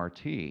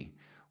IMRT,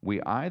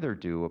 we either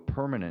do a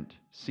permanent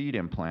seed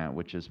implant,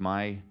 which is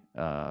my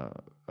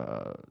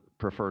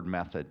preferred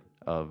method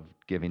of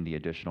giving the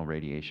additional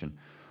radiation,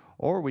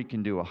 or we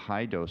can do a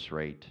high-dose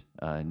rate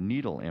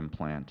needle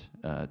implant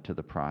to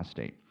the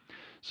prostate.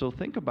 So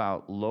think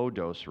about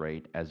low-dose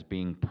rate as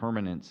being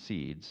permanent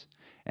seeds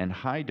and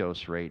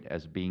high-dose rate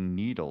as being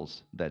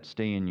needles that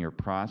stay in your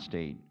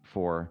prostate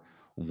for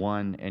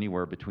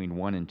anywhere between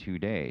 1 and 2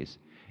 days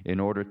in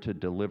order to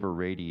deliver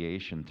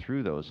radiation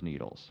through those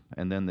needles.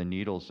 And then the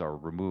needles are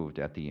removed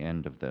at the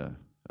end of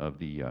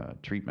the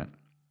treatment.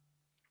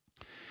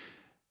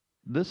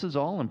 This is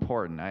all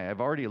important.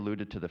 I've already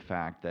alluded to the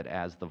fact that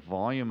as the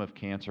volume of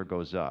cancer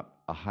goes up,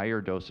 a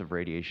higher dose of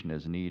radiation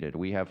is needed.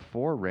 We have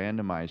 4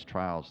 randomized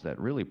trials that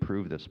really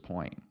prove this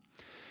point.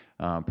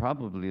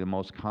 Probably the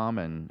most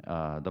common,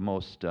 the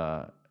most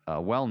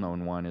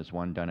well-known one is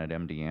one done at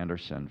MD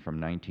Anderson from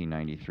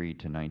 1993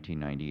 to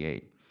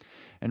 1998.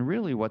 And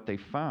really what they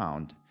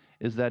found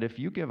is that if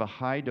you give a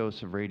high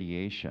dose of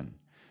radiation,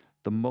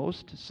 the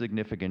most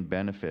significant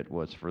benefit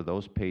was for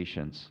those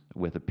patients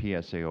with a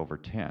PSA over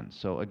 10.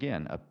 So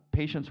again,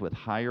 patients with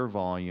higher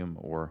volume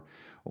or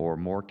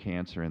more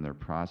cancer in their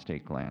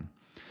prostate gland.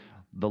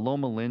 The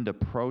Loma Linda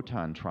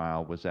Proton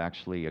trial was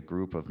actually a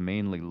group of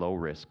mainly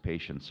low-risk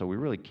patients, so we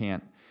really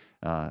can't,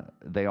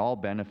 they all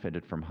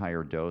benefited from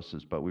higher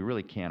doses, but we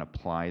really can't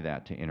apply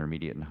that to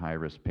intermediate and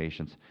high-risk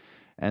patients.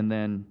 And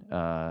then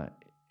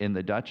in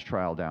the Dutch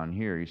trial down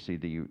here, you see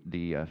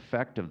the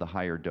effect of the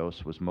higher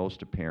dose was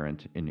most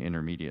apparent in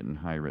intermediate and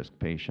high-risk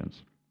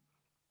patients.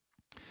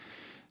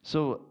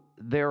 So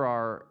there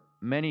are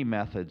many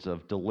methods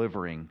of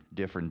delivering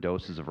different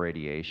doses of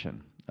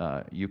radiation.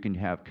 You can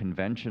have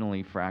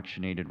conventionally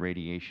fractionated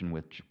radiation,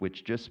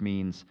 which just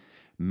means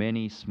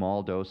many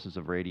small doses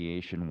of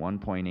radiation,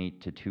 1.8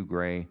 to 2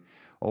 gray,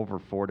 over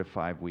 4 to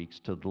 5 weeks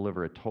to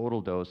deliver a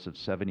total dose of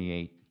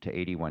 78 to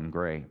 81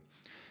 gray.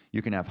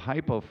 You can have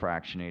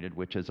hypofractionated,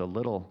 which is a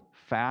little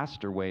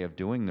faster way of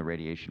doing the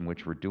radiation,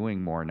 which we're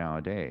doing more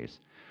nowadays,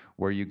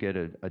 where you get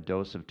a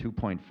dose of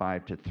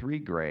 2.5 to 3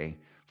 gray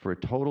for a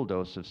total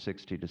dose of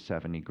 60 to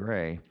 70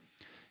 gray.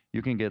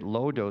 You can get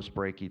low-dose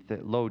rate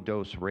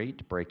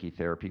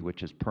brachytherapy,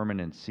 which is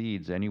permanent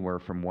seeds, anywhere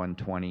from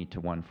 120 to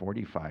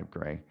 145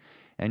 gray.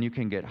 And you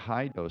can get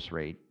high-dose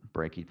rate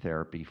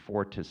brachytherapy,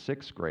 4 to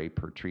 6 gray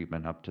per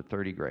treatment, up to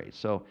 30 gray.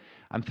 So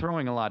I'm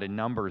throwing a lot of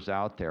numbers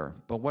out there,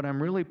 but what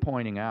I'm really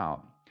pointing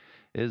out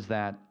is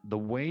that the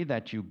way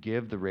that you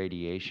give the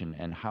radiation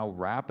and how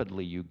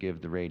rapidly you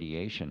give the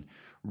radiation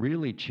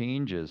really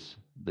changes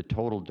the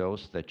total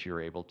dose that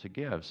you're able to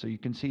give. So you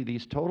can see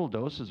these total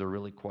doses are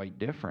really quite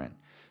different.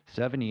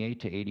 78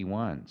 to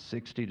 81,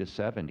 60 to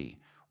 70,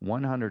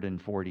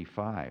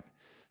 145,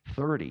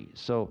 30.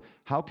 So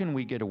how can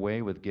we get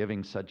away with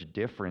giving such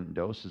different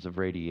doses of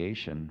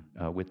radiation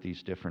with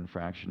these different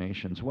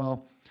fractionations?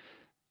 Well,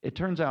 it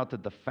turns out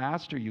that the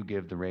faster you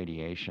give the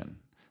radiation,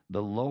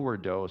 the lower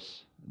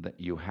dose that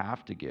you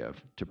have to give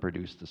to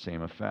produce the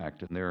same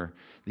effect. And there are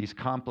these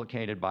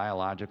complicated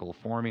biological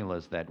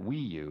formulas that we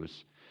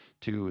use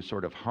to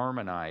sort of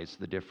harmonize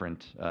the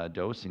different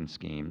dosing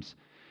schemes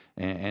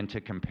and to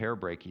compare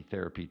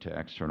brachytherapy to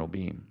external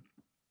beam.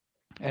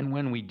 And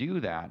when we do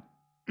that,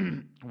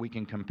 we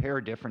can compare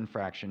different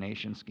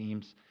fractionation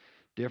schemes,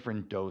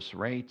 different dose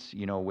rates.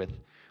 You know,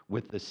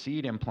 with the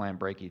seed implant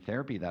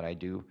brachytherapy that I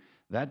do,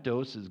 that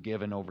dose is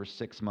given over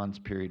 6 months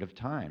period of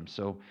time.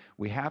 So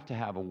we have to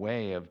have a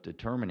way of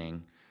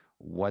determining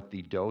what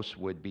the dose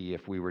would be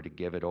if we were to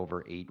give it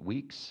over 8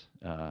 weeks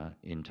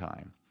in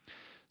time.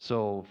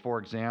 So for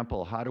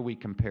example, how do we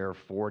compare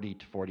 40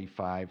 to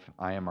 45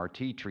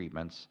 IMRT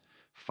treatments,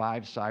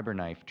 5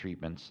 CyberKnife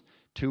treatments,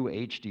 2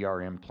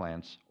 HDR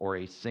implants, or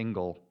a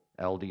single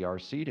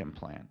LDR seed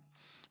implant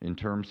in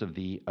terms of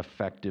the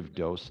effective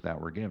dose that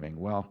we're giving?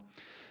 Well,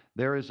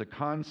 there is a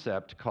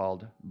concept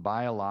called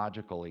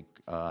biological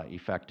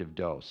effective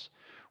dose,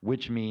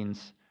 which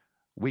means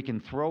we can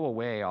throw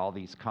away all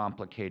these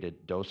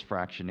complicated dose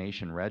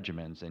fractionation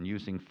regimens and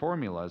using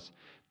formulas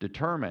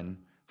determine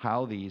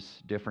how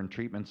these different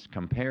treatments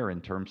compare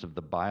in terms of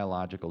the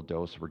biological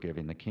dose we're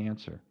giving the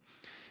cancer.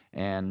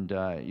 And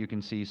you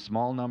can see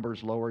small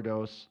numbers, lower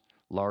dose,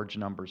 large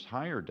numbers,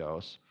 higher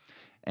dose.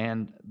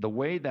 And the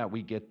way that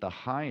we get the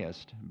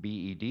highest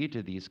BED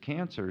to these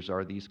cancers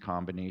are these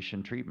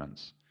combination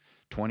treatments.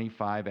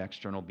 25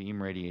 external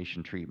beam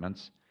radiation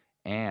treatments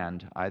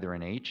and either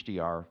an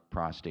HDR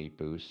prostate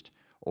boost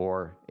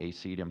or a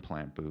seed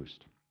implant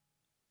boost.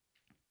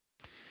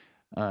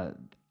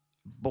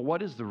 But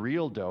what is the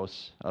real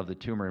dose of the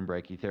tumor in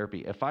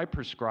brachytherapy? If I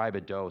prescribe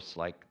a dose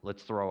like,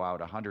 let's throw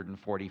out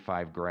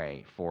 145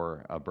 gray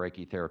for a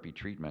brachytherapy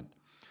treatment,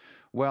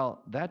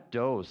 well, that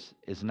dose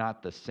is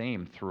not the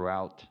same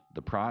throughout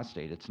the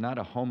prostate. It's not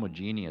a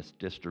homogeneous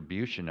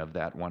distribution of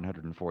that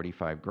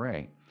 145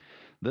 gray.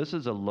 This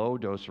is a low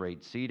dose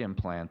rate seed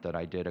implant that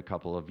I did a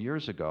couple of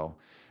years ago.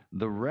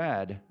 The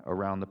red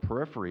around the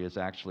periphery is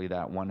actually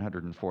that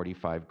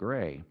 145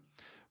 gray.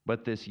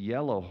 But this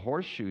yellow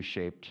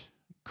horseshoe-shaped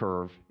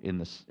curve in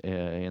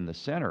the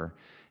center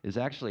is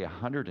actually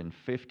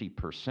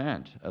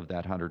 150% of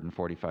that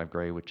 145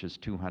 gray, which is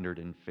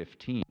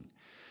 215.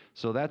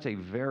 So that's a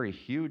very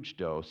huge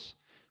dose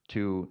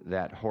to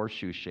that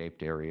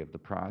horseshoe-shaped area of the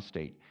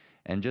prostate.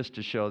 And just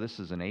to show, this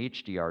is an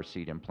HDR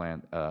seed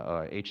implant,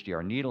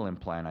 HDR needle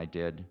implant I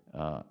did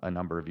a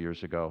number of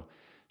years ago,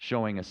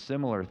 showing a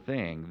similar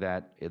thing,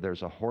 that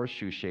there's a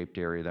horseshoe-shaped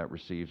area that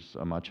receives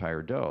a much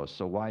higher dose.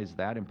 So why is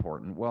that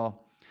important?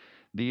 Well,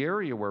 the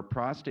area where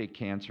prostate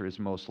cancer is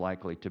most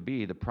likely to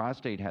be, the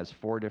prostate has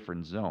 4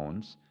 different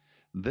zones.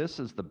 This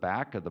is the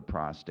back of the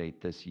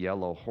prostate, this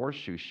yellow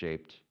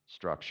horseshoe-shaped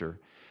structure,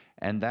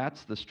 and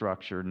that's the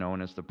structure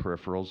known as the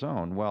peripheral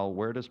zone. Well,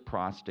 where does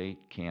prostate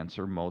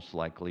cancer most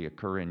likely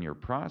occur in your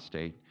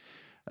prostate?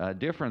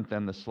 Different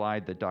than the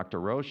slide that Dr.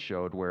 Rose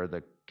showed where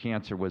the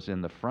cancer was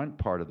in the front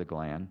part of the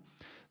gland,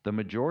 the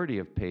majority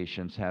of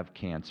patients have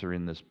cancer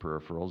in this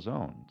peripheral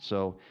zone.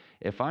 So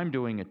if I'm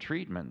doing a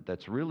treatment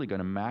that's really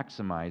going to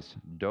maximize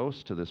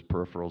dose to this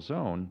peripheral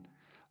zone,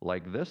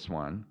 like this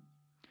one,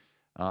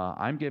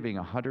 I'm giving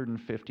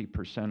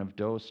 150% of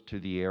dose to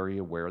the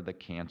area where the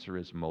cancer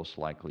is most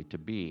likely to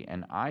be.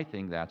 And I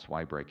think that's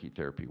why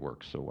brachytherapy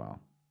works so well.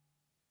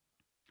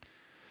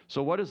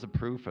 So what is the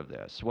proof of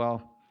this?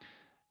 Well,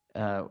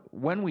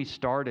 when we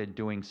started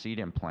doing seed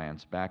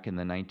implants back in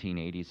the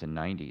 1980s and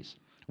 90s,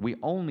 we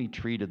only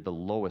treated the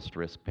lowest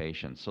risk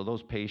patients. So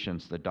those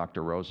patients that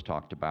Dr. Rose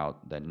talked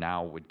about that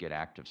now would get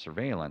active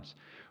surveillance,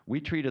 we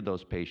treated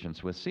those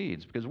patients with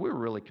seeds because we were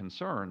really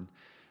concerned.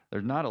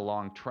 There's not a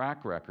long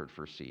track record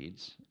for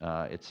seeds.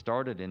 It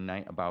started in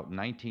about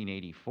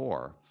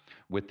 1984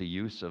 with the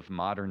use of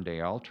modern day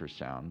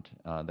ultrasound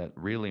that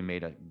really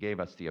gave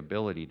us the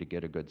ability to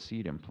get a good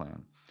seed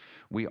implant.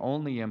 We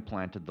only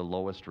implanted the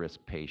lowest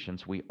risk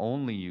patients. We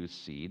only used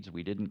seeds.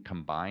 We didn't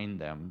combine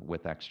them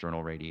with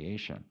external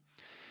radiation.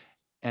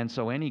 And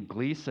so any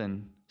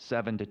Gleason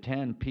 7 to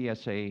 10,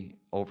 PSA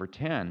over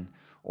 10,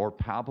 or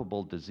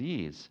palpable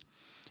disease,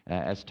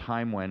 as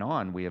time went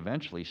on, we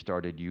eventually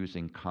started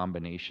using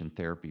combination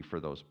therapy for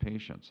those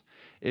patients.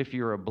 If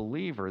you're a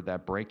believer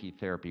that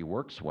brachytherapy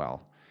works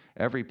well,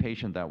 every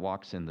patient that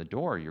walks in the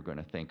door, you're going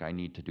to think, I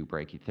need to do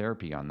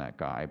brachytherapy on that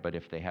guy. But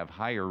if they have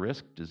higher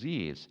risk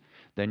disease,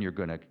 then you're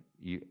going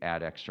to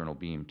add external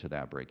beam to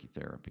that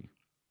brachytherapy.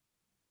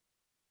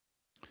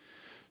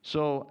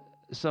 So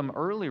some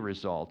early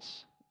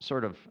results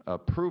sort of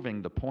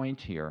proving the point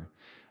here.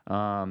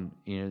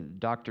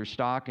 Dr.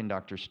 Stock and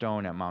Dr.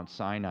 Stone at Mount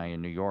Sinai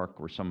in New York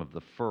were some of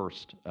the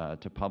first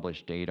to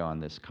publish data on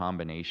this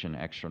combination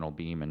external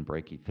beam and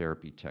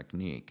brachytherapy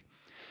technique.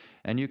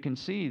 And you can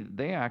see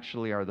they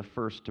actually are the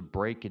first to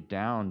break it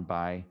down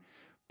by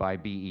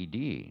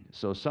BED.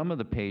 So some of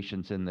the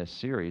patients in this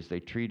series, they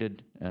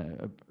treated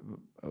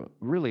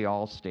really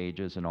all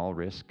stages and all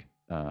risk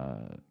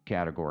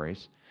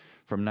categories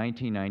from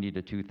 1990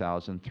 to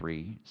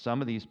 2003.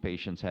 Some of these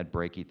patients had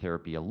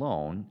brachytherapy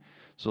alone.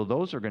 So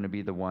those are going to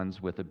be the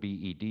ones with a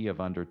BED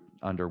of under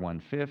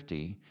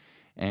 150.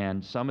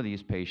 And some of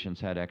these patients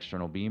had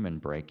external beam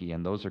and brachy,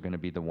 and those are going to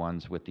be the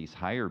ones with these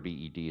higher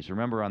BEDs.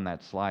 Remember on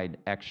that slide,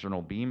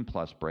 external beam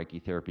plus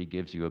brachytherapy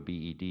gives you a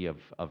BED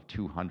of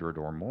 200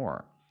 or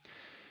more.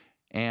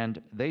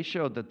 And they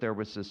showed that there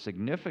was a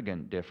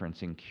significant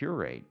difference in cure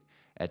rate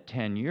at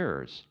 10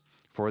 years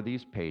for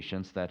these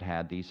patients that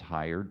had these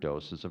higher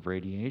doses of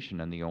radiation.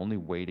 And the only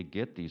way to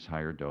get these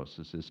higher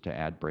doses is to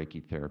add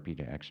brachytherapy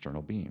to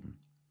external beam.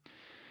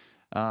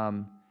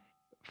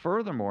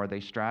 Furthermore, they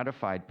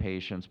stratified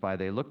patients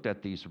they looked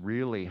at these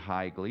really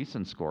high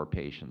Gleason score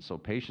patients. So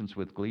patients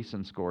with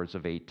Gleason scores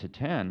of 8 to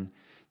 10,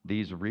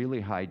 these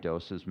really high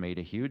doses made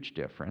a huge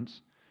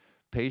difference.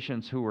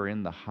 Patients who were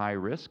in the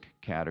high-risk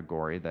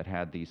category that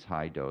had these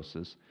high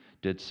doses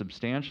did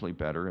substantially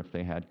better if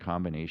they had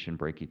combination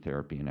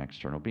brachytherapy and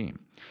external beam.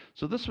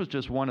 So this was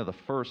just one of the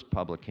first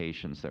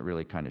publications that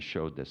really kind of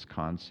showed this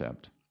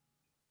concept.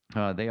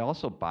 They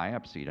also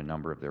biopsied a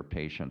number of their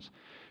patients,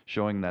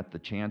 showing that the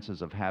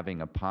chances of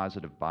having a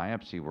positive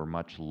biopsy were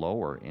much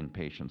lower in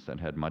patients that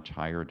had much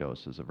higher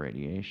doses of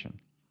radiation.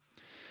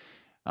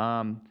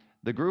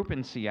 The group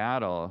in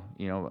Seattle,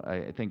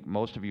 I think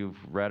most of you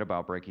who've read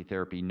about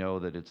brachytherapy know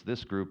that it's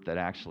this group that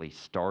actually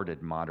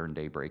started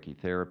modern-day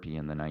brachytherapy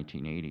in the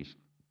 1980s.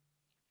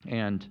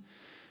 And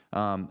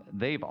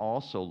they've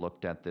also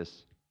looked at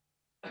this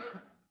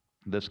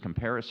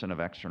comparison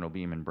of external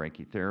beam and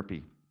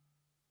brachytherapy,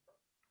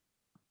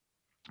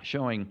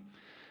 showing,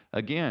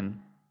 again,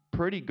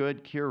 pretty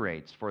good cure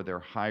rates for their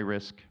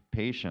high-risk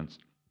patients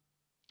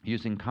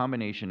using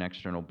combination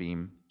external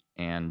beam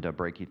and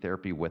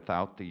brachytherapy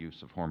without the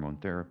use of hormone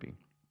therapy.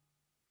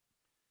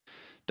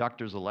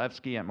 Dr.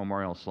 Zalewski at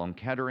Memorial Sloan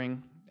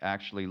Kettering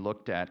actually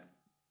looked at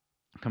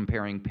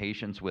comparing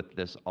patients with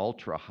this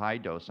ultra-high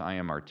dose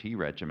IMRT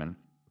regimen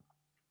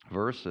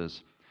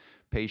versus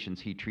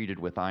patients he treated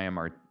with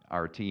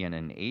IMRT and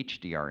an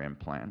HDR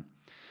implant.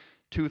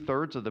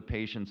 2/3 of the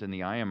patients in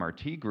the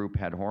IMRT group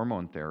had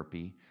hormone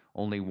therapy.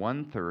 Only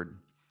 1/3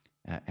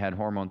 had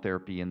hormone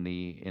therapy in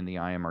the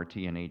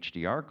IMRT and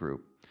HDR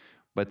group.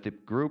 But the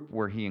group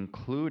where he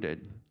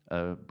included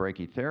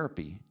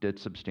brachytherapy did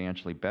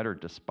substantially better,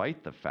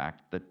 despite the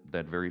fact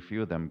that very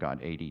few of them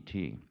got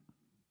ADT.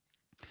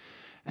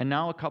 And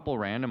now a couple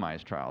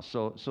randomized trials.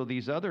 So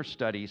these other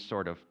studies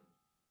sort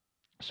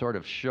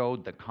of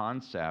showed the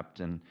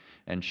concept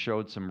and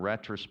showed some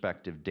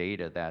retrospective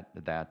data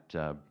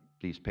that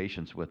these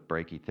patients with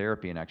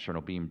brachytherapy and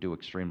external beam do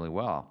extremely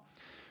well.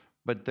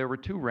 But there were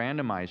 2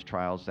 randomized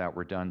trials that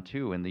were done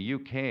too. In the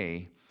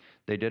UK,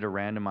 they did a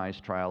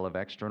randomized trial of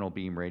external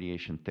beam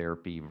radiation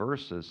therapy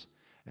versus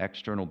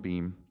external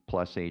beam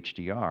plus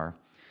HDR.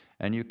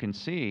 And you can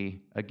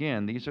see,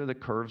 again, these are the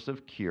curves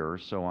of cure.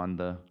 So on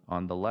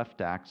the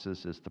left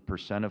axis is the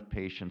percent of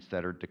patients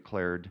that are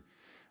declared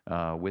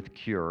with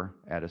cure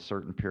at a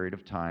certain period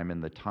of time,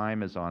 and the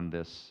time is on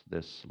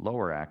this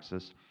lower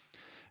axis.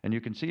 And you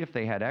can see if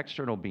they had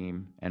external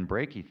beam and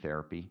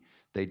brachytherapy,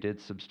 they did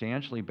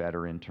substantially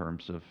better in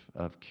terms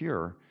of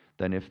cure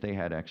than if they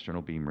had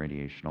external beam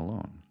radiation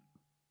alone.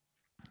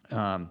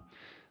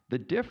 The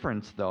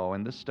difference, though,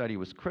 and this study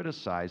was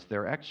criticized,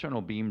 their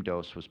external beam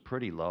dose was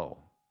pretty low.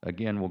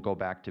 Again, we'll go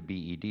back to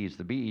BEDs.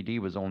 The BED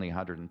was only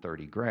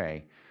 130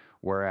 gray,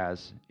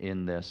 whereas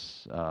in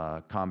this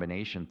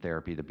combination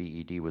therapy, the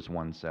BED was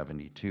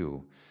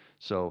 172.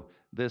 So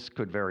this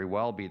could very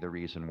well be the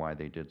reason why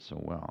they did so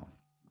well.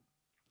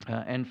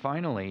 And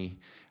finally,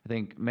 I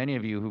think many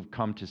of you who've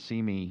come to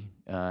see me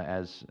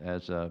as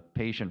a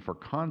patient for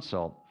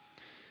consult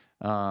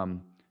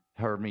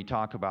heard me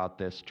talk about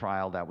this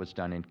trial that was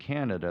done in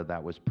Canada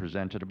that was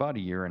presented about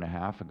 1.5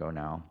 years ago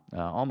now,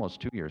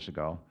 almost 2 years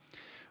ago,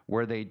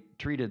 where they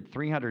treated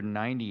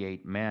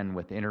 398 men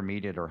with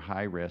intermediate or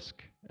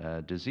high-risk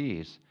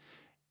disease.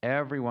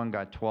 Everyone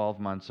got 12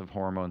 months of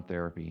hormone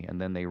therapy, and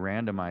then they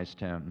randomized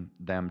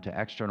them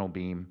to external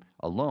beam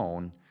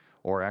alone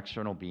or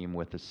external beam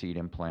with a seed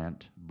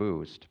implant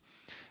boost.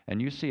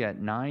 And you see at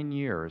 9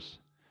 years,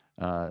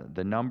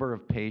 the number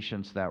of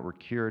patients that were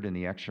cured in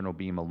the external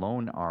beam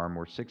alone arm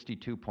were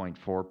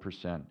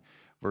 62.4%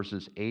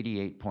 versus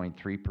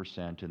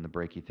 88.3% in the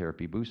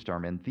brachytherapy boost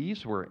arm. And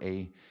these were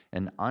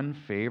an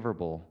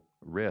unfavorable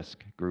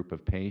risk group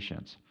of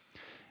patients.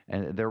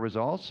 And there was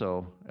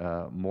also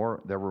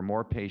there were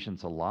more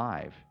patients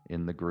alive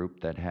in the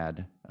group that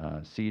had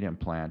seed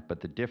implant,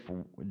 but the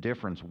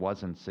difference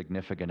wasn't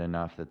significant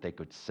enough that they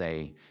could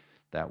say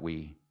that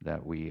we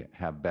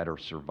have better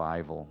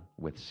survival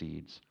with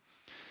seeds.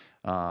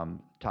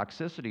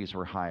 Toxicities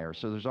were higher,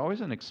 so there's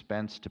always an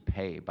expense to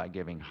pay by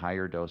giving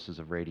higher doses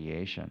of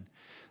radiation.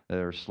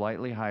 There are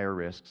slightly higher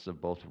risks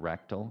of both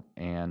rectal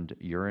and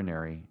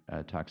urinary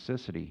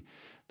toxicity.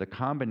 The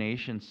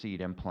combination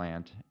seed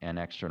implant and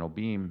external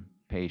beam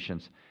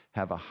patients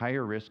have a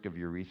higher risk of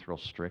urethral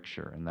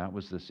stricture, and that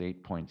was this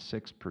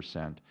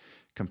 8.6%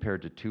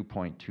 compared to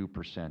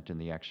 2.2% in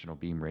the external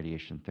beam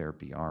radiation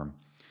therapy arm.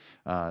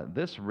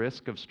 This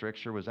risk of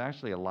stricture was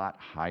actually a lot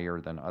higher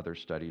than other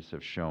studies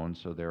have shown,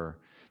 so there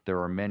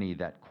are many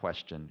that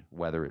question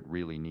whether it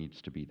really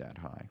needs to be that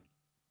high.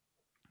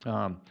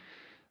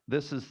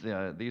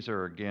 These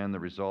are, again, the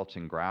results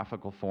in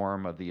graphical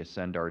form of the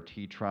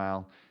ASCEND-RT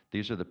trial.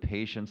 These are the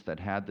patients that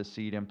had the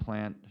seed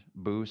implant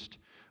boost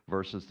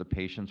versus the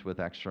patients with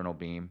external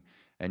beam.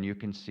 And you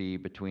can see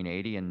between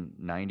 80 and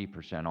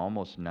 90%,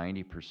 almost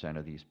 90%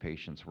 of these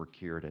patients were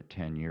cured at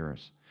 10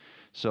 years.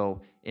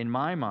 So in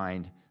my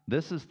mind,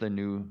 this is the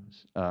new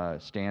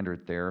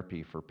standard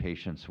therapy for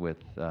patients with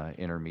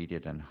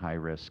intermediate and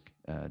high-risk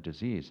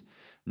disease.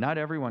 Not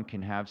everyone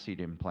can have seed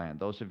implant.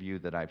 Those of you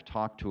that I've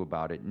talked to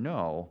about it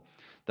know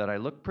that I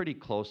look pretty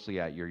closely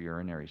at your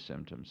urinary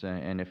symptoms.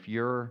 And if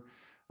you're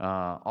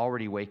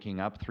already waking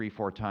up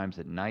 3-4 times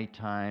at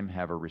nighttime,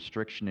 have a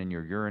restriction in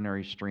your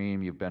urinary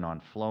stream, you've been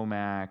on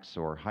Flomax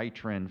or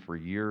Hytrin for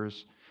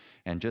years,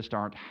 and just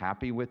aren't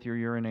happy with your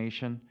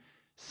urination,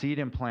 seed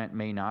implant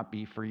may not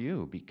be for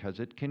you because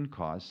it can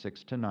cause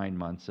 6 to 9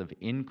 months of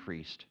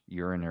increased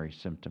urinary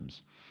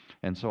symptoms.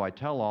 And so I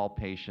tell all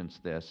patients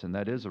this, and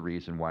that is a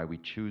reason why we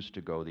choose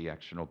to go the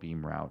external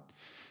beam route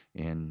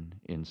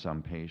in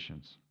some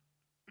patients.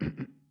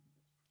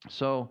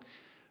 So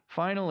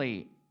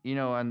finally,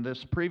 on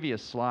this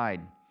previous slide,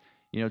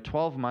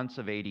 12 months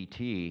of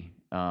ADT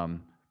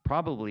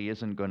probably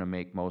isn't going to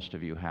make most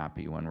of you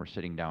happy when we're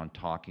sitting down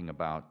talking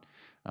about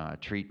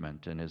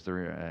treatment. And is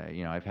there,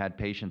 I've had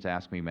patients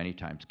ask me many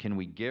times, can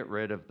we get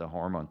rid of the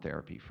hormone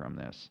therapy from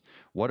this?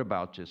 What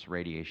about just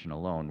radiation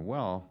alone?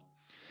 Well,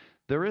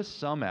 there is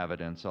some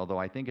evidence, although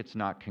I think it's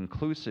not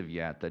conclusive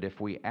yet, that if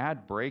we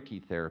add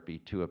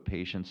brachytherapy to a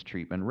patient's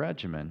treatment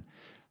regimen,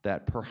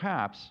 that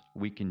perhaps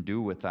we can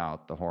do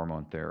without the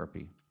hormone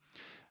therapy.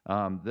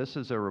 This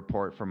is a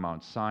report from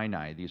Mount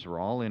Sinai. These were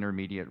all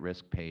intermediate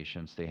risk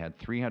patients. They had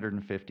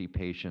 350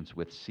 patients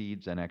with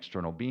seeds and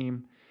external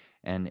beam,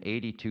 and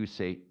 82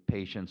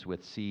 patients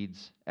with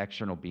seeds,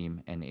 external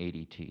beam, and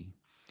ADT.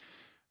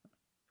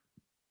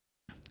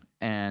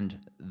 And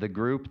the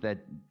group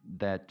that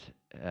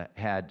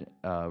had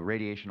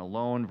radiation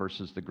alone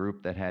versus the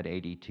group that had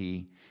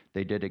ADT,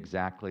 they did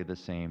exactly the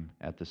same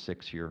at the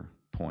 6-year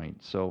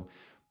point. So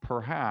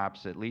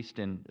perhaps, at least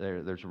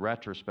there's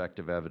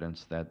retrospective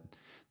evidence that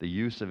the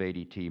use of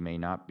ADT may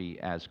not be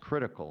as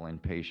critical in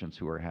patients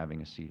who are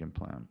having a seed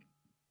implant.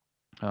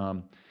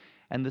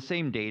 And the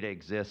same data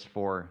exists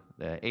for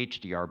the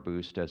HDR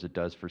boost as it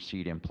does for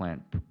seed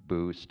implant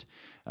boost.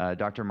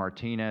 Dr.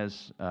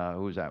 Martinez,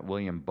 who was at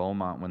William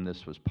Beaumont when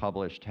this was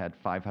published, had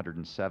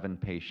 507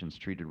 patients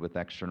treated with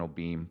external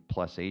beam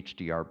plus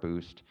HDR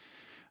boost.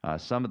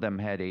 Some of them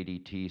had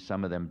ADT,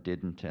 some of them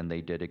didn't, and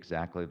they did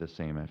exactly the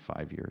same at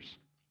 5 years.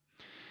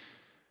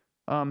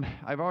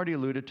 I've already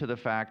alluded to the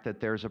fact that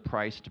there's a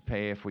price to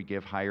pay if we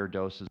give higher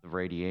doses of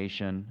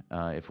radiation,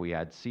 if we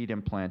add seed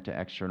implant to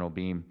external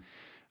beam.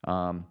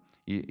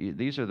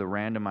 These are the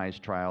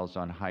randomized trials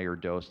on higher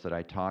dose that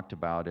I talked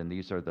about, and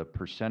these are the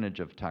percentage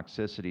of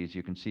toxicities.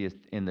 You can see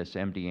in this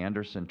MD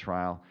Anderson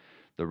trial,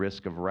 the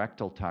risk of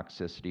rectal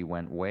toxicity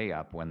went way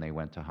up when they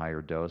went to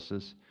higher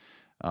doses.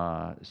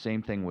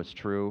 Same thing was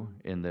true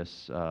in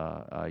this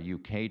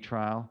UK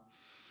trial.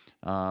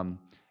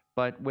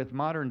 But with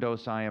modern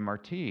dose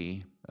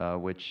IMRT,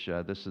 which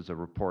this is a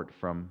report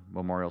from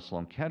Memorial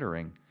Sloan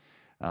Kettering,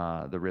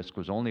 the risk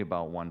was only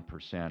about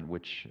 1%,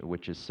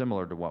 which is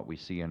similar to what we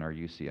see in our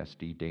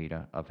UCSD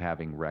data of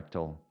having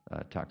rectal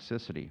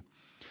toxicity.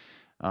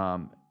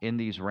 In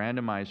these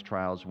randomized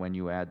trials, when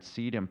you add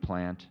seed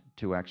implant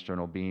to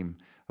external beam,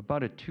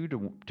 about a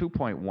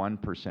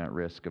 2.1%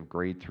 risk of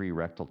grade 3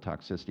 rectal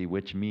toxicity,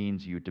 which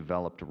means you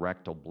developed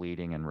rectal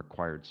bleeding and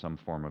required some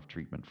form of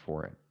treatment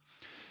for it.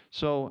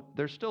 So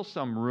there's still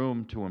some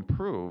room to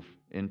improve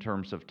in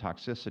terms of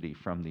toxicity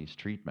from these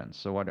treatments.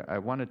 So I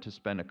wanted to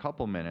spend a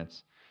couple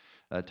minutes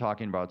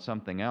talking about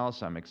something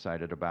else I'm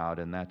excited about,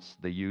 and that's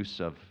the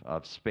use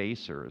of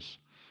spacers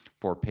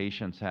for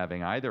patients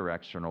having either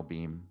external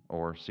beam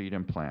or seed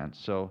implants.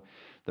 So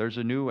there's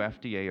a new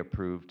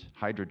FDA-approved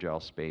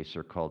hydrogel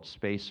spacer called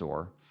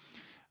Spacor.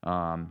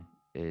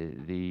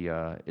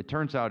 It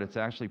turns out it's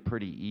actually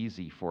pretty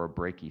easy for a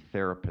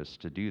brachytherapist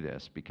to do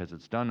this because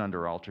it's done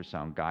under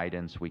ultrasound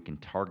guidance. We can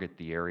target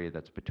the area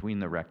that's between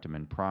the rectum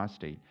and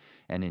prostate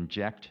and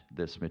inject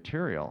this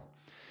material.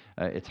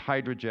 It's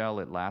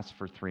hydrogel, it lasts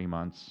for 3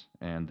 months,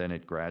 and then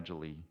it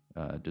gradually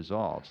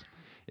dissolves.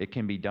 It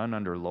can be done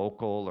under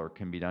local or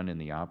can be done in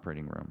the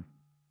operating room.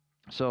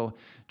 So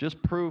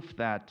just proof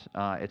that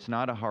it's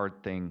not a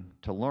hard thing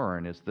to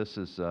learn is this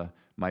is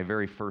my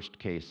very first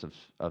case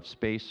of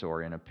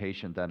Spacor in a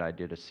patient that I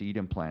did a seed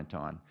implant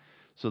on.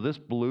 So this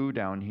blue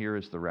down here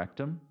is the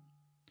rectum.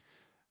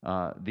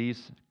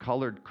 These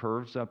colored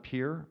curves up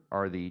here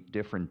are the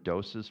different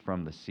doses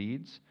from the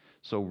seeds.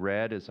 So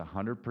red is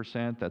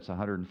 100%, that's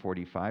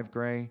 145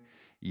 gray.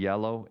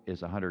 Yellow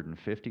is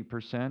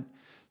 150%.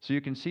 So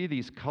you can see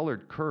these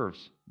colored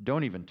curves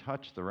don't even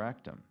touch the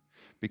rectum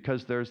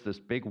because there's this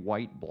big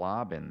white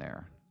blob in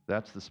there.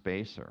 That's the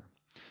spacer.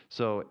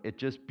 So it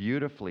just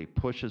beautifully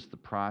pushes the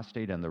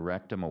prostate and the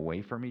rectum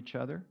away from each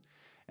other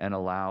and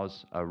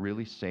allows a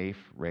really safe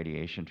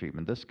radiation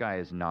treatment. This guy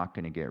is not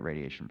going to get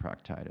radiation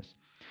proctitis.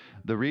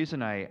 The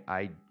reason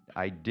I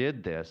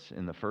did this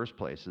in the first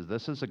place is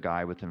this is a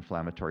guy with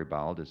inflammatory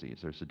bowel disease.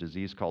 There's a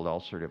disease called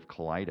ulcerative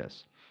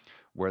colitis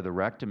where the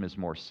rectum is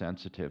more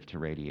sensitive to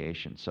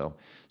radiation. So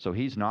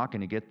he's not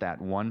going to get that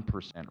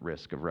 1%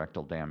 risk of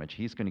rectal damage.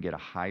 He's going to get a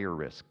higher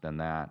risk than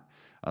that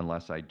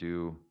unless I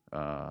do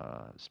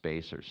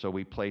spacer. So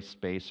we place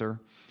spacer.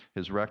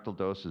 His rectal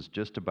dose is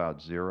just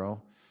about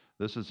 0.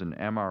 This is an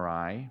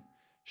MRI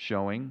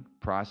showing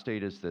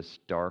prostate is this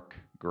dark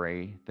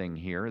gray thing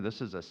here.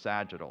 This is a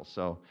sagittal,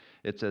 so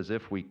it's as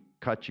if we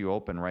cut you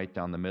open right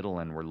down the middle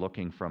and we're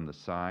looking from the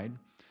side.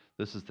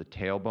 This is the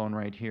tailbone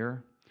right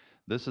here.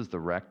 This is the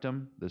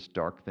rectum, this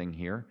dark thing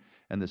here,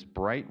 and this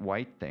bright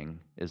white thing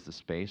is the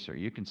spacer.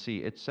 You can see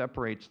it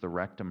separates the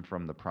rectum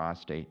from the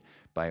prostate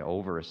by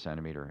over a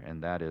centimeter,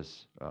 and that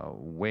is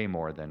way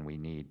more than we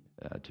need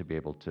to be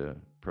able to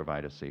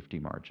provide a safety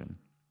margin.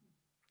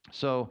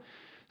 So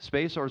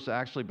spacers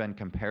actually been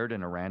compared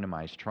in a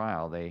randomized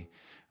trial. The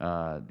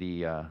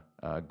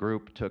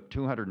group took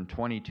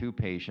 222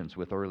 patients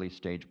with early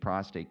stage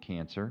prostate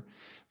cancer.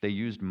 They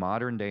used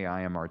modern day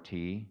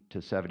IMRT to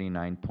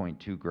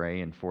 79.2 gray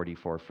and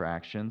 44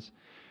 fractions.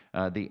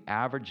 The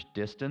average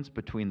distance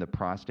between the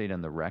prostate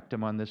and the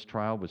rectum on this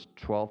trial was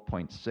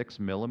 12.6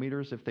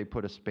 millimeters if they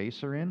put a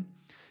spacer in,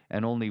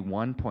 and only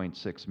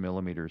 1.6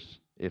 millimeters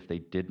if they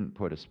didn't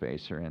put a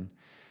spacer in.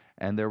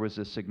 And there was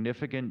a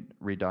significant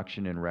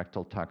reduction in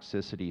rectal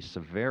toxicity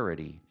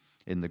severity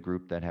in the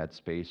group that had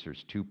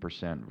spacers,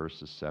 2%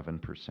 versus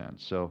 7%.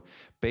 So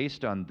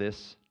based on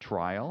this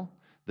trial,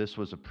 this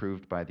was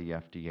approved by the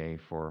FDA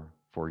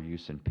for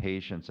use in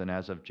patients. And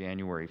as of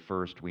January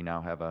 1st, we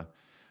now have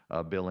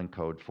a billing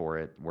code for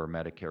it where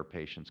Medicare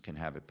patients can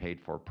have it paid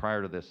for.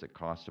 Prior to this, it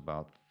cost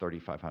about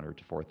 $3,500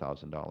 to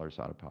 $4,000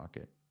 out of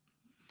pocket.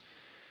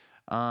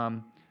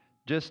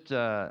 Just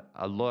a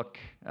look,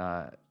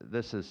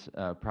 this is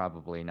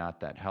probably not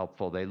that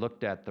helpful. They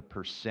looked at the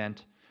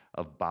percent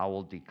of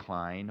bowel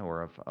decline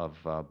or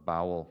of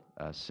bowel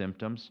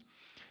symptoms.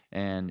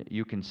 And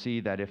you can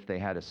see that if they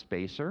had a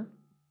spacer,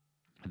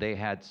 they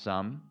had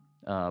some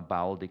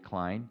bowel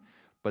decline,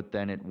 but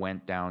then it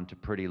went down to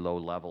pretty low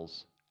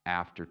levels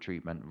after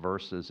treatment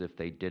versus if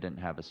they didn't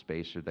have a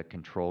spacer, the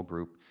control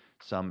group,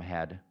 some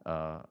had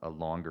a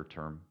longer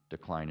term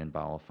decline in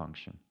bowel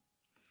function.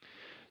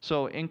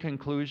 So in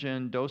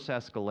conclusion, dose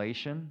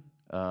escalation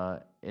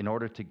in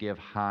order to give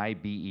high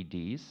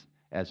BEDs,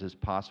 as is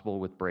possible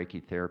with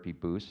brachytherapy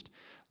boost,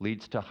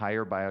 leads to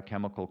higher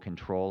biochemical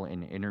control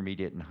in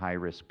intermediate and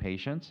high-risk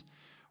patients.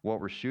 What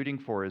we're shooting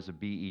for is a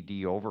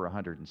BED over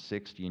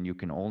 160, and you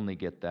can only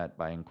get that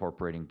by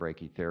incorporating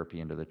brachytherapy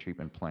into the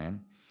treatment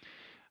plan.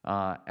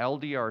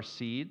 LDR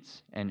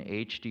seeds and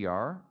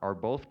HDR are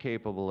both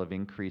capable of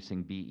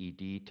increasing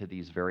BED to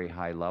these very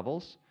high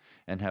levels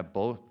and have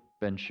both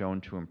been shown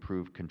to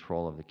improve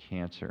control of the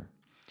cancer.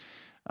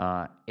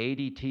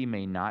 ADT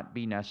may not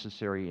be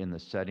necessary in the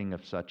setting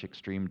of such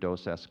extreme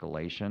dose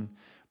escalation,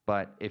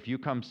 but if you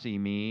come see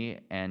me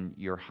and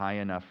you're high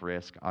enough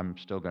risk, I'm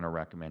still going to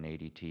recommend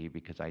ADT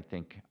because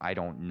I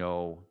don't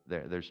know,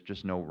 there's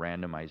just no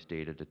randomized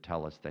data to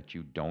tell us that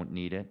you don't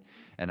need it.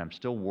 And I'm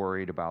still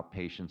worried about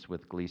patients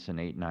with Gleason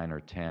 8, 9, or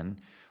 10,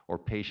 or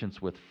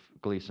patients with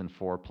Gleason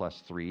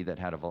 4+3 that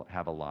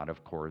have a lot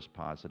of cores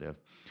positive,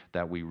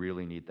 that we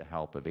really need the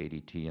help of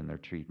ADT in their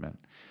treatment.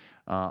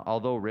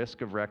 Although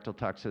risk of rectal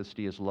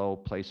toxicity is low,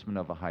 placement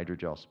of a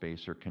hydrogel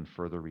spacer can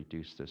further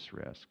reduce this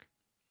risk.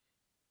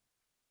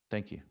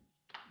 Thank you.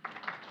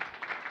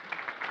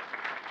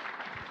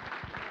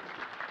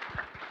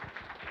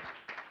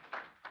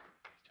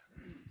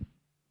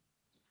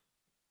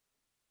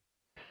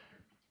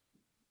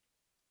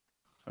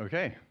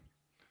 Okay,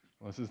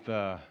 well, this is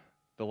the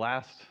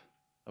last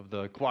of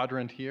the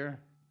quadrant here,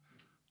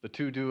 the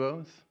two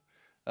duos.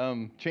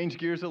 Change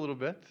gears a little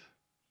bit.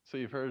 So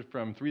you've heard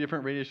from 3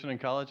 different radiation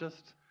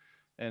oncologists,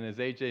 and as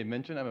AJ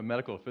mentioned, I'm a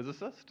medical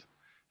physicist.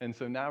 And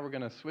so now we're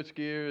going to switch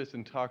gears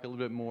and talk a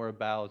little bit more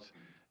about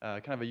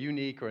kind of a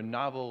unique or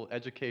novel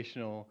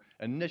educational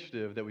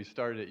initiative that we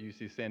started at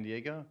UC San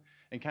Diego,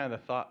 and kind of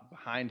the thought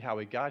behind how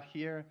we got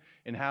here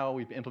and how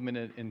we've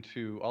implemented it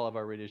into all of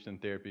our radiation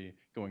therapy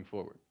going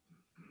forward.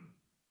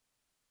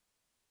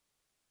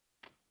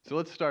 So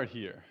let's start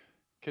here.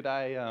 Could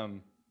I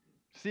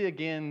see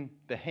again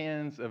the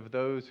hands of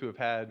those who have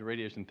had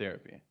radiation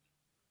therapy?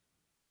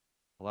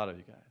 A lot of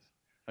you guys.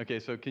 Okay,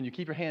 so can you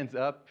keep your hands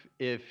up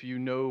if you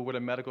know what a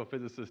medical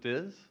physicist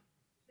is?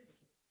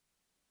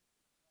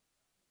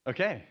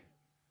 Okay,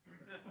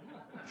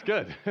 it's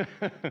good.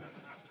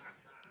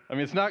 I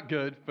mean, it's not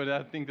good, but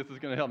I think this is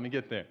going to help me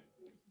get there.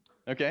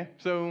 Okay,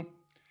 so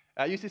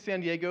at UC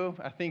San Diego,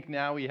 I think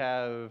now we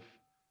have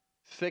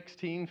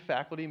 16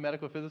 faculty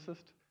medical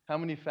physicists. How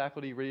many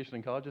faculty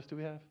radiation oncologists do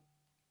we have?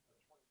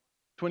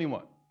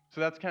 21. So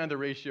that's kind of the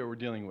ratio we're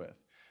dealing with.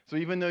 So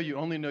even though you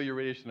only know your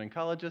radiation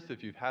oncologist,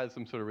 if you've had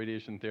some sort of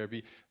radiation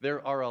therapy,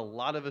 there are a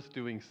lot of us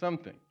doing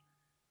something.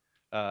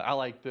 I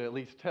like to at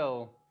least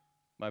tell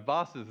my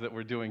bosses that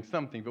we're doing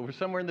something, but we're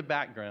somewhere in the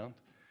background.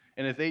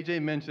 And as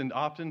AJ mentioned,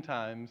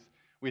 oftentimes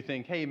we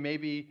think, hey,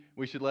 maybe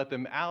we should let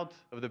them out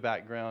of the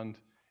background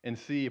and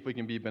see if we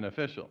can be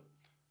beneficial.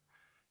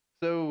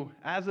 So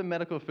as a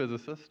medical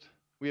physicist,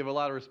 we have a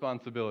lot of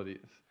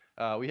responsibilities.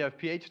 We have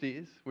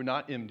PhDs, we're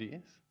not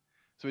MDs.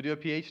 So we do a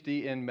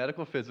PhD in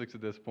medical physics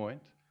at this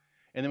point.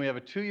 And then we have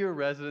a 2-year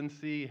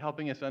residency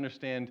helping us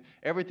understand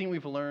everything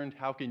we've learned,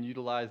 how we can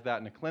utilize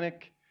that in a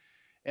clinic.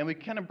 And we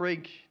kind of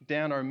break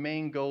down our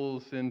main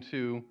goals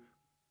into,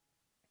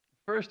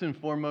 first and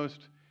foremost,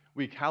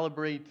 we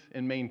calibrate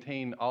and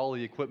maintain all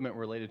the equipment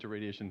related to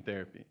radiation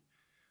therapy.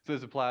 So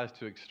this applies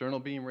to external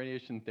beam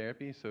radiation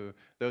therapy. So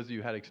those of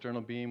you who had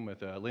external beam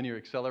with a linear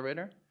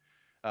accelerator,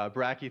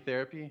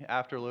 brachytherapy,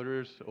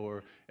 afterloaders,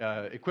 or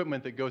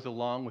equipment that goes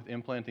along with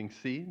implanting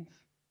seeds.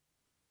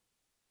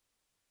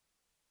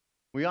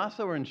 We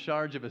also are in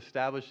charge of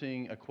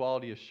establishing a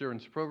quality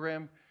assurance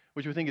program,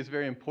 which we think is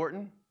very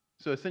important.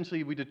 So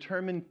essentially, we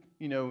determine,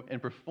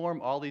 and perform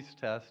all these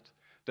tests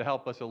to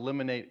help us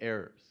eliminate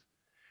errors.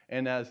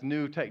 And as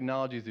new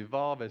technologies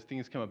evolve, as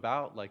things come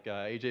about, like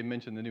AJ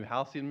mentioned the new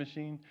Halcyon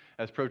machine,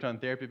 as proton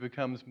therapy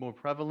becomes more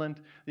prevalent,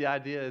 the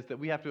idea is that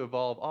we have to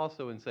evolve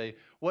also and say,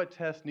 what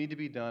tests need to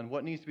be done,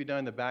 what needs to be done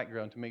in the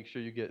background to make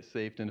sure you get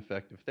safe and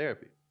effective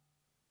therapy.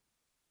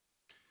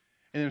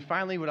 And then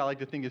finally, what I like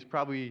to think is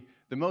probably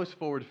the most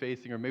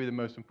forward-facing, or maybe the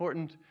most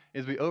important,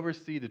 is we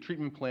oversee the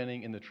treatment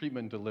planning and the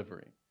treatment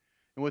delivery.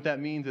 And what that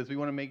means is we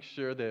want to make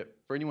sure that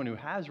for anyone who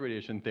has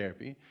radiation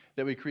therapy,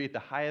 that we create the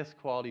highest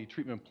quality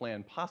treatment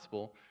plan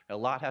possible. A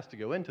lot has to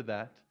go into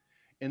that.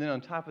 And then on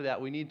top of that,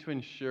 we need to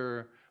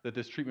ensure that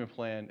this treatment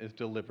plan is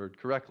delivered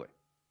correctly.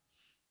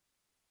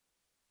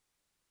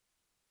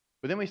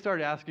 But then we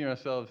started asking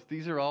ourselves,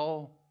 these are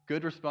all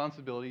good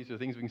responsibilities, or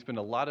things we can spend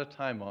a lot of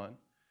time on,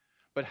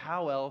 but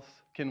how else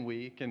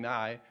can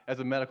I, as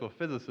a medical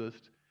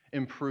physicist,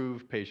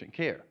 improve patient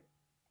care?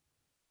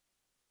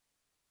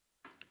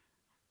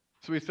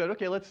 So we said,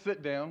 okay, let's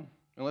sit down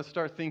and let's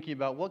start thinking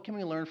about what can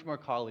we learn from our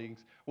colleagues?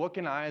 What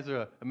can I, as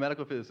a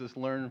medical physicist,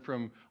 learn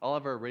from all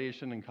of our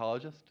radiation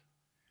oncologists?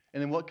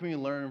 And then what can we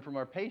learn from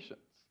our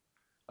patients?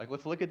 Like,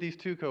 let's look at these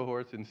 2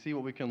 cohorts and see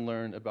what we can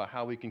learn about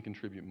how we can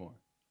contribute more.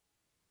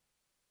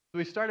 So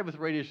we started with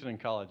radiation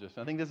oncologists.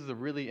 I think this is a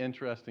really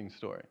interesting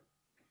story.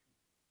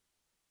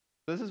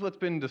 So this is what's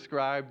been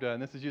described, and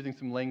this is using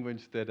some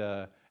language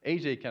that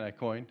AJ kind of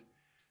coined,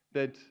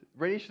 that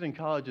radiation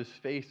oncologists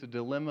faced a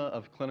dilemma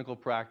of clinical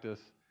practice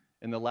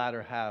in the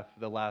latter half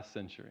of the last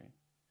century.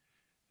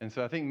 And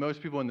so I think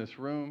most people in this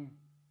room,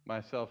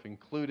 myself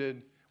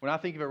included, when I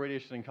think of a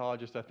radiation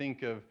oncologist, I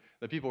think of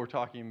the people we're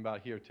talking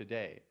about here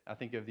today. I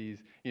think of these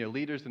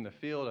leaders in the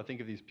field. I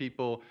think of these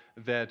people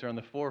that are on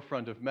the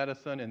forefront of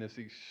medicine in this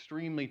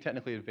extremely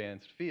technically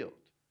advanced field.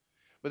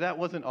 But that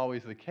wasn't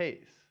always the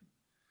case.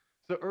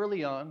 So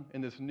early on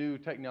in this new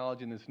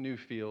technology, in this new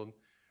field,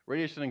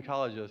 radiation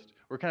oncologists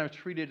were kind of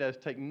treated as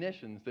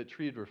technicians that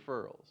treated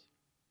referrals.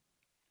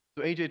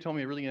 So AJ told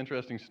me a really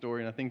interesting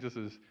story, and I think this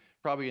is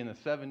probably in the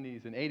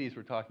 70s and 80s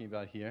we're talking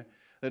about here,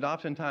 that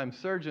oftentimes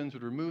surgeons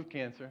would remove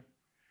cancer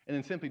and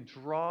then simply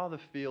draw the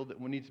field that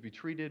needs to be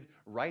treated,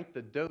 write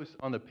the dose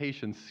on the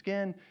patient's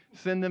skin,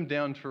 send them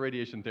down for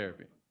radiation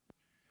therapy.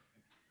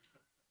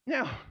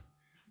 Now,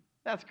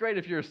 that's great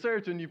if you're a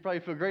surgeon. You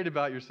probably feel great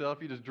about yourself.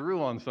 You just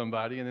drew on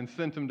somebody and then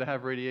sent them to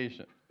have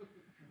radiation.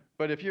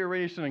 But if you're a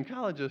radiation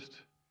oncologist,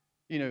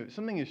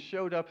 something has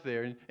showed up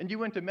there, and you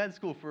went to med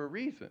school for a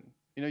reason.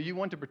 You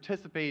want to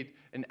participate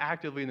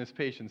actively in this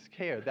patient's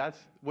care. That's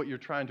what you're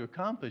trying to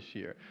accomplish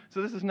here.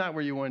 So this is not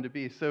where you wanted to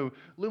be. So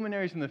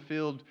luminaries in the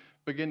field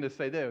begin to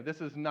say, no, this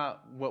is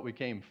not what we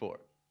came for.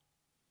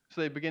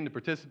 So they begin to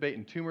participate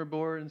in tumor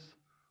boards,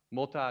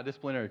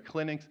 multidisciplinary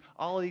clinics,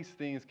 all of these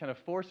things kind of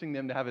forcing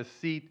them to have a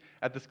seat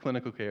at this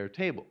clinical care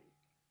table.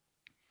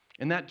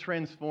 And that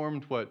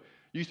transformed what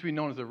used to be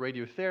known as a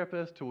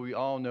radiotherapist to what we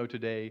all know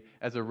today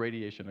as a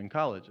radiation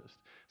oncologist.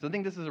 So I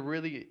think this is a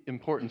really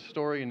important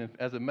story, and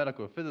as a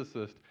medical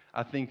physicist,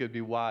 I think it would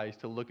be wise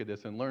to look at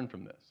this and learn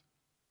from this.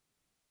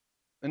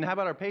 And how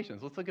about our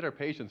patients? Let's look at our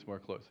patients more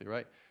closely,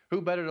 right?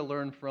 Who better to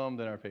learn from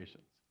than our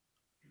patients?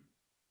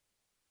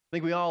 I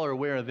think we all are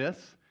aware of this.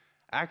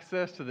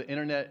 Access to the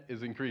internet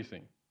is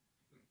increasing.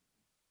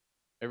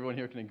 Everyone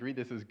here can agree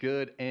this is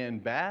good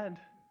and bad.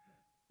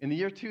 In the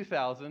year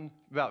 2000,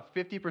 about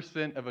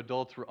 50% of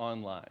adults were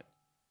online.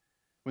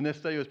 When this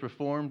study was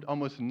performed,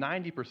 almost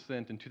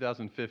 90% in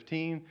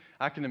 2015.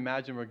 I can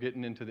imagine we're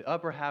getting into the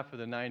upper half of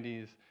the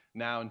 90s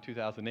now in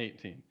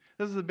 2018.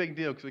 This is a big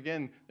deal because,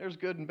 again, there's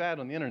good and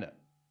bad on the internet.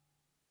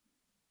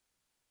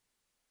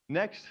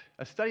 Next,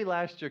 a study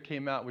last year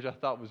came out which I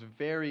thought was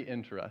very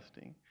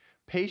interesting.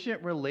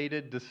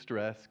 Patient-related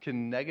distress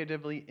can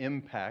negatively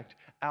impact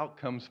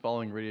outcomes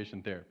following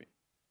radiation therapy.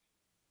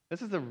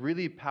 This is a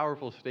really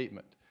powerful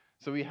statement.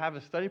 So we have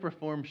a study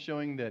performed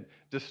showing that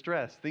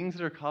distress, things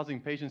that are causing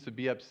patients to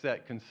be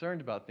upset,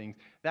 concerned about things,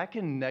 that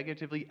can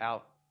negatively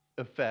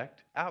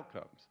affect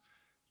outcomes.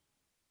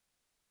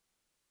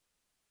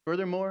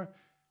 Furthermore,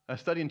 a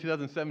study in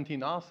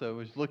 2017 also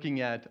was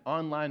looking at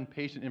online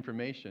patient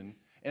information,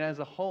 and as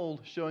a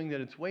whole, showing that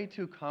it's way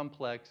too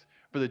complex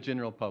for the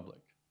general public.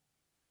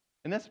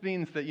 And this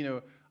means that,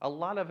 a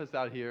lot of us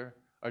out here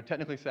are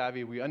technically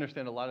savvy, we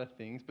understand a lot of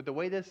things, but the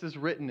way this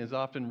is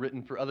often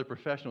written for other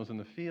professionals in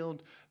the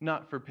field,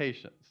 not for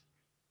patients.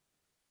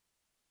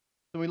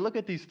 So when we look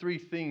at these three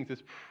things,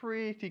 it's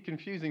pretty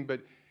confusing,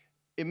 but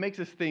it makes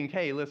us think,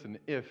 hey, listen,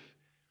 if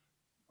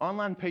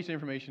online patient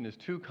information is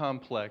too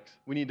complex,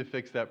 we need to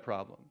fix that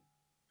problem.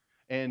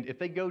 And if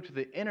they go to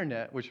the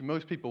internet, which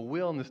most people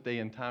will in this day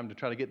and time to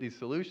try to get these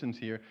solutions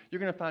here, you're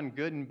going to find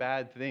good and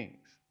bad things.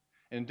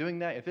 And in doing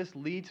that, if this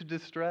leads to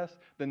distress,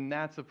 then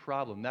that's a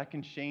problem. That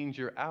can change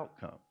your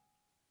outcome.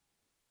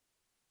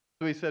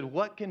 So he said,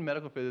 what can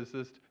medical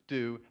physicists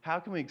do?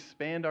 How can we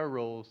expand our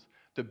roles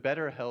to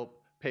better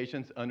help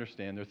patients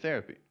understand their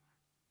therapy?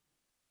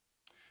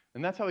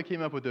 And that's how we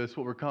came up with this,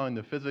 what we're calling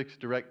the Physics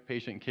Direct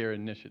Patient Care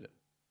Initiative.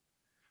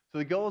 So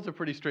the goals are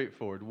pretty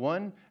straightforward.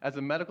 One, as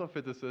a medical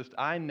physicist,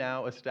 I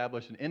now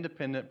establish an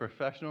independent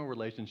professional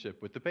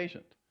relationship with the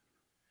patient.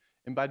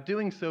 And by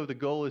doing so, the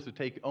goal is to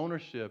take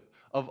ownership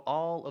of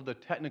all of the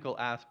technical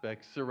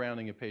aspects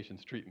surrounding a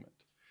patient's treatment.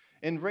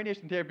 And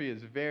radiation therapy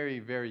is very,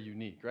 very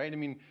unique, right? I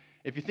mean,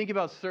 if you think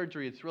about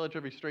surgery, it's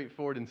relatively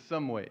straightforward in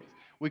some ways.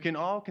 We can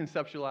all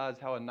conceptualize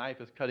how a knife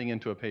is cutting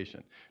into a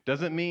patient.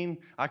 Doesn't mean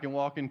I can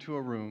walk into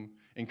a room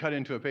and cut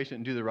into a patient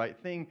and do the right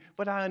thing,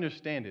 but I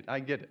understand it,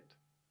 I get it.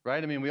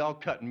 Right? I mean, we all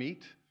cut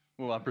meat.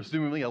 Well,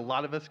 presumably a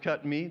lot of us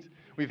cut meat.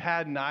 We've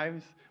had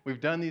knives.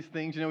 We've done these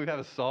things. We've had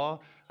a saw.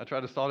 I tried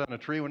to saw down a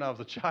tree when I was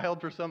a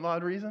child for some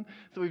odd reason.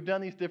 So we've done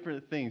these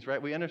different things,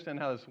 right? We understand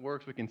how this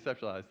works. We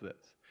conceptualize this.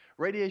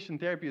 Radiation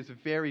therapy is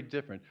very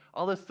different.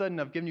 All of a sudden,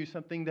 I've given you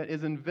something that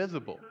is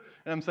invisible.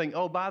 And I'm saying,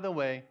 oh, by the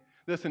way,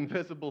 this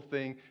invisible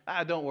thing,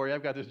 don't worry,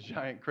 I've got this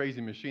giant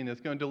crazy machine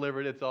that's going to deliver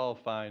it. It's all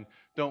fine.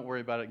 Don't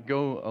worry about it.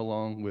 Go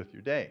along with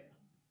your day.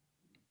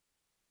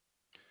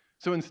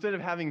 So instead of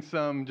having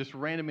some just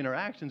random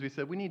interactions, we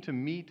said we need to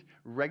meet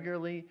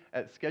regularly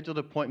at scheduled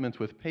appointments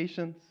with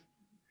patients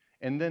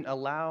and then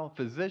allow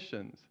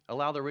physicians,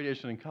 allow the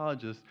radiation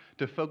oncologists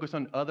to focus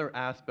on other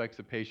aspects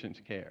of patient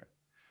care.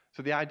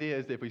 So the idea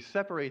is that if we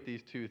separate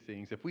these two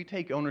things, if we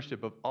take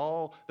ownership of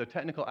all the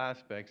technical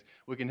aspects,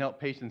 we can help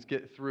patients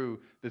get through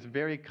this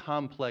very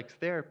complex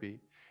therapy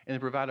and then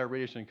provide our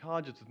radiation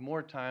oncologists with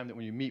more time that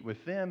when you meet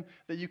with them,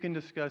 that you can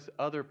discuss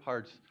other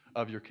parts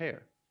of your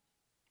care.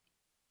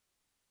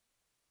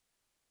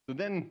 So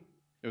then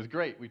it was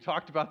great. We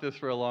talked about this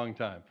for a long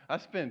time. I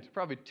spent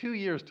probably 2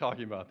 years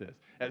talking about this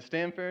at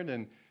Stanford,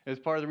 and it was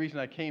part of the reason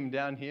I came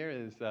down here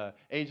is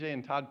AJ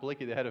and Todd,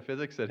 the head of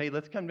physics, said, hey,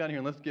 let's come down here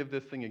and let's give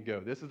this thing a go.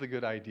 This is a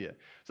good idea.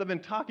 So I've been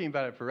talking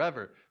about it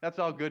forever. That's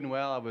all good and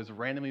well. I was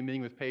randomly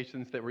meeting with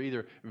patients that were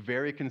either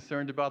very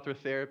concerned about their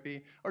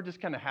therapy or just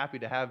kind of happy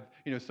to have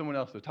someone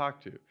else to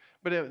talk to.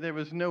 But there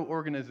was no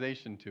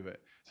organization to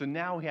it. So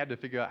now we had to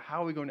figure out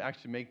how are we going to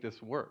actually make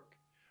this work?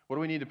 What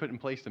do we need to put in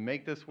place to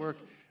make this work?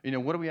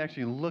 What are we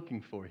actually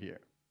looking for here?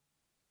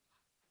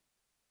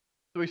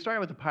 So we started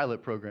with the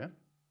pilot program,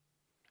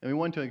 and we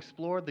wanted to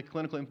explore the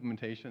clinical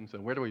implementation. So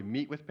where do we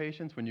meet with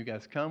patients? When you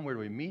guys come, where do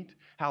we meet?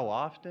 How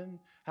often?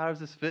 How does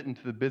this fit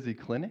into the busy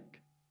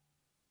clinic?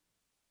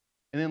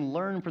 And then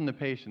learn from the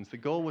patients. The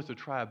goal was to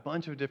try a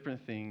bunch of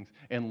different things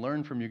and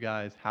learn from you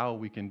guys how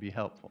we can be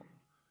helpful.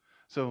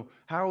 So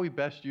how are we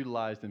best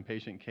utilized in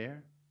patient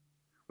care?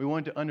 We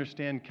wanted to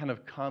understand kind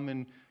of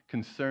common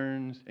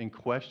concerns and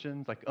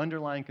questions, like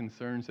underlying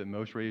concerns that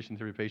most radiation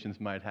therapy patients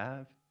might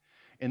have.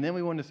 And then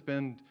we want to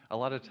spend a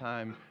lot of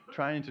time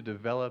trying to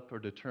develop or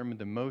determine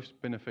the most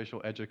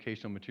beneficial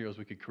educational materials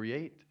we could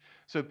create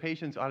so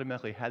patients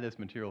automatically had this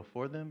material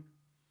for them.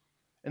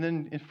 And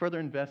then further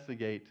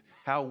investigate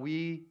how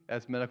we,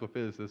 as medical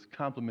physicists,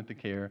 complement the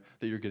care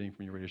that you're getting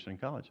from your radiation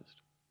oncologist.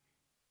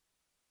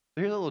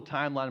 So here's a little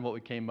timeline of what we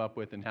came up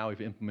with and how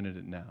we've implemented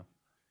it now.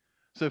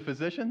 So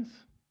physicians,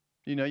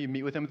 you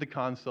meet with them at the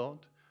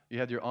consult. You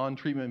had your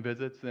on-treatment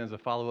visits, and as a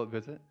follow-up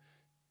visit.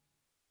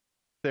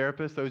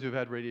 Therapists, those who've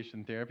had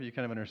radiation therapy, you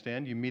kind of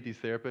understand. You meet these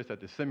therapists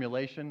at the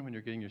simulation when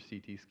you're getting your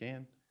CT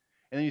scan.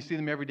 And then you see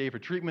them every day for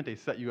treatment. They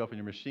set you up in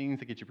your machines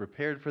to get you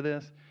prepared for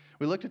this.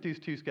 We looked at these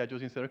two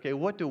schedules and said, okay,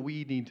 what do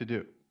we need to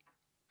do?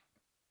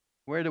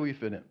 Where do we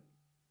fit in?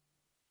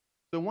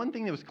 So one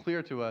thing that was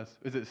clear to us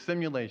is that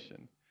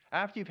simulation.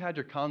 After you've had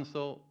your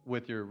consult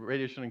with your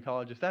radiation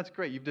oncologist, that's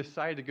great. You've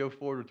decided to go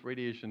forward with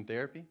radiation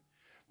therapy.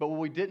 But what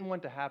we didn't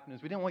want to happen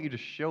is we didn't want you to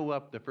show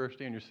up the first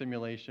day in your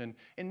simulation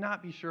and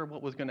not be sure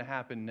what was going to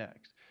happen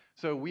next.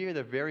 So we are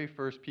the very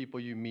first people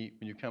you meet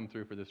when you come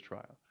through for this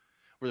trial.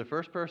 We're the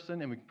first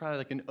person, and we can provide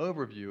like an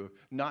overview of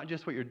not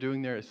just what you're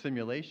doing there at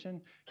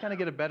simulation, kind of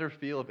get a better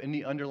feel of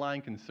any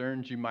underlying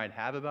concerns you might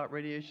have about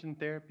radiation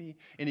therapy,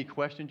 any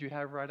questions you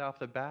have right off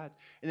the bat,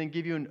 and then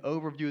give you an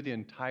overview of the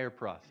entire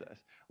process.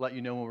 Let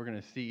you know when we're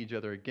going to see each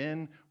other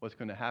again, what's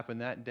going to happen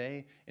that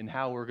day, and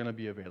how we're going to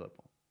be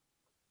available.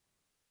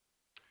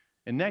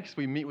 And next,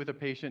 we meet with a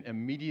patient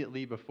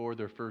immediately before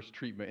their first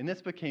treatment. And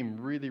this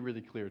became really,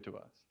 really clear to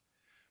us.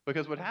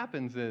 Because what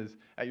happens is,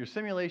 at your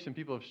simulation,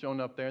 people have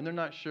shown up there, and they're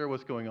not sure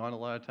what's going on a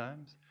lot of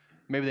times.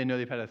 Maybe they know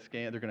they've had a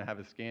scan, they're going to have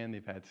a scan,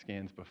 they've had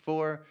scans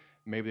before.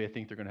 Maybe they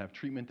think they're going to have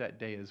treatment that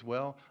day as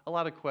well. A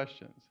lot of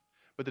questions.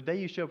 But the day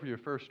you show up for your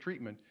first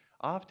treatment,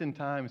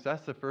 oftentimes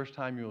that's the first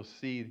time you'll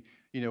see,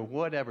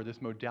 whatever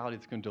this modality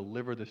that's going to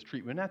deliver this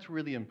treatment. And that's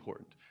really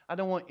important. I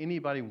don't want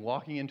anybody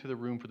walking into the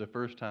room for the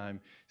first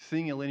time,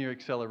 seeing a linear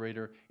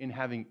accelerator, and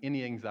having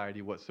any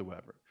anxiety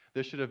whatsoever.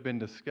 This should have been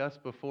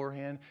discussed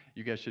beforehand.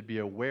 You guys should be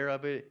aware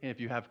of it. And if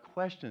you have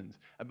questions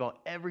about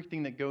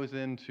everything that goes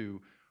into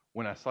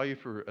when I saw you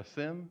for a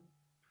sim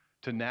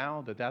to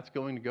now that's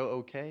going to go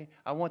okay,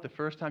 I want the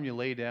first time you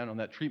lay down on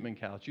that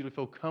treatment couch, you to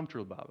feel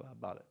comfortable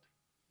about it.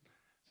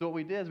 So what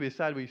we did is we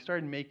decided we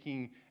started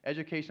making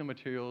educational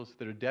materials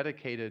that are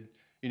dedicated,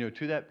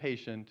 to that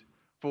patient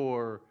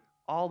for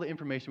all the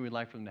information we'd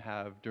like for them to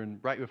have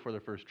right before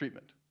their first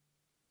treatment.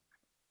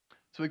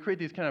 So we create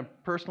these kind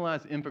of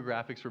personalized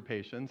infographics for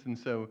patients, and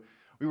so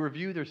we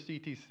review their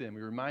CT sim.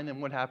 We remind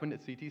them what happened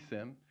at CT sim,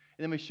 and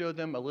then we show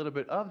them a little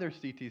bit of their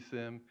CT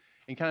sim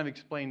and kind of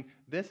explain,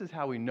 this is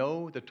how we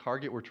know the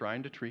target we're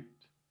trying to treat.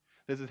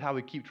 This is how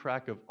we keep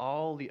track of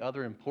all the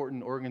other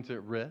important organs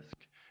at risk,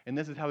 and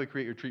this is how we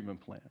create your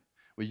treatment plan.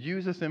 We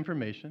use this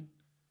information,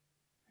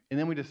 and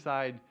then we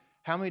decide,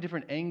 how many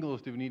different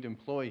angles do we need to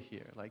employ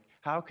here? Like,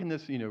 how can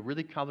this,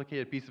 really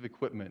complicated piece of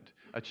equipment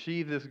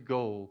achieve this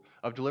goal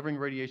of delivering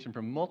radiation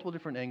from multiple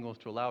different angles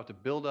to allow it to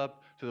build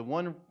up to the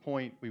one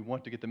point we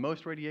want to get the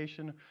most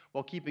radiation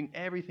while keeping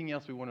everything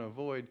else we want to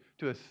avoid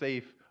to a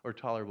safe or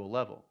tolerable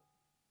level?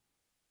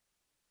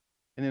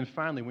 And then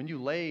finally, when you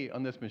lay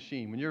on this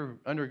machine, when you're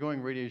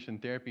undergoing radiation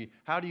therapy,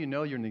 how do you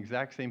know you're in the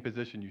exact same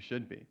position you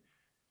should be?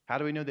 How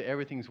do we know that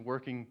everything's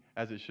working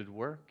as it should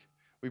work?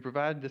 We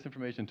provide this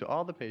information to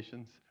all the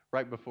patients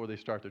right before they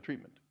start their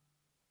treatment.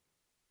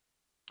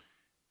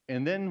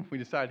 And then we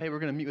decide, hey, we're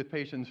going to meet with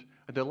patients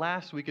at the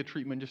last week of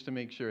treatment just to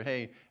make sure,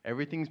 hey,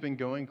 everything's been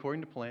going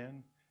according to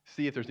plan,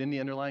 see if there's any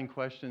underlying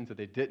questions that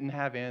they didn't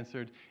have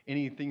answered,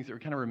 any things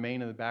that kind of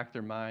remain in the back of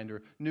their mind,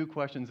 or new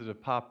questions that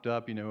have popped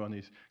up, on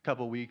these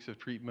couple weeks of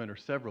treatment or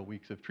several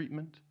weeks of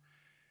treatment.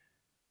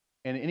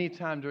 And any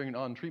time during an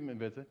on-treatment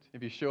visit,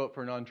 if you show up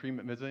for an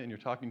on-treatment visit and you're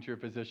talking to your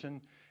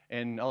physician,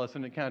 and all of a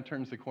sudden it kind of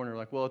turns the corner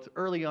like, well, it's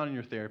early on in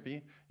your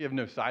therapy, you have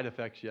no side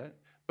effects yet,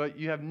 but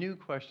you have new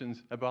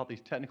questions about these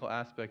technical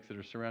aspects that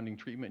are surrounding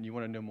treatment and you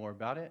want to know more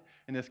about it.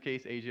 In this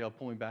case, AJ will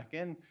pull me back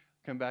in,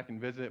 come back and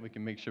visit, we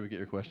can make sure we get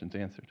your questions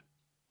answered.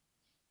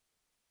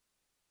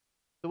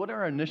 So what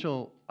are our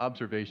initial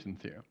observations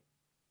here?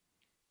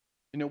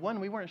 One,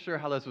 we weren't sure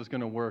how this was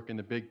going to work in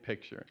the big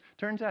picture.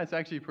 Turns out it's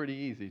actually pretty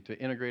easy to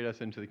integrate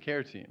us into the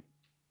care team.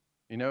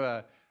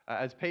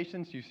 As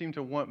patients, you seem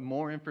to want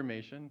more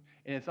information,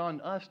 and it's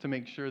on us to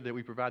make sure that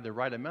we provide the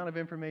right amount of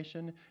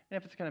information, and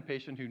if it's the kind of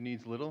patient who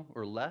needs little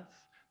or less,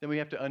 then we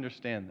have to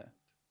understand that.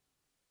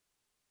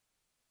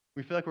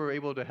 We feel like we're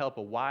able to help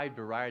a wide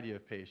variety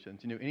of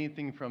patients,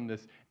 anything from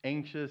this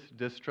anxious,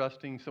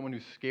 distrusting, someone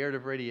who's scared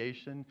of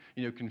radiation,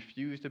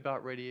 confused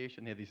about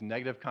radiation, they have these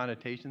negative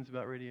connotations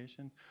about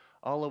radiation,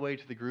 all the way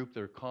to the group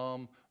that are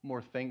calm,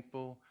 more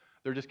thankful,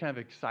 they're just kind of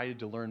excited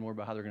to learn more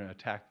about how they're going to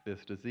attack this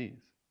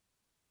disease.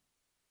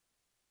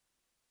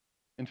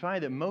 And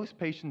finally, that most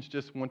patients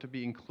just want to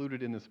be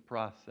included in this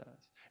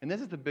process. And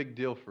this is the big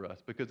deal for us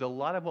because a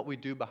lot of what we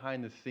do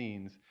behind the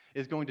scenes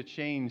is going to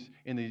change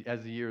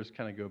as the years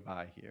kind of go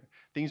by here.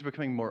 Things are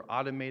becoming more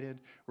automated.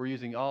 We're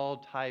using all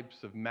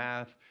types of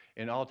math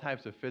and all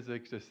types of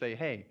physics to say,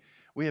 hey,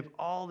 we have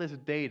all this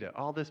data,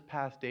 all this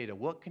past data.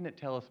 What can it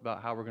tell us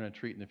about how we're going to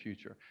treat in the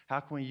future? How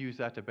can we use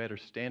that to better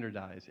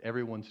standardize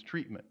everyone's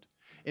treatment?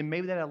 And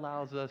maybe that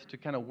allows us to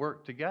kind of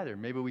work together.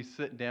 Maybe we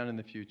sit down in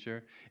the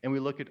future and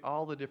we look at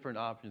all the different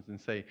options and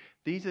say,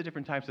 these are the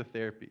different types of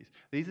therapies.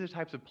 These are the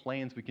types of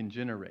plans we can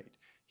generate.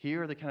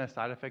 Here are the kind of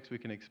side effects we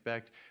can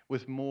expect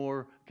with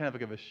more kind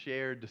of a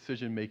shared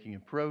decision-making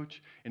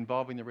approach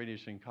involving the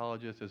radiation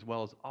oncologist as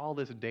well as all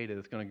this data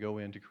that's going to go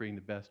into creating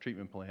the best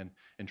treatment plan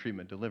and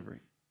treatment delivery.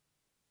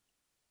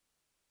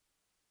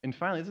 And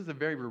finally, this is a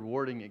very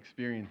rewarding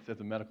experience as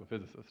a medical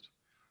physicist.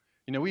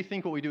 We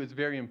think what we do is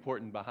very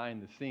important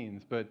behind the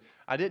scenes, but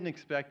I didn't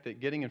expect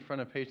that getting in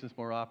front of patients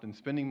more often,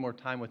 spending more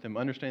time with them,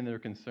 understanding their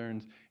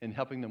concerns, and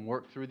helping them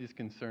work through these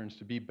concerns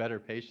to be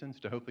better patients,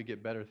 to hopefully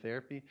get better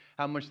therapy,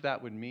 how much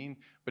that would mean,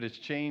 but it's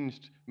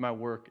changed my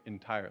work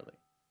entirely.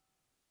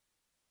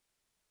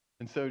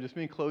 And so just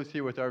let me close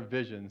here with our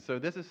vision. So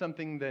this is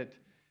something that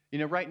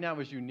right now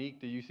is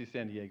unique to UC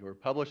San Diego. We're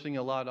publishing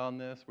a lot on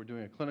this. We're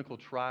doing a clinical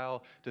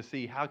trial to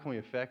see how can we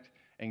affect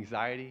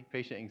anxiety,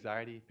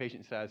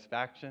 patient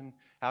satisfaction.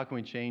 How can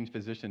we change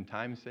physician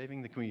time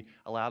saving? Can we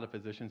allow the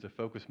physicians to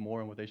focus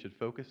more on what they should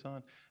focus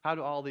on? How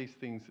do all these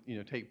things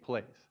take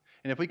place?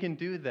 And if we can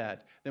do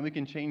that, then we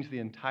can change the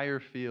entire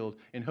field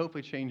and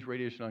hopefully change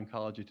radiation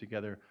oncology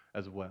together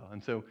as well.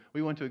 And so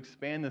we want to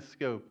expand the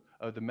scope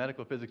of the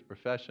medical physics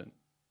profession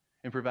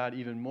and provide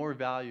even more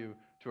value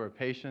to our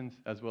patients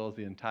as well as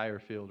the entire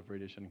field of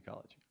radiation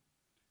oncology.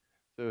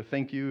 So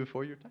thank you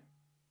for your time.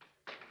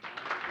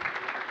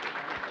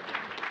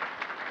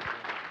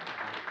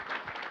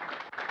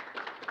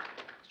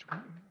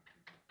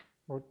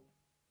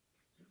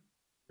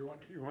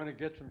 You want to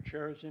get some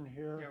chairs in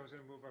here? Yeah, I was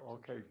going to move up.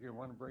 Okay, you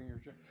want to bring your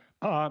chair?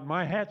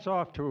 My hat's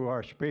off to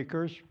our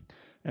speakers,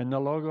 and the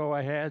logo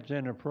I had's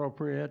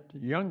inappropriate.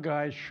 Young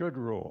guys should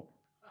rule.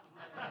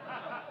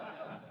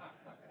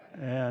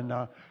 And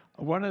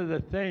one of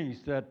the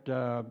things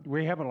that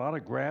we have a lot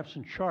of graphs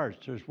and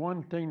charts. There's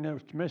one thing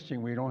that's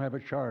missing we don't have a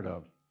chart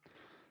of.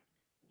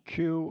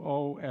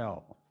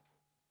 QOL,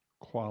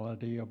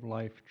 quality of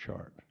life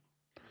chart.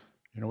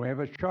 We have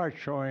a chart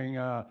showing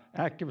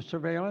active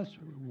surveillance.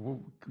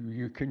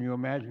 Can you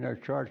imagine a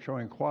chart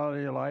showing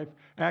quality of life?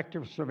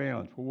 Active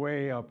surveillance,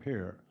 way up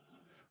here.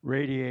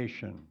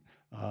 Radiation,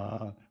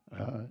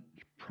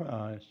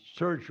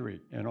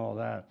 surgery, and all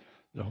that.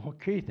 The whole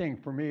key thing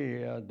for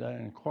me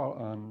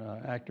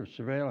on active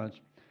surveillance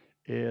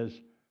is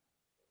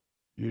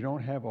you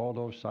don't have all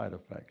those side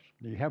effects.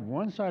 You have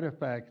one side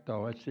effect,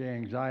 though, it's the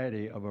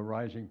anxiety of a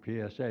rising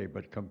PSA,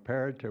 but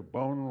compared to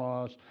bone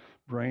loss,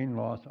 brain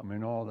loss,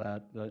 all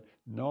that,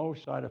 no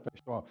side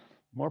effects at all.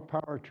 More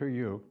power to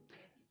you.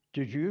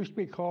 Did you used to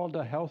be called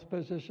a health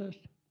physicist?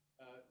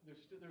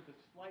 There's a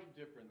slight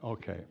difference.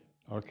 Okay.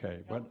 Health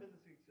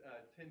physicists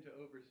tend to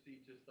oversee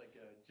just like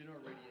general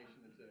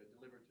radiation that's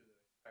delivered to the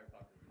entire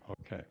population.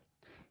 Okay.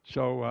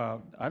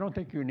 So I don't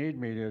think you need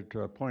me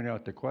to point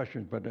out the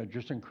questions, but I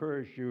just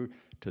encourage you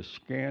to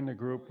scan the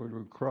group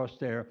across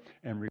there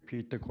and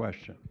repeat the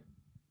question.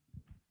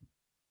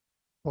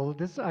 Well,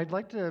 I'd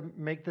like to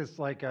make this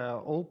like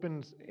a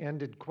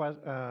open-ended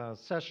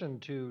session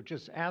to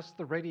just ask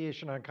the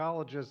radiation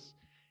oncologists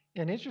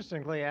and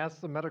interestingly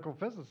ask the medical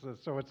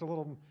physicists. So it's a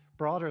little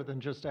broader than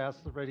just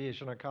ask the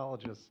radiation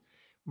oncologists.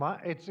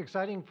 It's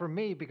exciting for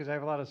me because I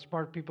have a lot of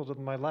smart people to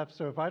my left.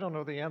 So if I don't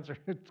know the answer,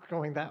 it's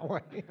going that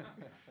way.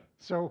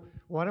 So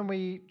why don't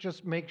we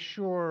just make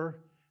sure,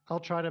 I'll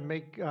try to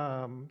make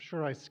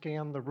sure I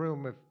scan the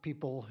room if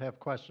people have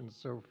questions.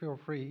 So feel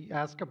free,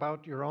 ask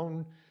about your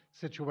own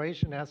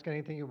situation, ask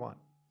anything you want.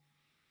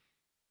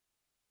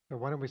 So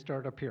why don't we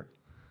start up here?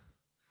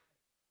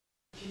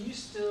 Can you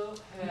still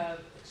have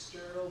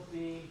external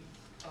beam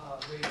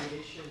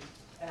radiation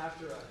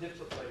after a hip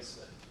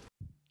replacement?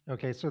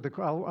 Okay, so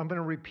I'm going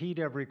to repeat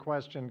every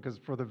question because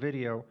for the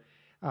video,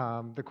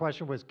 the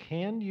question was,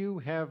 can you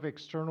have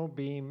external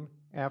beam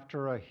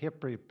after a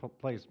hip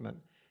replacement?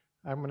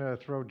 I'm going to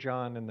throw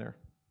John in there.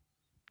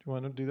 Do you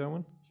want to do that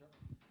one?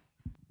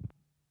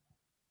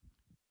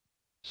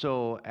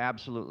 So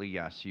absolutely,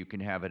 yes, you can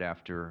have it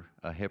after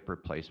a hip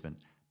replacement.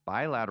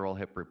 Bilateral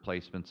hip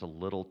replacement's a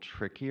little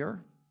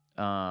trickier,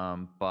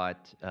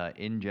 but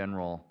in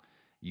general,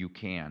 you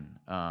can.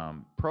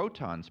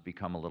 Protons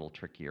become a little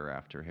trickier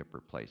after hip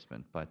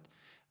replacement, but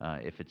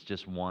if it's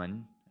just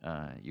one,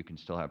 you can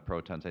still have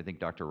protons. I think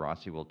Dr.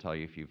 Rossi will tell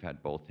you if you've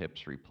had both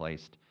hips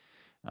replaced,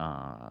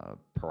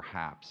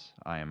 perhaps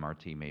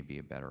IMRT may be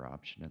a better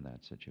option in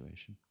that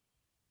situation.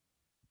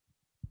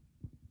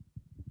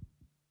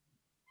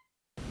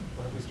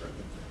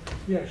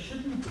 Yeah,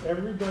 shouldn't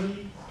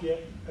everybody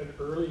get an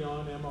early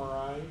on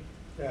MRI?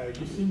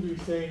 You seem to be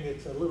saying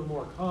it's a little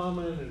more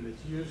common and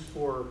it's used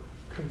for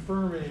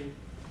confirming,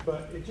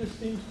 but it just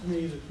seems to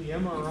me that the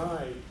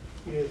MRI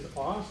is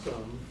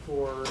awesome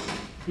for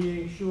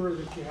being sure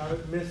that you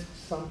haven't missed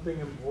something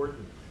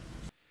important.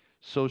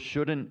 So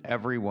shouldn't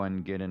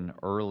everyone get an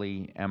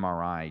early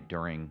MRI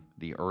during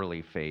the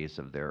early phase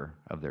of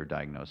their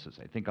diagnosis?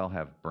 I think I'll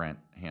have Brent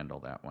handle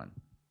that one.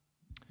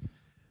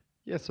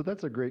 Yeah, so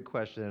that's a great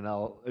question, and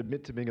I'll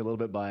admit to being a little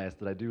bit biased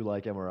that I do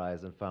like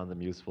MRIs and found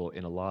them useful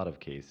in a lot of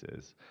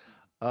cases.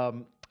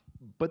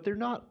 But they're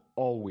not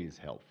always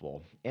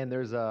helpful. And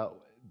there's an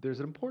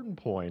important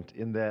point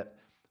in that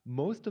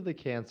most of the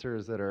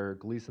cancers that are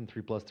Gleason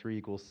 3 +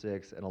 3 =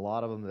 6, and a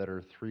lot of them that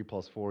are 3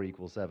 + 4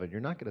 = 7, you're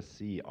not going to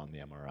see on the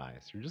MRI.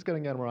 So you're just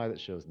getting an MRI that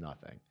shows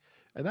nothing.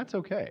 And that's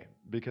okay,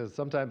 because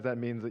sometimes that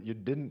means that you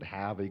didn't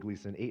have a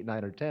Gleason 8,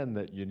 9, or 10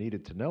 that you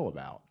needed to know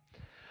about.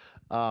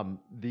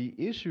 The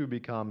issue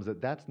becomes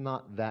that that's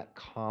not that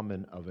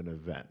common of an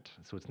event.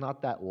 So it's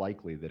not that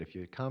likely that if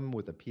you come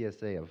with a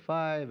PSA of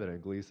 5 and a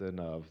Gleason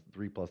of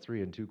 3 +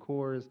 3 and 2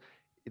 cores,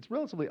 it's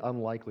relatively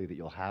unlikely that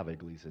you'll have a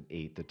Gleason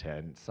 8 to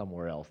 10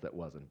 somewhere else that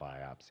wasn't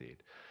biopsied.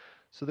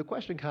 So the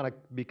question kind of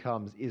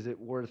becomes, is it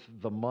worth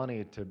the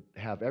money to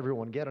have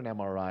everyone get an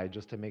MRI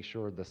just to make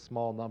sure the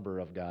small number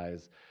of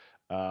guys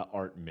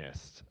aren't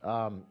missed?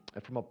 And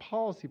from a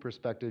policy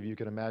perspective, you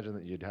can imagine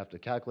that you'd have to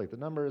calculate the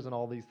numbers and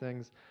all these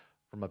things.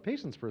 from a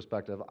patient's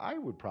perspective, I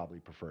would probably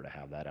prefer to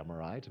have that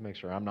MRI to make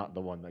sure I'm not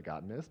the one that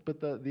got missed, but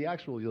the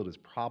actual yield is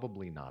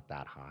probably not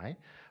that high,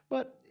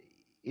 but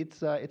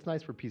it's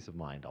nice for peace of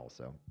mind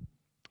also.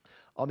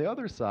 On the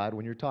other side,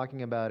 when you're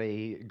talking about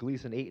a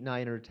Gleason 8,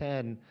 9, or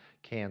 10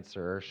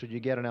 cancer, should you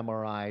get an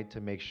MRI to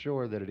make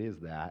sure that it is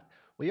that?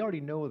 Well, you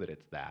already know that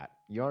it's that.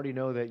 You already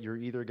know that you're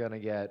either going to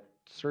get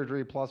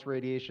surgery plus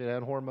radiation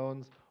and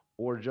hormones,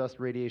 or just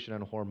radiation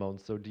and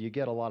hormones. So do you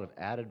get a lot of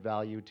added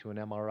value to an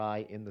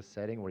MRI in the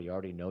setting where you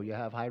already know you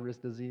have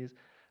high-risk disease?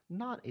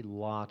 Not a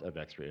lot of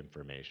extra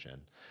information.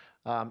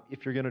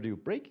 If you're going to do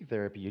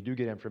brachytherapy, you do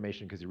get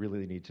information because you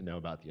really need to know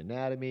about the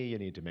anatomy. You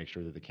need to make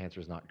sure that the cancer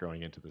is not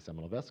growing into the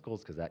seminal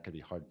vesicles because that could be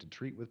hard to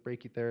treat with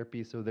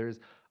brachytherapy. So there's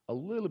a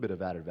little bit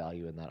of added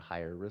value in that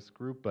higher risk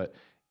group, but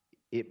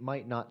it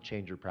might not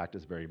change your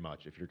practice very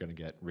much if you're going to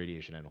get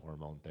radiation and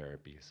hormone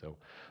therapy. So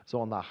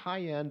on the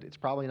high end, it's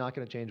probably not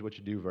going to change what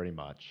you do very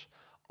much.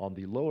 On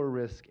the lower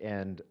risk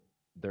end,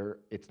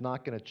 it's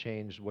not going to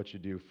change what you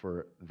do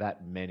for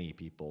that many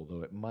people,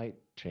 though it might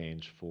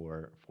change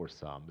for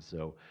some.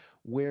 So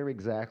where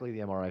exactly the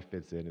MRI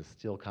fits in is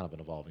still kind of an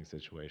evolving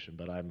situation,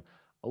 but I'm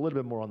a little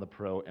bit more on the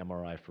pro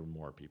MRI for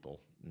more people.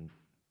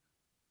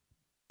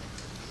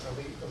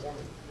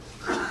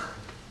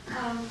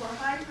 For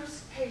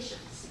high-risk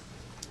patients,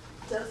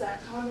 does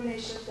that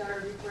combination of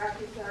therapy,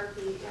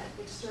 brachytherapy, and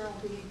external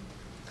beam,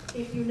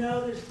 if you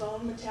know there's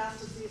bone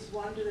metastases,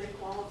 one, do they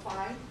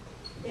qualify?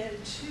 And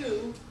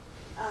two,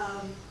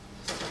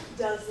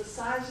 does the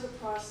size of the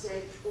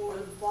prostate or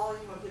the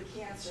volume of the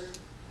cancer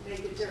make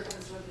a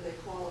difference whether they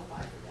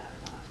qualify for that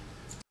or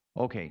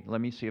not? Okay,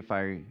 let me see if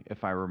I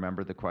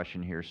remember the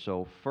question here.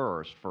 So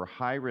first, for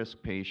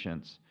high-risk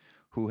patients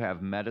who have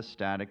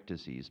metastatic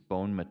disease,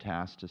 bone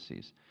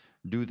metastases,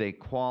 do they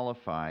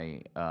qualify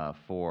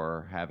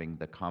for having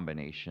the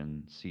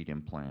combination seed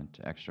implant,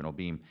 external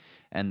beam?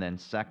 And then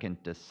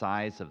second, does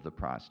size of the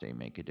prostate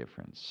make a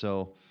difference?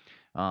 So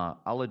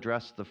I'll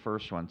address the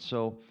first one.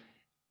 So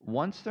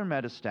once they're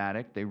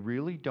metastatic, they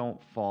really don't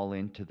fall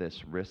into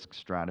this risk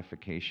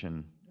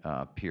stratification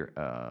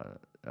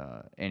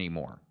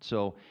anymore.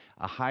 So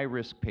a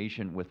high-risk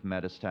patient with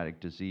metastatic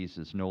disease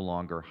is no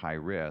longer high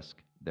risk,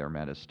 they're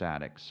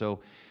metastatic. So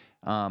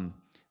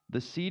the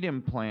seed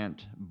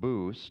implant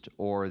boost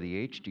or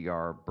the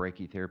HDR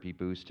brachytherapy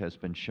boost has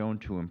been shown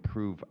to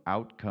improve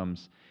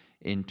outcomes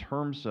in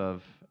terms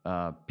of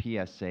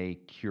PSA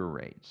cure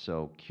rate.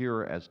 So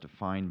cure as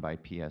defined by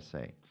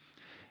PSA.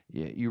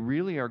 You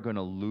really are going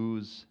to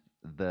lose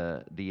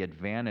the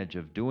advantage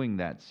of doing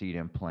that seed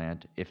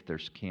implant if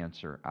there's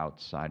cancer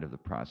outside of the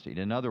prostate.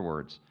 In other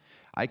words,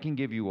 I can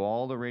give you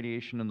all the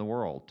radiation in the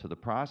world to the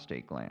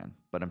prostate gland,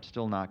 but I'm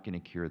still not going to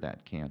cure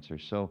that cancer.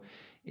 So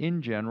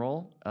in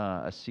general,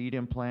 a seed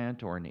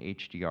implant or an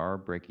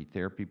HDR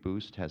brachytherapy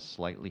boost has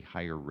slightly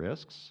higher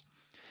risks.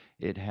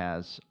 It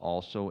has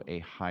also a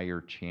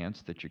higher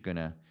chance that you're going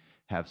to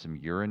have some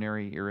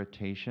urinary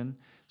irritation.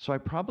 So I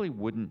probably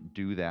wouldn't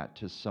do that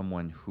to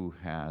someone who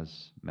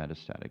has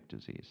metastatic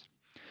disease.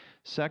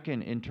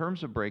 Second, in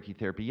terms of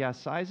brachytherapy, yeah,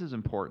 size is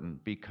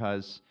important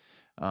because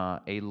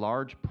a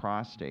large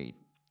prostate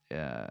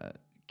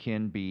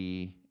can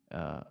be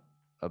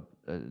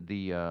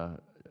the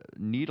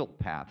needle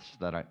paths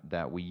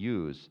that we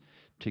use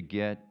to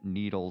get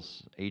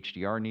needles,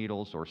 HDR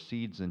needles or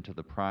seeds into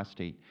the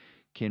prostate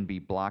can be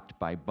blocked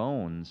by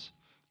bones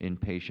in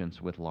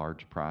patients with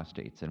large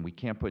prostates, and we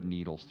can't put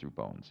needles through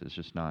bones. It's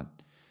just not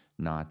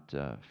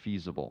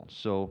feasible.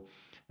 So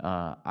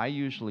I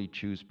usually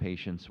choose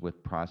patients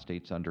with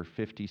prostates under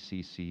 50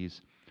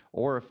 cc's,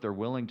 or if they're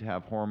willing to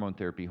have hormone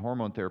therapy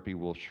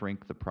will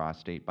shrink the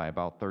prostate by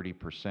about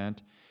 30%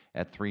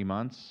 at 3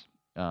 months.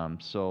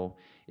 So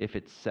if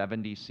it's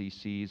 70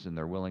 cc's and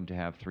they're willing to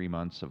have 3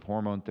 months of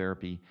hormone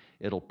therapy,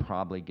 it'll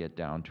probably get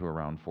down to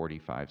around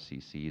 45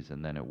 cc's,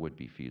 and then it would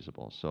be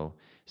feasible. So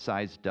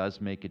size does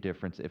make a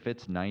difference. If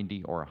it's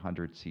 90 or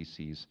 100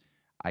 cc's,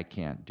 I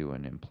can't do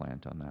an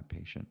implant on that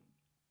patient.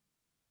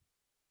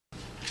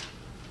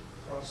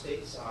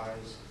 Prostate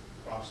size,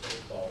 prostate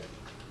volume.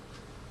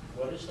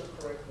 What is the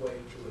correct way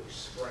to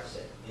express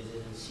it? Is it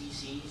in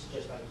cc's,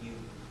 just like you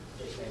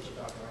just mentioned,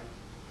 Dr.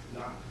 Einck,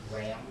 not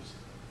grams?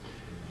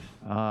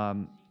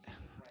 My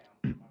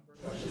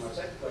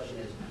second question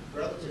is,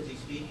 relatively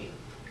speaking,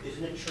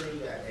 isn't it true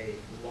that a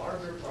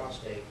larger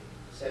prostate,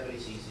 70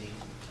 cc,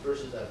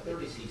 versus a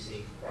 30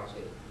 cc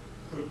prostate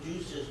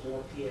produces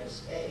more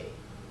PSA?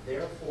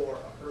 Therefore,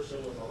 a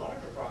person with a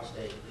larger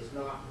prostate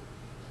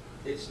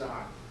it's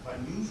not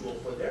unusual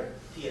for their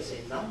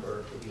PSA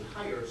number to be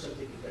higher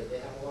simply because they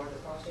have a larger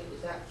prostate?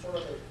 Is that sort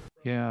of a...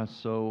 Yeah,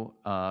 so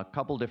a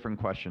couple different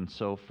questions.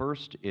 So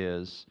first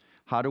is,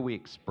 how do we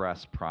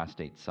express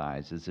prostate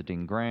size? Is it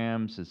in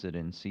grams? Is it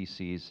in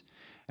cc's?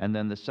 And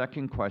then the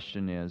second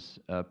question is,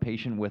 a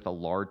patient with a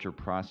larger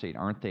prostate,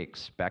 aren't they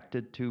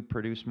expected to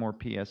produce more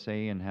PSA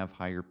and have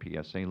higher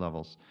PSA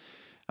levels?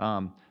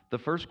 The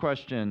first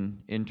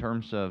question, in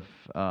terms of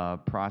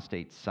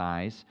prostate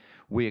size,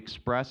 we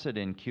express it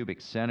in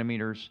cubic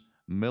centimeters,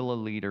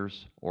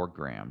 milliliters, or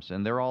grams,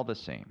 and they're all the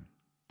same.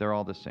 They're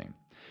all the same.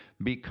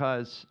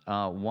 Because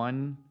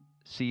 1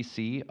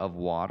 cc of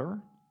water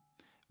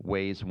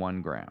weighs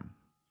 1 gram.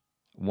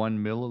 1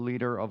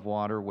 milliliter of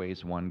water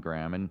weighs 1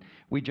 gram. And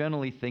we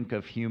generally think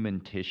of human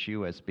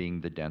tissue as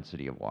being the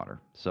density of water.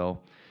 So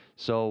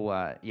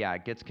yeah,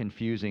 it gets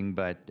confusing,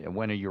 but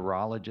when a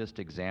urologist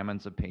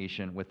examines a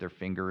patient with their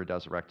finger or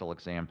does a rectal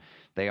exam,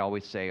 they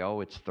always say,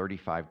 oh, it's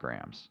 35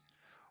 grams.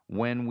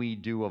 When we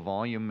do a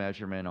volume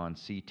measurement on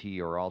CT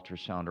or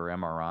ultrasound or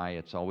MRI,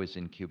 it's always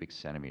in cubic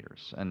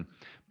centimeters.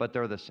 But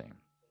they're the same.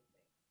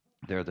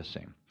 They're the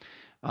same.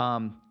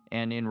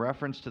 And in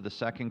reference to the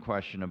second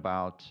question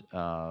about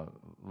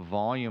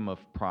volume of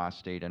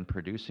prostate and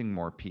producing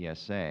more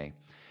PSA,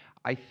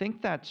 I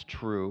think that's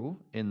true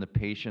in the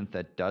patient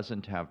that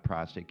doesn't have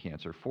prostate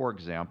cancer. For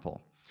example,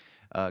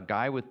 a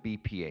guy with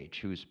BPH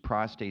whose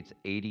prostate's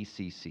 80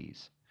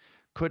 cc's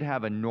could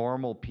have a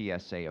normal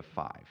PSA of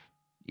 5,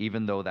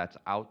 even though that's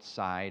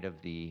outside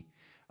of the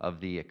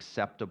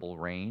acceptable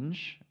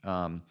range.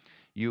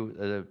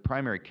 The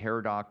primary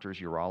care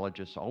doctors,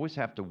 urologists, always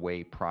have to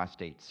weigh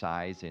prostate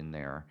size in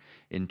there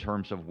in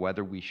terms of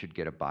whether we should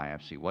get a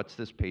biopsy. What's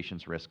this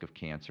patient's risk of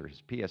cancer?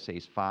 His PSA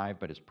is 5,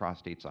 but his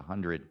prostate's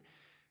 100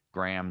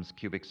 grams,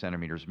 cubic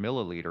centimeters,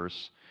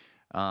 milliliters.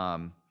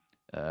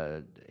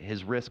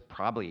 His risk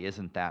probably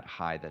isn't that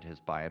high that his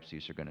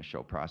biopsies are going to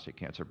show prostate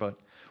cancer. But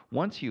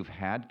once you've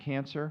had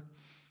cancer,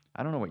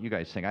 I don't know what you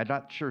guys think. I'm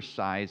not sure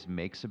size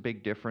makes a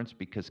big difference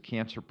because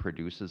cancer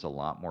produces a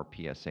lot more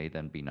PSA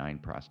than benign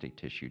prostate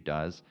tissue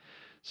does.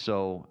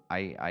 So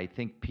I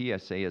think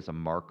PSA is a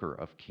marker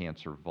of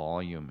cancer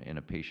volume in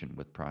a patient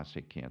with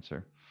prostate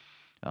cancer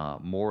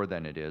more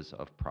than it is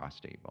of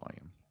prostate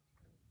volume.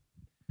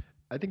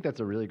 I think that's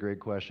a really great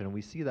question, and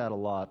we see that a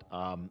lot,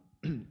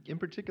 in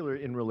particular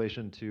in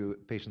relation to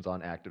patients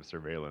on active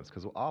surveillance,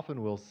 because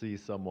often we'll see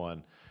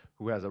someone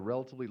who has a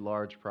relatively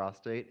large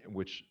prostate,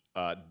 which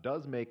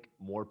does make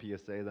more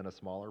PSA than a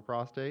smaller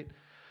prostate.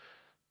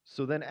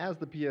 So then as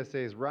the PSA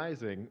is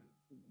rising,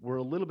 we're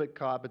a little bit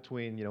caught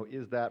between,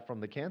 is that from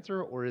the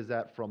cancer or is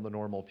that from the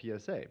normal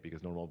PSA,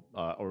 because normal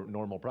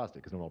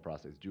prostate, because normal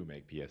prostates do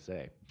make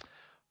PSA.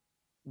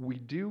 We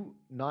do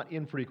not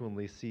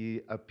infrequently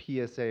see a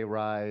PSA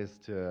rise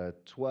to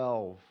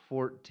 12,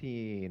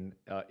 14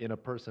 in a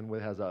person who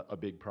has a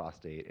big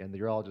prostate, and the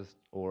urologist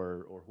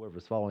or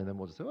whoever's following them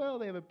will just say, well,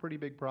 they have a pretty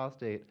big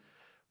prostate.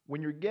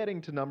 When you're getting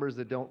to numbers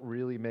that don't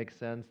really make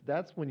sense,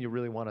 that's when you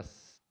really want to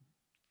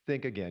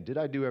think again. Did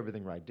I do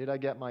everything right? Did I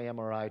get my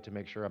MRI to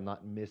make sure I'm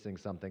not missing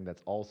something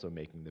that's also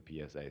making the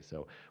PSA?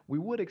 So we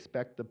would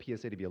expect the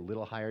PSA to be a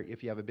little higher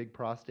if you have a big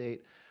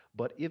prostate,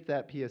 but if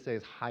that PSA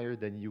is higher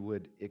than you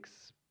would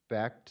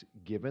expect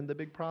given the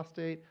big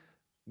prostate,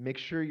 make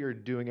sure you're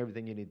doing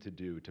everything you need to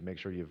do to make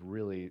sure you've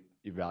really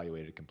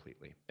evaluated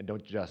completely, and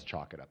don't just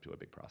chalk it up to a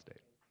big prostate.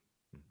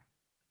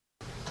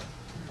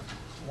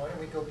 Why don't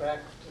we go back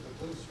to the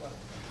blue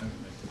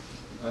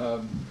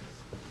sweater?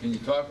 Can you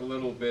talk a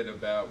little bit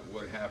about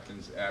what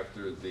happens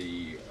after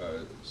the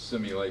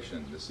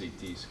simulation, the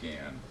CT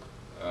scan,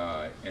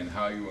 and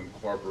how you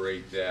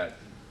incorporate that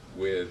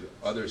with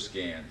other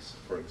scans?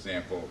 For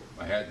example,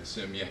 I had the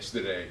sim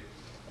yesterday,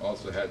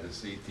 also had the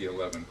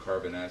CT11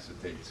 carbon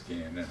acetate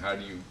scan, and how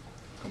do you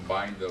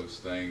combine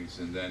those things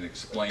and then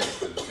explain it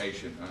to the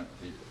patient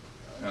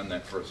on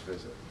that first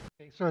visit?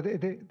 So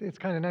it's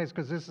kind of nice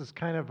because this is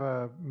kind of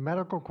a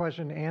medical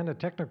question and a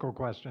technical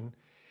question.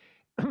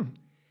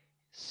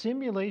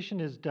 Simulation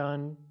is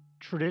done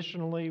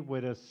traditionally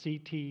with a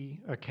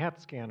CT, a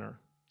CAT scanner,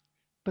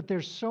 but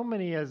there's so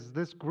many, as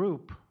this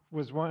group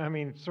was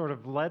one, sort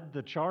of led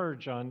the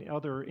charge on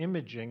other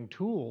imaging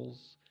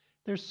tools.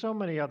 There's so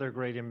many other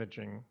great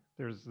imaging.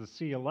 There's the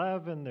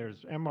C11,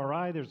 there's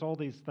MRI, there's all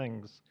these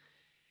things.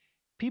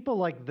 People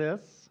like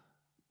this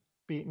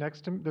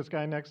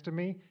guy next to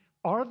me,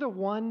 are the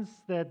ones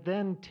that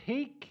then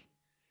take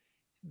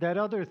that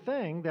other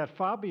thing that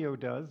Fabio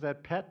does,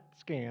 that PET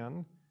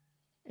scan,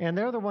 and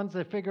they're the ones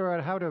that figure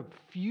out how to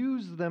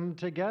fuse them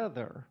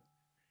together.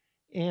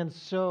 And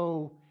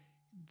so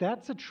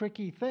that's a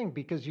tricky thing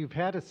because you've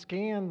had a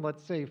scan,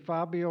 let's say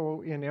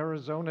Fabio in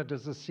Arizona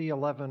does a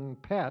C11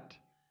 PET,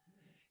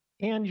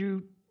 and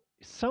you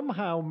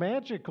somehow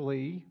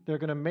magically, they're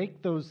going to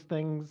make those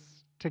things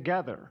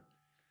together.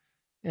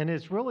 And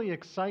it's really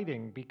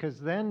exciting because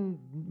then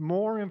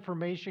more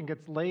information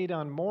gets laid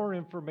on more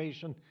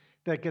information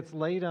that gets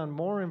laid on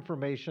more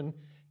information,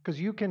 because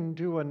you can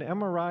do an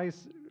MRI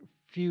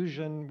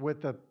fusion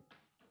with a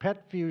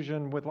PET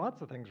fusion with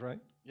lots of things, right?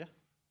 Yeah.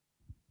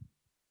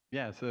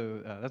 Yeah,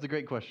 so that's a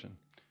great question.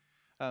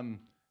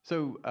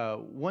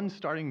 One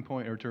starting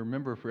point or to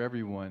remember for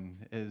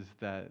everyone is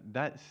that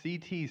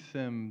CT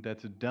sim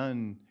that's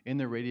done in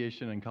the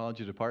radiation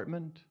oncology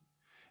department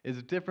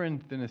is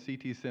different than a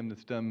CT sim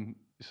that's done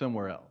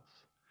somewhere else.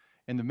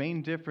 And the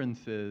main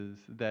difference is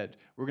that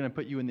we're going to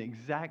put you in the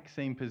exact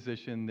same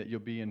position that you'll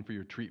be in for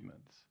your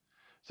treatments.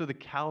 So the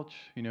couch,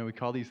 we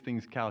call these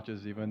things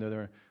couches, even though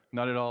they're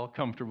not at all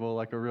comfortable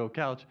like a real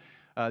couch.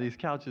 These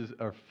couches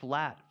are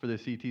flat for the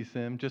CT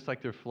sim, just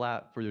like they're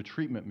flat for your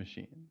treatment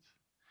machines.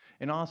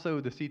 And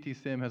also the CT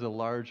sim has a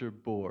larger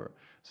bore.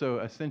 So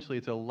essentially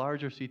it's a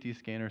larger CT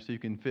scanner so you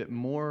can fit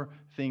more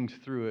things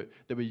through it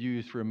that we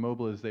use for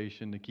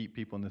immobilization to keep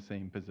people in the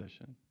same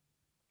position.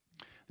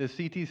 The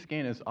CT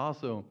scan is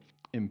also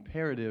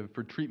imperative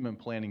for treatment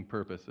planning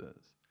purposes.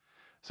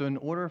 So in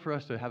order for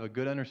us to have a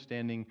good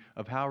understanding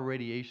of how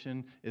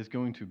radiation is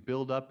going to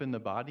build up in the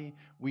body,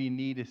 we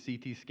need a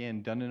CT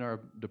scan done in our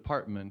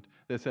department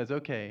that says,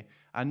 okay,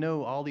 I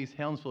know all these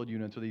Hounsfield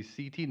units or these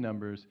CT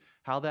numbers,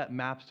 how that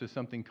maps to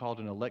something called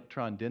an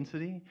electron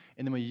density,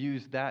 and then we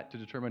use that to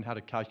determine how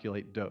to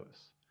calculate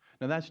dose.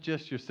 Now that's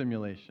just your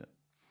simulation.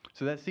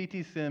 So that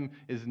CT sim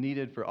is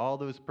needed for all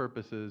those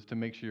purposes to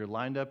make sure you're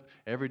lined up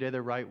every day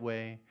the right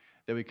way,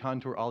 that we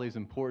contour all these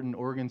important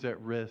organs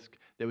at risk,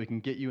 that we can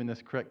get you in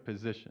this correct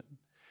position.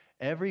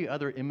 Every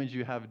other image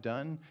you have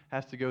done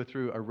has to go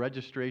through a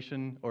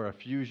registration or a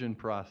fusion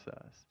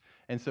process.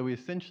 And so we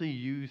essentially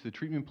use the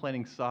treatment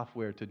planning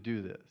software to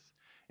do this.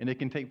 And it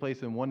can take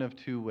place in one of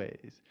two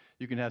ways.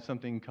 You can have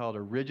something called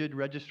a rigid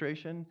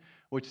registration,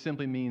 which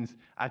simply means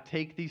I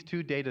take these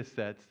two data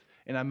sets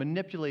and I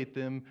manipulate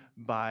them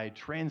by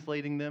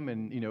translating them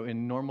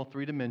in normal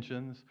 3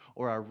 dimensions,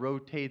 or I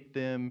rotate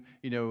them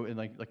in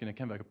like in a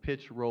kind of like a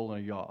pitch, roll,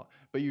 and a yaw.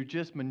 But you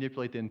just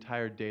manipulate the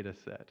entire data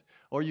set.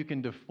 Or you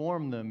can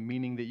deform them,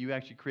 meaning that you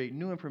actually create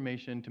new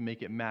information to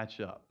make it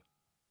match up.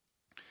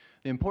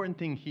 The important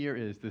thing here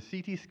is the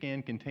CT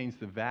scan contains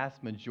the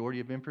vast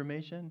majority of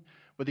information,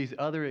 but these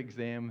other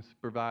exams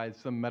provide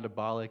some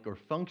metabolic or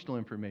functional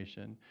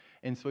information,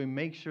 and so we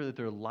make sure that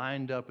they're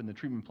lined up in the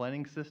treatment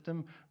planning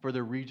system for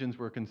the regions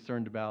we're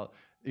concerned about,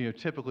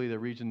 typically the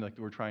region that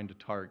we're trying to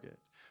target.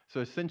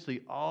 So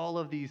essentially all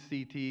of these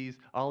CTs,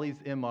 all these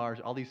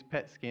MRs, all these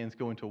PET scans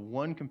go into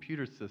one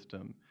computer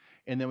system,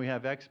 and then we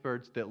have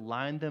experts that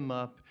line them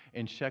up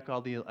and check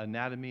all the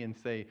anatomy and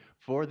say,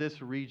 for this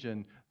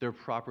region, they're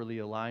properly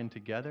aligned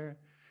together.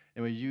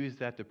 And we use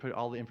that to put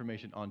all the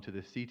information onto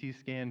the CT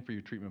scan for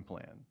your treatment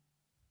plan.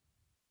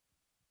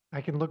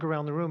 I can look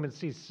around the room and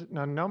see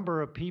a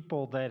number of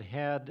people that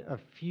had a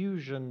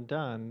fusion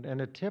done. And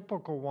a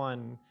typical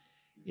one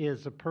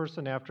is a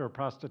person after a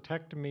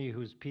prostatectomy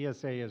whose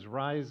PSA is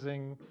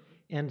rising,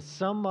 and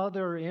some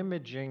other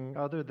imaging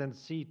other than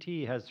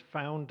CT has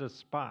found a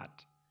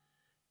spot.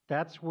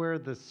 That's where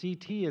the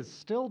CT is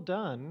still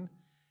done,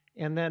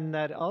 and then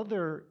that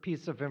other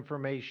piece of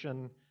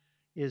information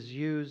is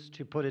used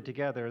to put it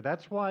together.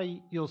 That's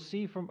why you'll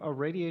see from a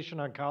radiation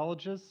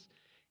oncologist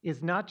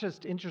is not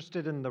just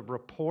interested in the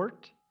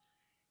report,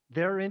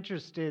 they're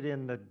interested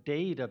in the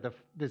data,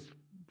 this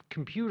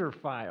computer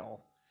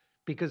file,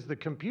 because the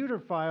computer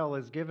file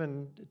is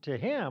given to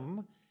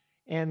him,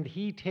 and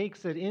he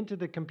takes it into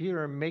the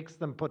computer and makes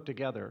them put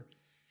together.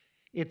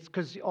 It's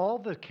because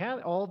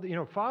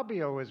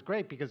Fabio is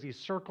great because he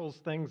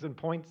circles things and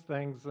points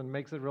things and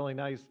makes it really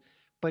nice,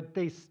 but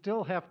they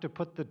still have to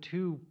put the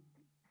two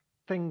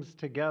things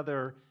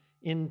together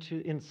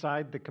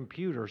inside the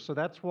computer. So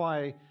that's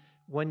why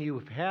when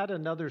you've had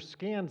another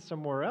scan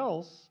somewhere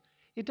else,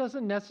 it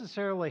doesn't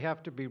necessarily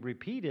have to be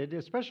repeated,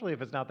 especially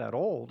if it's not that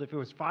old. If it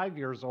was 5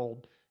 years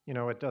old,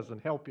 it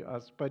doesn't help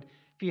us. But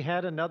if you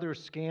had another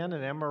scan,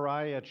 an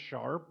MRI at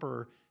Sharp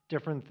or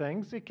different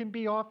things, it can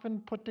be often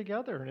put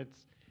together, and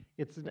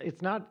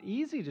it's not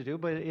easy to do,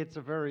 but it's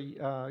a very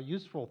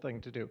useful thing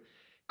to do.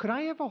 Could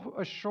I have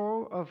a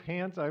show of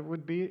hands? I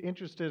would be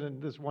interested in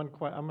this one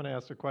question. I'm going to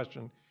ask a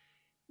question.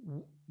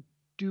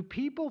 Do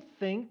people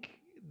think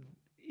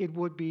it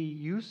would be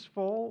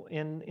useful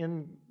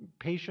in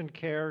patient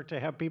care to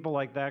have people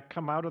like that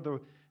come out of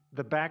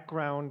the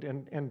background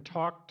and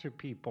talk to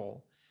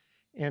people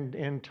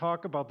and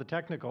talk about the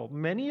technical?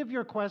 Many of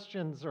your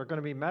questions are going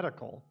to be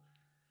medical,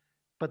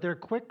 but they're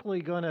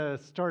quickly going to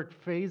start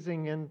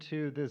phasing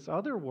into this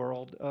other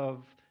world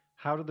of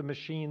how do the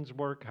machines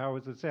work, how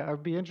is it set? I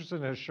would be interested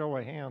in a show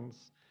of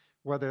hands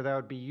whether that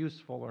would be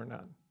useful or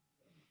not.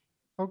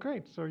 Oh,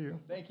 great, so you.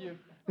 Thank you.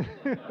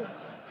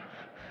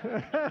 Where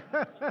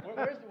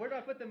do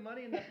I put the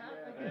money in the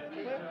hat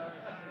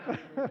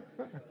again?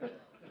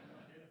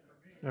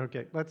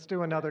 Okay, let's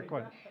do another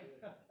question.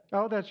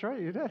 Oh, that's right,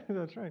 you did,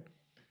 that's right.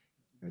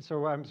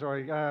 So I'm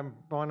sorry, I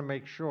want to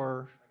make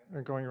sure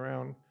I'm going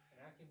around.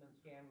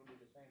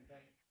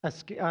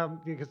 It's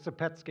a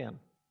PET scan.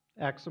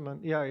 Axeman,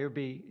 yeah,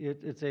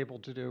 it's able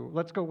to do.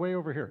 Let's go way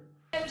over here.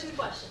 I have 2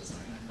 questions.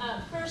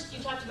 First,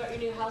 you talked about your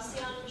new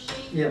Halcyon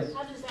machine. Yes.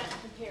 How does that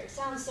compare? It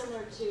sounds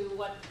similar to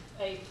what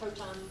a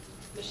proton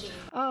machine.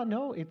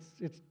 No, it's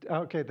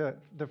okay.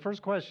 The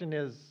first question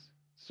is,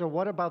 so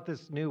what about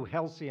this new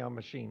Halcyon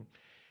machine?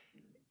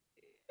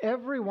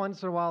 Every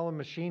once in a while, a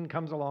machine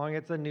comes along.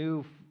 It's a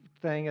new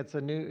thing. It's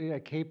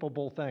a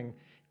capable thing.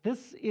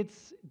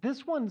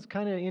 This one's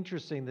kind of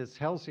interesting. This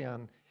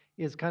Halcyon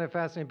is kind of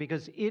fascinating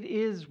because it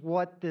is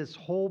what this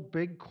whole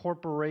big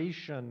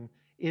corporation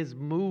is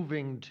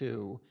moving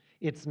to.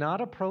 It's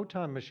not a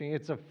proton machine,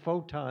 it's a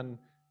photon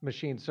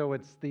machine. So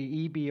it's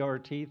the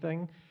EBRT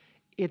thing.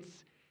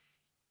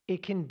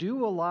 It can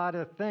do a lot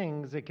of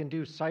things. It can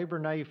do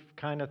cyberknife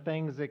kind of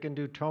things. It can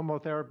do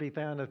tomotherapy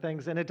kind of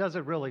things, and it does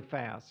it really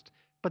fast.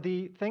 But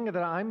the thing that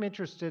I'm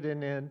interested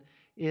in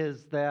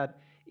is that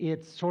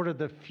it's sort of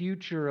the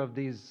future of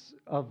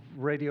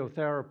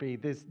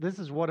radiotherapy. This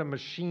is what a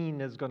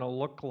machine is going to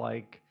look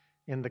like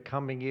in the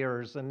coming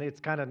years, and it's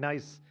kind of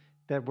nice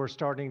that we're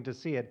starting to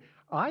see it.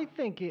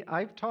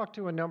 I've talked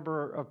to a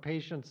number of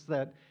patients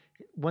that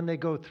when they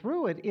go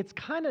through it, it's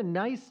kind of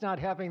nice not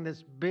having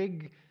this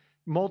big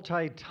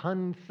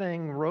multi-ton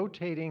thing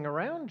rotating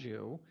around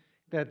you.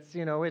 That's,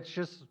 it's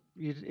just,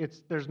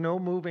 there's no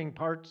moving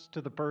parts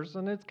to the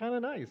person. It's kind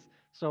of nice.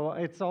 So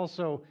it's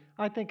also,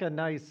 I think,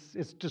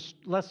 it's just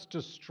less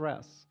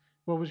distress.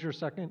 What was your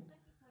second?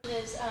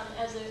 As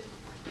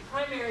a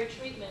primary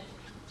treatment,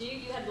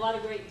 you had a lot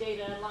of great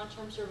data on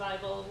long-term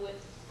survival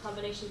with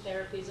combination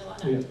therapies and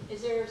whatnot. Yeah.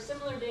 Is there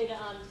similar data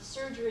on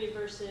surgery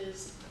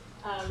versus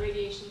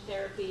radiation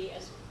therapy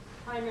as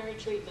primary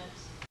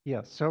treatments?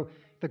 Yes. So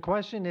the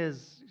question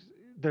is,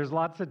 there's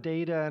lots of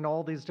data and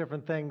all these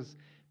different things,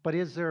 but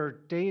is there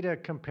data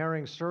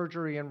comparing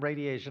surgery and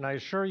radiation? I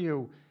assure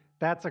you,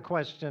 that's a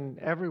question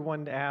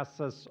everyone asks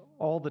us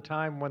all the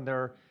time when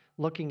they're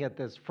looking at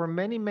this. For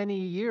many, many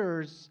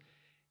years,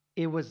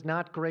 it was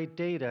not great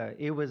data.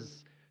 It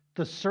was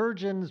the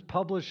surgeons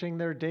publishing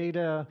their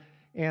data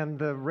and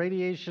the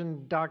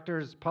radiation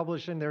doctors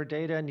publishing their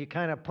data, and you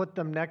kind of put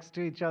them next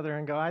to each other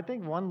and go, I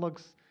think one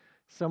looks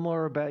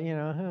similar about,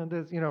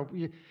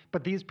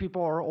 but these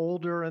people are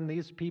older and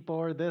these people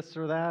are this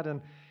or that,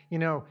 and,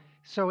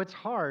 so it's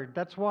hard.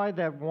 That's why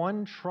that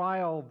one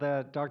trial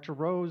that Dr.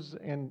 Rose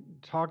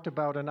talked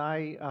about, and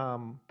I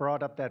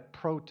brought up, that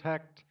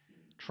PROTECT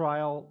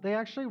trial, they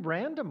actually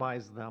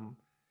randomized them.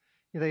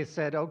 They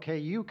said, okay,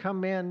 you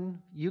come in,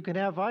 you can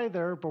have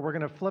either, but we're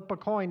going to flip a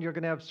coin. You're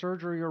going to have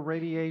surgery or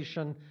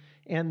radiation.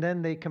 And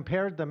then they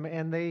compared them,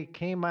 and they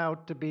came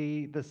out to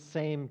be the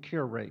same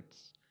cure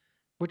rates,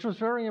 which was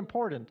very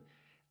important.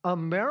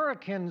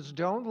 Americans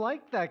don't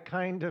like that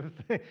kind of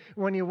thing.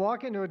 When you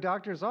walk into a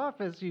doctor's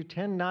office, you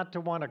tend not to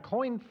want a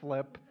coin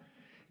flip,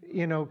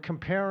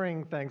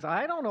 comparing things.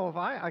 I don't know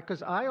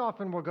because I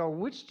often will go,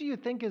 which do you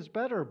think is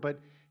better?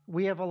 But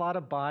we have a lot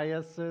of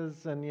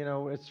biases and,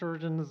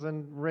 surgeons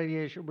and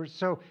radiation.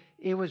 So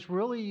it was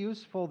really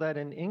useful that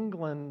in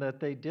England that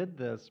they did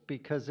this,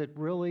 because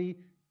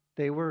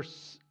they were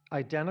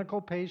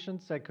identical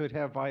patients that could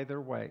have either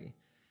way.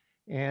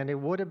 And it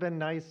would have been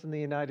nice in the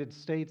United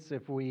States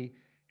if we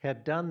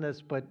had done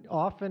this, but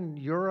often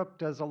Europe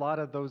does a lot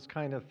of those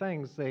kind of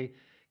things. They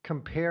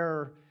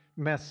compare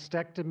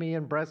mastectomy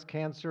and breast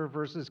cancer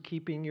versus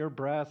keeping your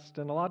breast,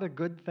 and a lot of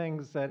good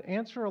things that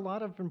answer a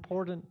lot of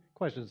important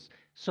questions.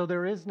 So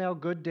there is now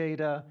good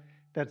data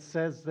that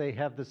says they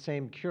have the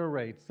same cure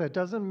rates. That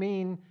doesn't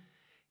mean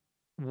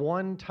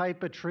one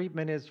type of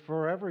treatment is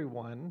for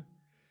everyone.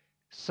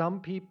 Some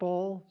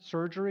people,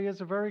 surgery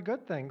is a very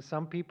good thing.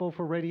 Some people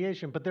for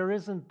radiation. But there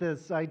isn't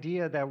this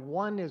idea that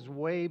one is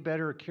way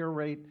better cure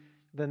rate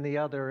than the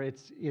other.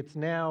 It's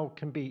now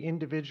can be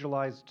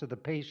individualized to the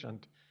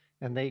patient.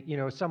 And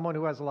someone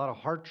who has a lot of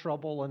heart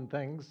trouble and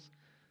things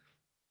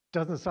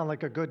doesn't sound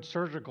like a good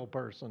surgical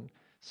person.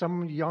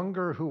 Someone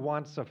younger who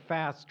wants a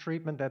fast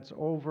treatment that's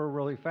over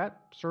really fast,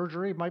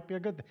 surgery might be a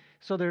good thing.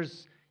 So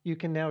you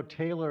can now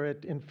tailor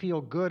it and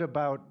feel good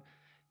about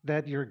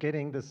that you're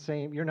getting the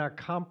same, you're not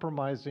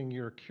compromising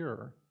your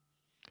cure.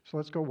 So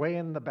let's go way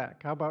in the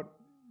back. How about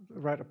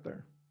right up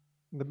there?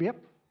 Yep.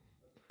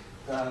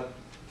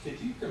 Could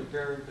you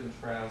compare and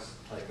contrast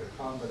like a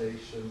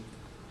combination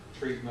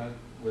treatment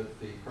with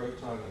the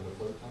proton and the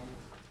photon?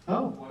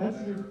 Oh, one that's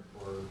better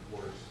or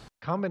worse?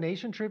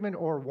 Combination treatment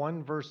or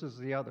one versus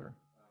the other?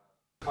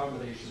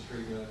 Combination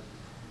treatment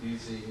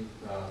using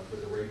for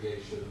the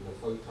radiation, the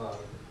photon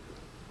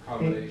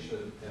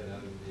combination, and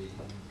then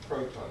the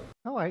proton.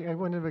 Oh, I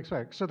wouldn't have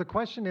expected. So the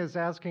question is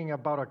asking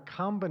about a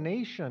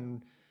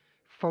combination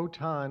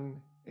photon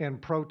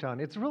and proton.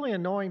 It's really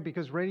annoying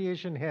because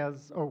radiation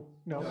has,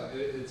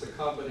 It's a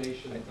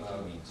combination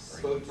of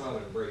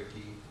photon and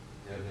brachy,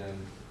 and then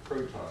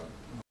proton.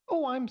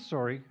 Oh, I'm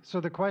sorry.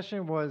 So the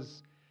question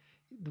was,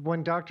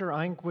 when Dr.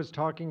 Einck was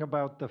talking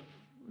about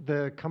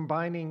the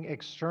combining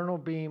external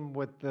beam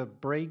with the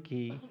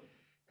brachy,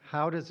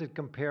 how does it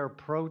compare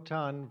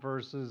proton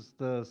versus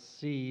the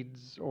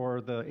seeds or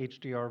the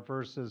HDR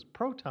versus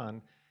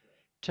proton?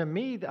 To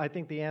me, I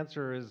think the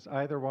answer is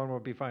either one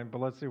would be fine,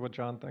 but let's see what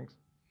John thinks.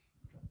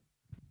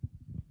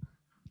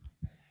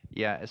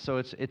 Yeah, so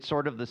it's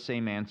sort of the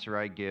same answer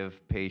I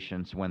give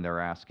patients when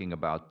they're asking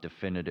about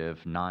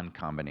definitive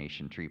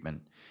non-combination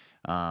treatment.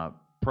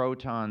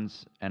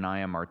 Protons and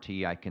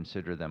IMRT, I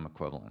consider them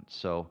equivalent.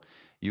 So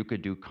you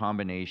could do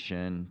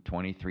combination,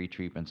 23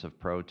 treatments of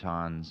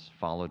protons,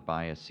 followed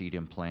by a seed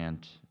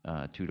implant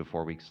 2 to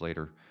 4 weeks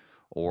later,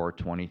 or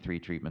 23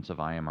 treatments of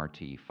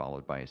IMRT,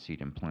 followed by a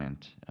seed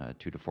implant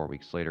 2 to 4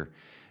 weeks later.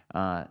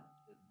 The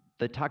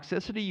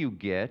toxicity you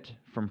get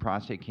from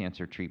prostate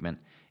cancer treatment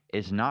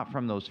is not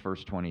from those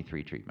first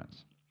 23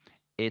 treatments.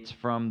 It's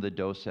from the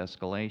dose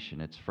escalation.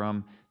 It's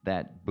from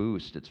that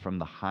boost. It's from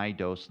the high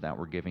dose that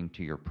we're giving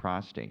to your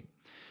prostate.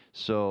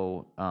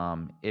 So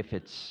if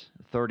it's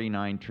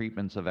 39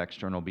 treatments of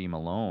external beam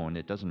alone,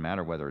 it doesn't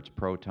matter whether it's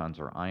protons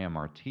or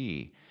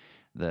IMRT,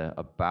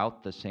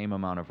 about the same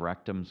amount of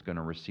rectum is going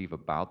to receive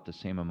about the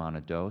same amount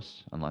of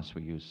dose, unless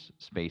we use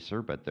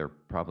spacer, but they're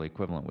probably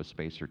equivalent with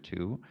spacer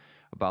too.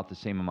 About the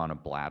same amount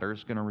of bladder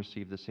is going to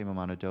receive the same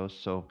amount of dose,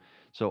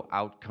 so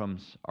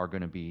outcomes are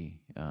going to be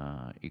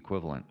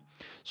equivalent.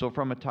 So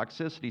from a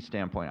toxicity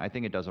standpoint, I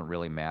think it doesn't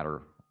really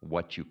matter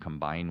what you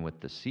combine with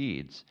the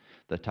seeds.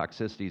 The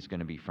toxicity is going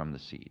to be from the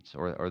seeds,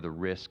 or the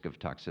risk of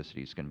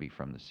toxicity is going to be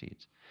from the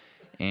seeds.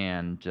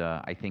 And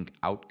I think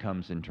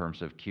outcomes in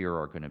terms of cure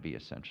are going to be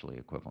essentially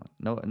equivalent.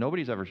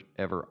 Nobody's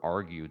ever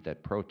argued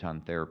that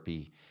proton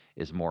therapy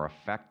is more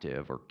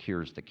effective or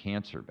cures the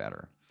cancer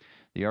better.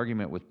 The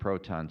argument with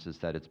protons is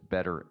that it's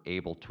better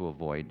able to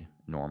avoid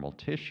normal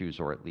tissues,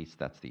 or at least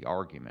that's the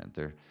argument.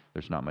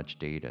 There's not much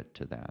data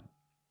to that.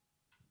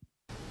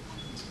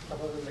 How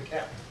about in the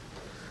cap?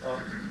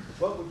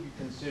 What would you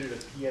consider the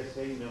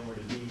PSA number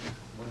to be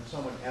when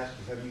someone asks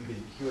you, have you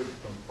been cured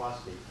from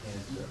prostate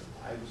cancer?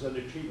 I was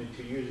under treatment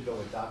 2 years ago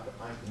with Dr.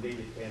 Einck, and they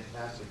did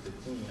fantastic, the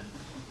team.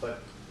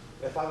 But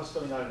if I was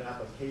filling out an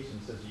application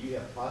that says you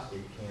have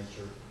prostate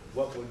cancer,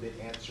 what would the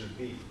answer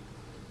be?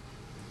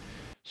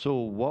 So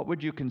what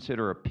would you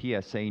consider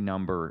a PSA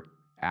number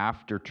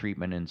after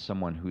treatment in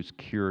someone who's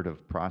cured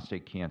of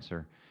prostate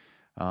cancer?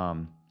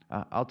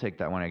 I'll take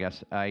that one, I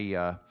guess.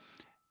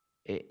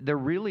 There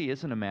really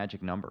isn't a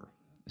magic number.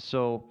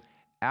 So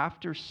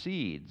after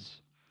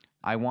seeds,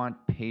 I want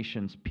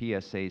patients'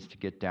 PSAs to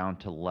get down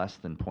to less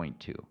than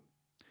 0.2.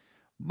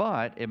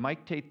 But it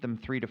might take them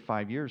 3 to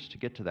 5 years to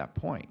get to that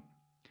point.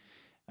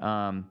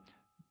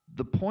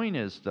 The point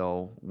is,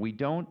 though, we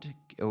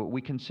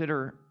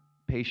consider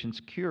patients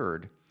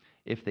cured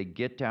if they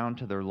get down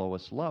to their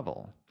lowest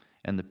level,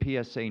 and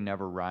the PSA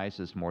never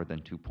rises more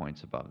than 2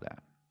 points above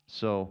that.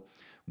 So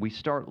we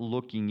start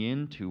looking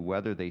into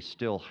whether they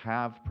still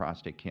have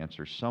prostate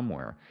cancer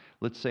somewhere.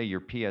 Let's say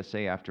your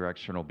PSA after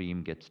external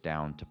beam gets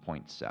down to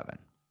 0.7,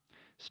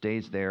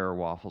 stays there,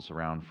 waffles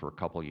around for a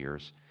couple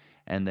years,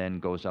 and then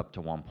goes up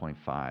to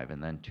 1.5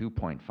 and then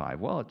 2.5.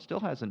 Well, it still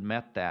hasn't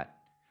met that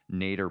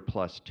nadir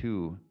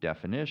 +2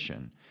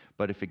 definition,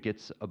 but if it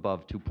gets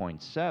above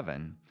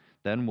 2.7,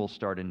 then we'll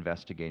start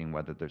investigating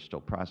whether there's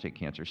still prostate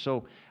cancer.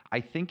 So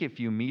I think if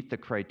you meet the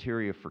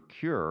criteria for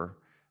cure,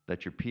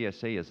 that your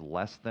PSA is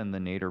less than the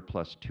nadir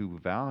 +2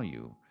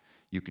 value,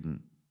 you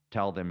can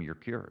tell them you're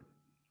cured.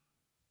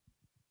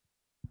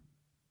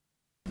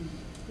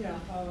 Yeah,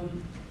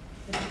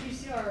 at the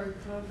PCR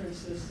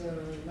conference this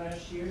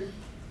last year,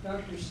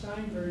 Dr.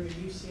 Steinberg at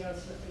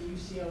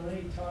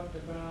UCLA talked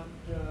about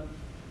the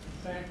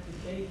fact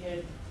that they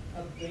had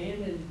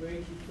abandoned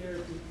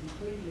brachytherapy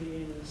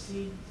completely in the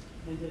seed,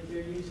 and that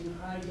they're using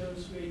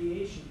high-dose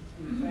radiation.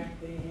 In fact,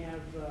 they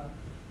have a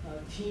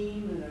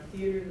team and a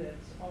theater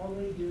that's all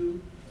they do,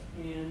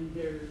 and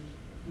their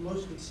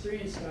most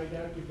experienced guy,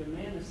 Dr.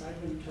 Demanis, I've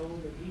been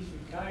told that he's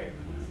retired.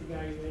 He's the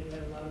guy who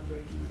had a lot of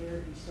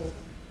brachytherapy. So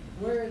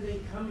where are they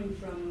coming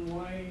from, and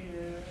why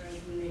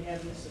do they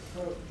have this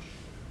approach?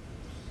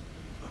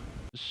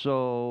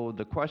 So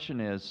the question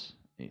is,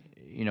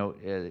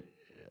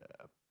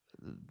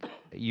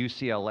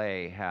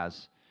 UCLA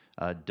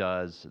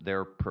does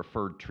their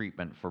preferred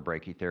treatment for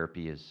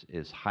brachytherapy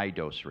is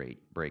high-dose rate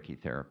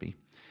brachytherapy.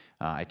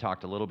 I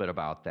talked a little bit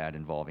about that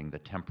involving the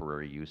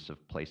temporary use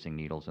of placing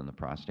needles in the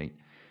prostate,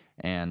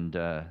 and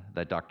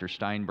that Dr.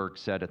 Steinberg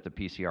said at the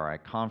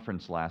PCRI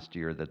conference last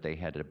year that they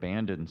had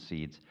abandoned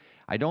seeds.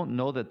 I don't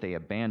know that they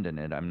abandoned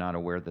it. I'm not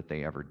aware that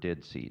they ever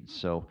did seeds.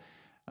 So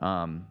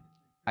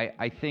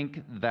I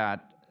think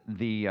that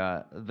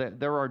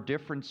there are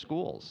different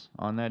schools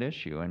on that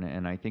issue,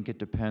 and I think it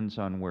depends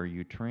on where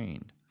you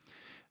trained.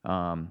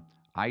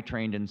 I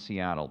trained in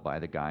Seattle by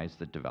the guys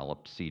that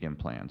developed seed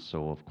implants,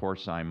 so of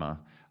course I'm a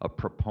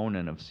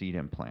proponent of seed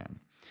implant.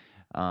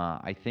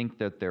 I think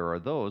that there are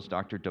those,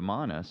 Dr.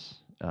 Demanis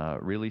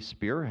really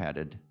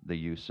spearheaded the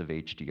use of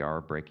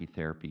HDR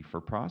brachytherapy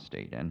for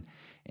prostate,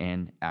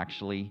 and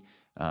actually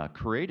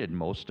created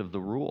most of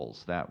the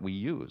rules that we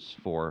use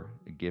for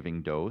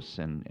giving dose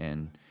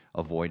and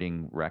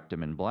avoiding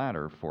rectum and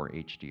bladder for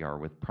HDR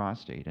with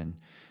prostate. And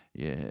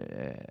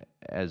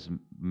as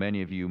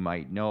many of you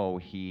might know,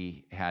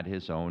 he had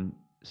his own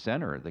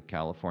center, the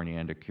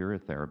California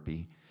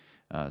Endocurotherapy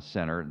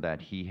Center, that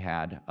he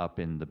had up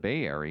in the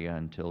Bay Area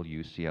until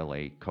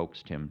UCLA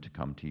coaxed him to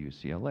come to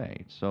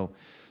UCLA.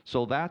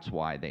 So that's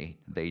why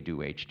they do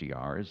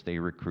HDR, is they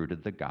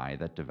recruited the guy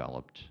that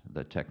developed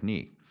the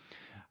technique.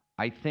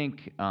 I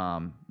think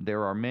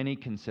there are many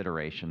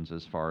considerations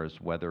as far as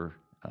whether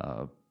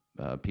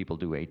people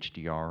do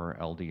HDR or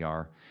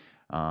LDR.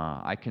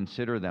 I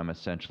consider them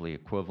essentially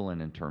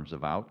equivalent in terms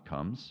of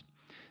outcomes.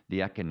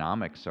 The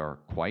economics are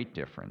quite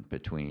different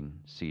between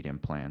seed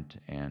implant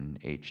and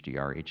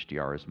HDR.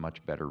 HDR is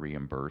much better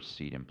reimbursed,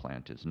 seed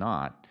implant is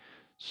not.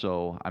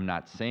 So I'm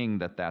not saying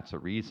that that's a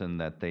reason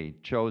that they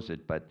chose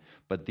it, but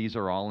these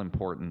are all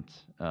important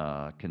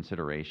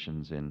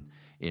considerations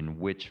in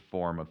which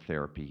form of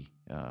therapy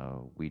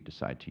we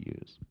decide to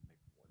use.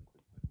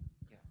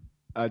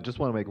 I just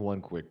want to make one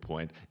quick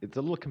point. It's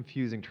a little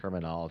confusing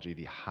terminology,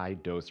 the high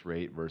dose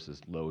rate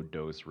versus low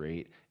dose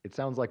rate. It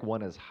sounds like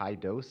one is high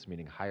dose,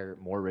 meaning higher,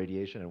 more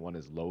radiation, and one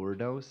is lower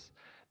dose.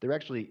 They're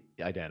actually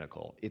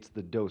identical. It's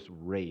the dose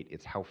rate.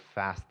 It's how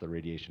fast the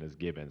radiation is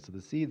given. So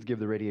the seeds give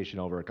the radiation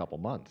over a couple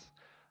months.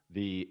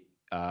 The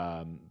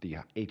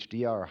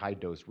HDR, or high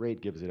dose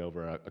rate, gives it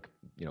over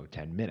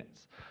 10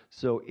 minutes.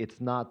 So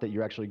it's not that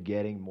you're actually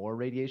getting more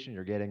radiation.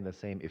 You're getting the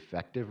same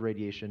effective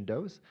radiation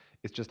dose.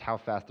 It's just how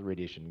fast the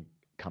radiation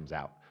comes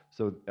out.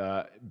 So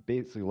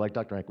basically, like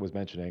Dr. Einck was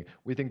mentioning,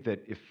 we think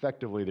that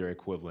effectively they're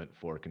equivalent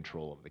for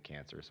control of the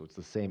cancer. So it's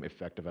the same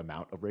effective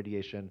amount of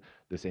radiation,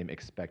 the same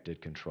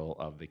expected control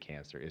of the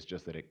cancer. It's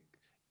just that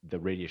the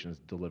radiation is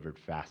delivered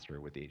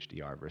faster with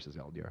HDR versus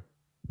LDR.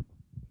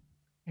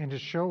 And to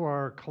show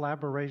our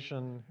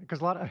collaboration,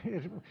 because a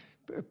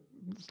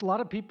lot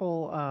of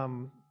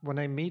people, when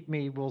they meet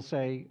me, will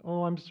say,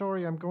 "Oh, I'm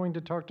sorry, I'm going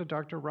to talk to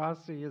Dr.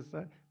 Rossi."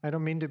 I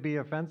don't mean to be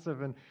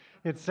offensive, and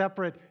it's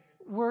separate.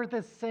 We're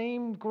the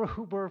same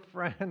group. We're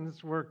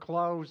friends. We're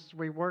close.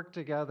 We work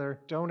together.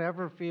 Don't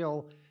ever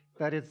feel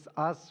that it's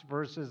us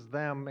versus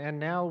them. And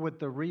now with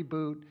the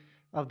reboot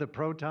of the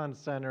Proton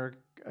Center,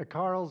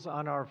 Carl's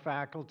on our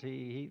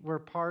faculty.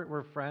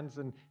 We're friends,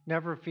 and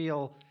never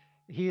feel.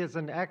 He is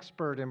an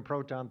expert in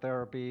proton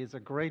therapy. He's a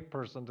great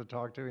person to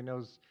talk to. He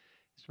knows.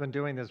 He's been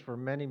doing this for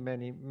many,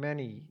 many,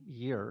 many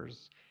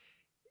years.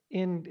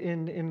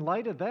 In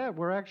light of that,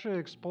 we're actually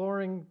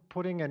exploring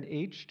putting an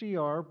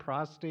HDR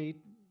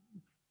prostate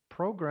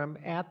program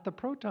at the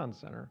Proton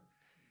Center.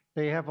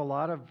 They have a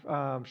lot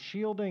of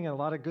shielding and a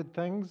lot of good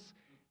things,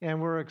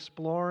 and we're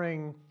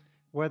exploring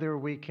whether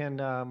we can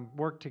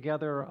work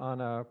together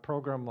on a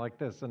program like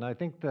this. And I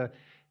think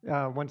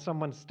when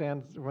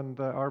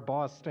our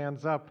boss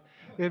stands up,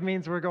 it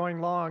means we're going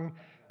long.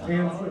 No,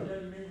 it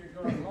doesn't mean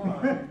you're going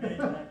long. It means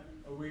that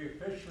we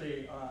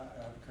officially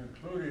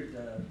concluded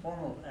the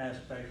formal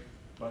aspect,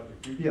 but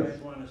if you guys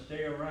want to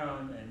stay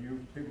around and you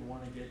people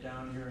want to get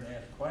down here and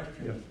ask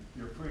questions,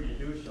 you're free to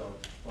do so.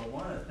 But I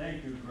want to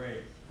thank you,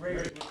 great.